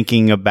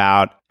thinking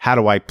about how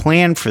do I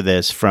plan for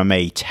this from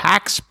a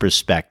tax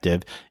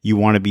perspective, you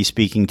want to be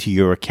speaking to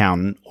your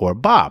accountant or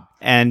Bob.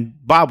 And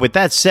Bob, with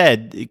that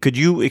said, could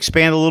you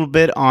expand a little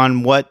bit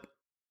on what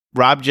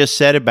Rob just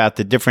said about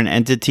the different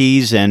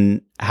entities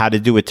and how to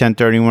do a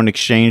 1031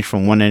 exchange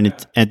from one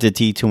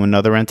entity to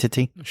another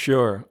entity?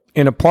 Sure.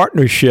 In a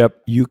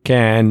partnership, you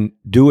can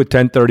do a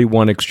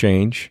 1031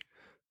 exchange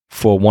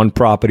for one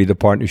property the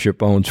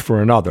partnership owns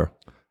for another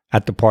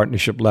at the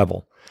partnership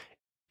level.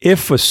 If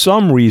for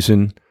some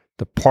reason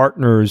the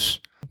partners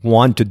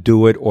want to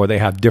do it or they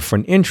have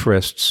different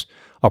interests,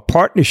 a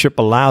partnership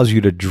allows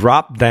you to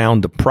drop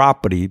down the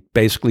property,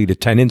 basically the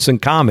tenants in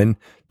common,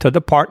 to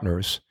the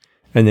partners,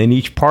 and then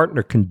each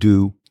partner can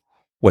do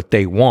what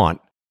they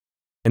want.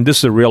 And this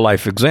is a real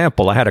life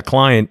example. I had a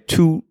client,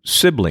 2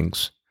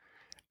 siblings,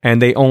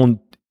 and they owned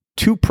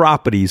 2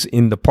 properties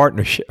in the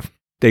partnership.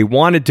 They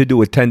wanted to do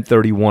a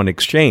 1031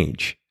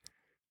 exchange,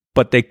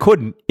 but they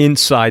couldn't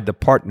inside the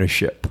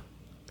partnership,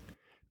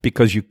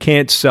 because you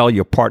can't sell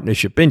your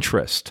partnership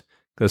interest.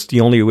 That's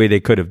the only way they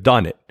could have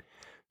done it.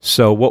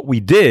 So what we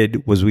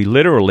did was we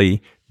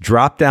literally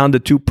drop down to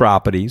 2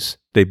 properties.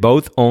 They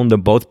both own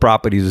them, both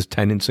properties as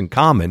tenants in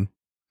common.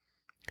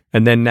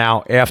 And then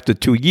now, after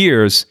 2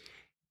 years,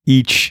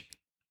 each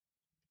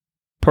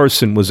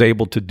person was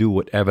able to do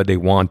whatever they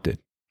wanted.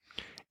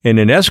 In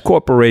an S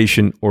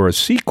corporation or a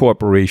C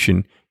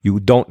corporation, you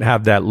don't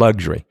have that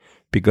luxury,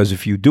 because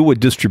if you do a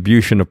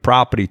distribution of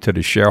property to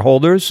the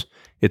shareholders,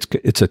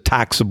 it's a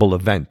taxable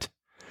event.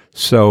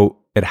 So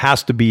it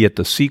has to be at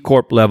the C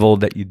corp level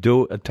that you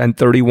do a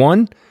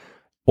 1031,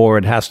 or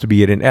it has to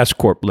be at an S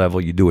corp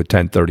level you do a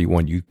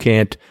 1031. You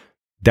can't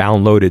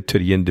download it to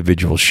the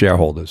individual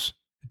shareholders.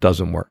 It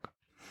doesn't work.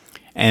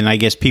 And I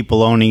guess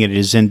people owning it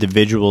as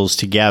individuals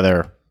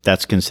together,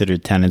 that's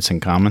considered tenants in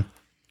common?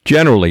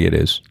 Generally it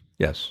is,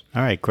 yes.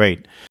 All right,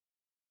 great.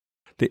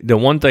 The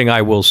one thing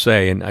I will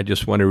say, and I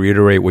just want to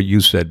reiterate what you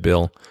said,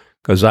 Bill,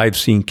 because I've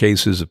seen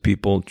cases of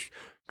people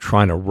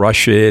trying to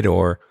rush it,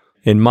 or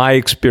in my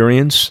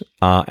experience,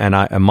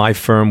 and my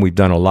firm, we've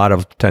done a lot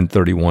of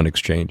 1031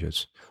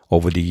 exchanges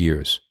over the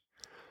years.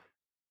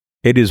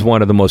 It is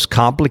one of the most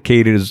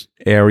complicated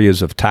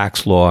areas of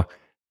tax law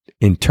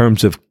in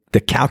terms of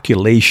the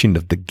calculation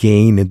of the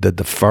gain and the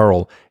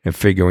deferral and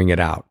figuring it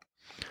out.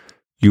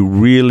 You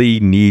really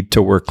need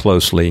to work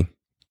closely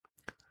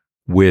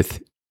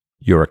with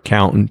your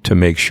accountant to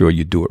make sure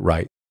you do it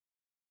right.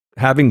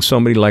 Having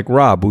somebody like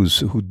Rob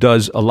who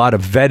does a lot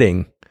of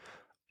vetting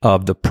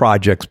of the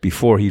projects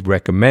before he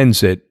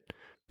recommends it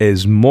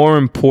is more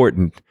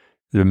important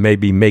than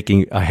maybe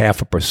making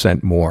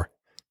 0.5% more.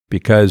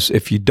 Because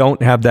if you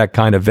don't have that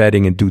kind of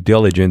vetting and due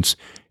diligence,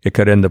 it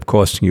could end up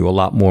costing you a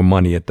lot more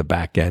money at the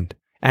back end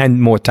and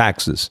more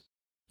taxes.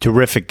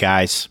 Terrific,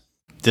 guys.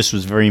 This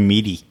was very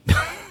meaty.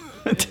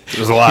 It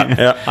was a lot.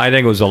 Yeah. I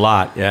think it was a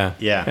lot. Yeah.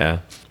 Yeah.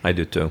 I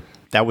do too.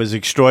 That was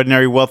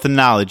extraordinary wealth of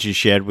knowledge you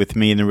shared with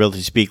me and the Realty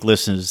Speak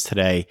listeners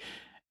today.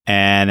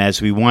 And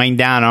as we wind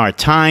down our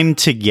time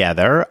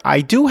together,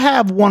 I do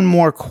have one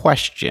more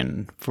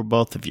question for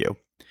both of you.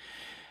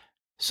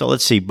 So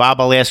let's see. Bob,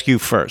 I'll ask you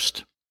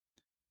first.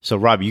 So,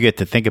 Rob, you get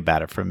to think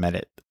about it for a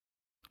minute.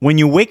 When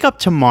you wake up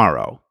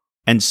tomorrow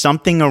and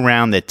something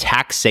around the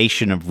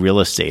taxation of real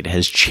estate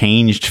has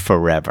changed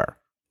forever,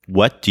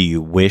 what do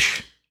you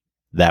wish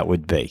that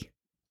would be?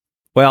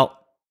 Well,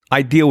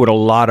 I deal with a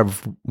lot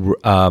of,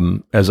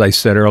 as I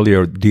said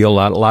earlier, a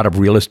lot of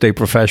real estate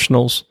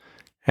professionals,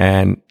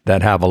 and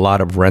that have a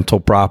lot of rental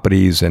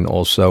properties and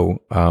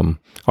also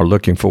are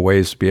looking for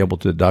ways to be able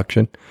to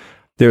deduction.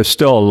 There's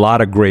still a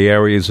lot of gray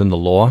areas in the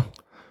law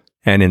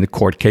and in the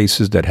court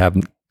cases that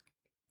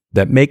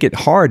make it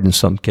hard in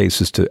some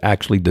cases to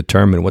actually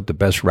determine what the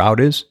best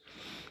route is.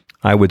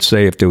 I would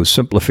say if there was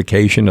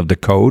simplification of the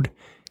code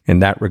in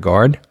that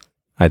regard,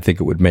 I think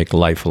it would make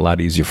life a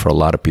lot easier for a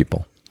lot of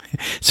people.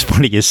 It's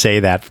funny you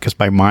say that, because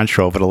my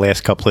mantra over the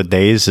last couple of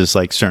days is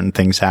like certain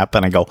things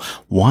happen. I go,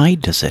 why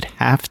does it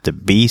have to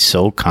be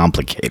so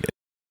complicated?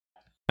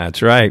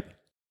 That's right.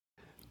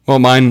 Well,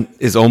 mine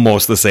is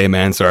almost the same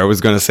answer. I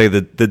was going to say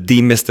the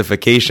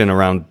demystification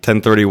around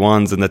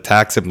 1031s and the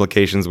tax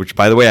implications, which,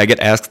 by the way, I get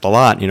asked a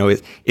lot.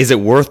 Is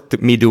it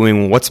worth me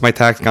doing? What's my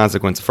tax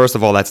consequence? First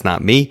of all, that's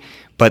not me.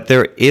 But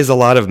there is a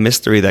lot of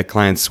mystery that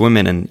clients swim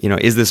in, and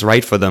is this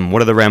right for them?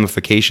 What are the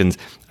ramifications?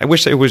 I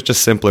wish it was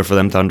just simpler for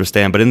them to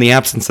understand. But in the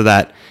absence of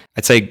that,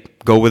 I'd say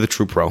go with a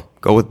true pro.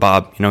 Go with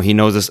Bob. He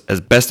knows this as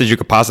best as you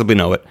could possibly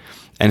know it,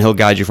 and he'll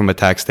guide you from a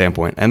tax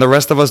standpoint. And the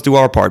rest of us do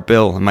our part,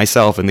 Bill and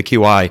myself and the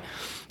QI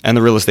and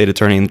the real estate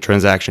attorney in the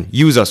transaction.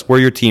 Use us. We're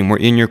your team. We're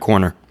in your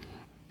corner.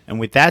 And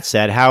with that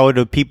said, how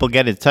do people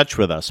get in touch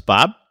with us,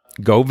 Bob?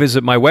 Go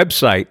visit my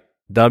website,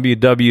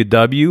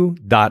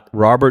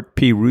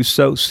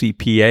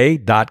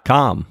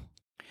 www.robertprussocpa.com.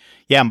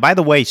 Yeah, and by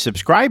the way,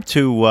 subscribe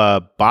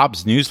to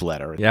Bob's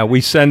newsletter. Yeah, we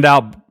send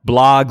out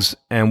blogs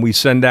and we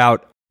send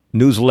out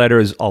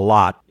newsletters a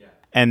lot.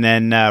 And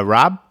then,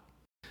 Rob?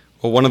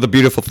 Well, one of the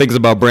beautiful things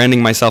about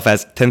branding myself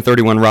as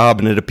 1031 Rob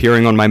and it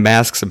appearing on my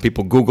masks and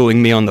people Googling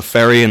me on the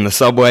ferry and the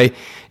subway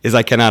is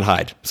I cannot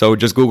hide. So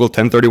just Google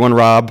 1031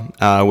 Rob.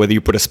 Whether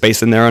you put a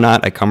space in there or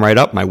not, I come right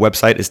up. My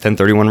website is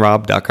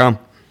 1031rob.com.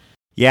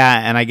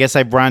 Yeah, and I guess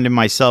I branded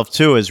myself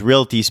too as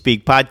Realty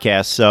Speak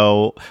Podcast.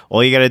 So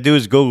all you got to do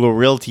is Google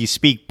Realty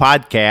Speak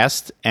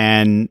Podcast,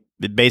 and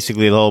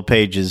basically the whole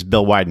page is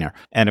Bill Widener.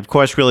 And of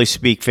course, Realty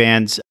Speak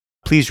fans,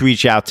 please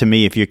reach out to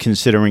me if you're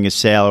considering a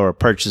sale or a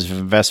purchase of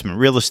investment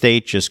real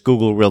estate. Just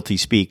Google Realty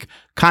Speak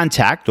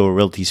Contact or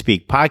Realty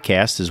Speak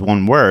Podcast is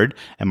one word,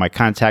 and my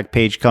contact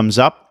page comes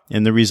up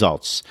in the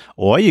results.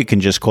 Or you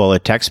can just call or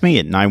text me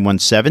at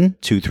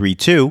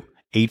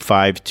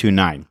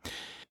 917-232-8529.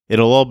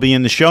 It'll all be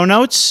in the show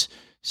notes.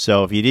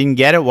 So if you didn't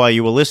get it while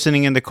you were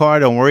listening in the car,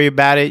 don't worry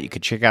about it. You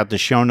can check out the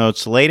show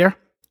notes later.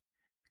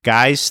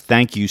 Guys,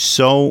 thank you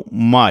so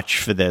much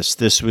for this.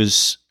 This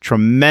was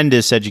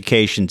tremendous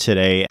education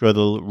today for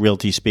the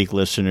Realty Speak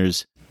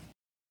listeners.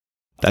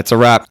 That's a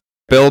wrap.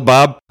 Bill,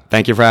 Bob,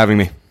 thank you for having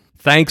me.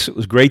 Thanks. It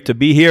was great to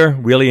be here.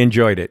 Really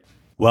enjoyed it.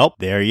 Well,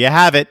 there you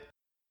have it.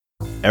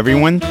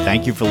 Everyone,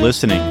 thank you for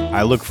listening.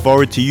 I look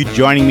forward to you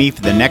joining me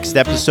for the next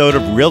episode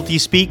of Realty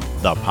Speak,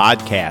 the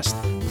podcast.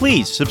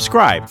 Please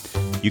subscribe.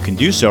 You can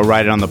do so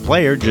right on the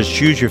player. Just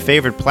choose your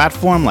favorite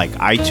platform like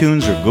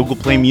iTunes or Google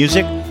Play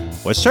Music,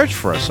 or search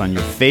for us on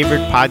your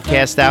favorite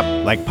podcast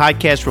app like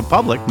Podcast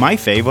Republic, my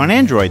fave, on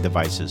Android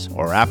devices,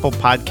 or Apple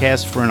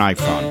Podcasts for an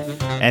iPhone.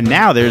 And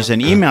now there's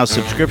an email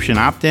subscription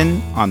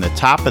opt-in on the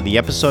top of the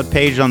episode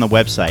page on the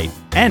website.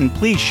 And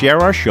please share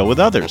our show with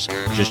others.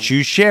 Just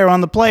choose share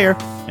on the player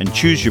and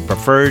choose your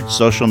preferred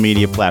social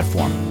media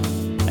platform.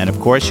 And of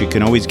course, you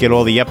can always get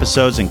all the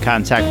episodes and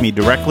contact me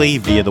directly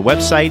via the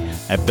website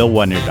at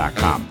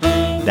billwedner.com.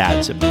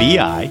 That's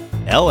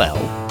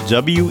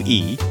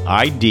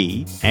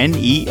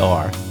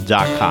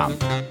BILLWEIDNER.com.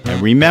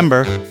 And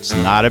remember, it's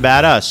not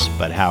about us,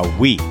 but how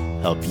we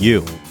help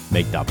you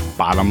make the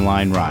bottom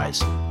line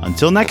rise.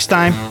 Until next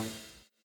time.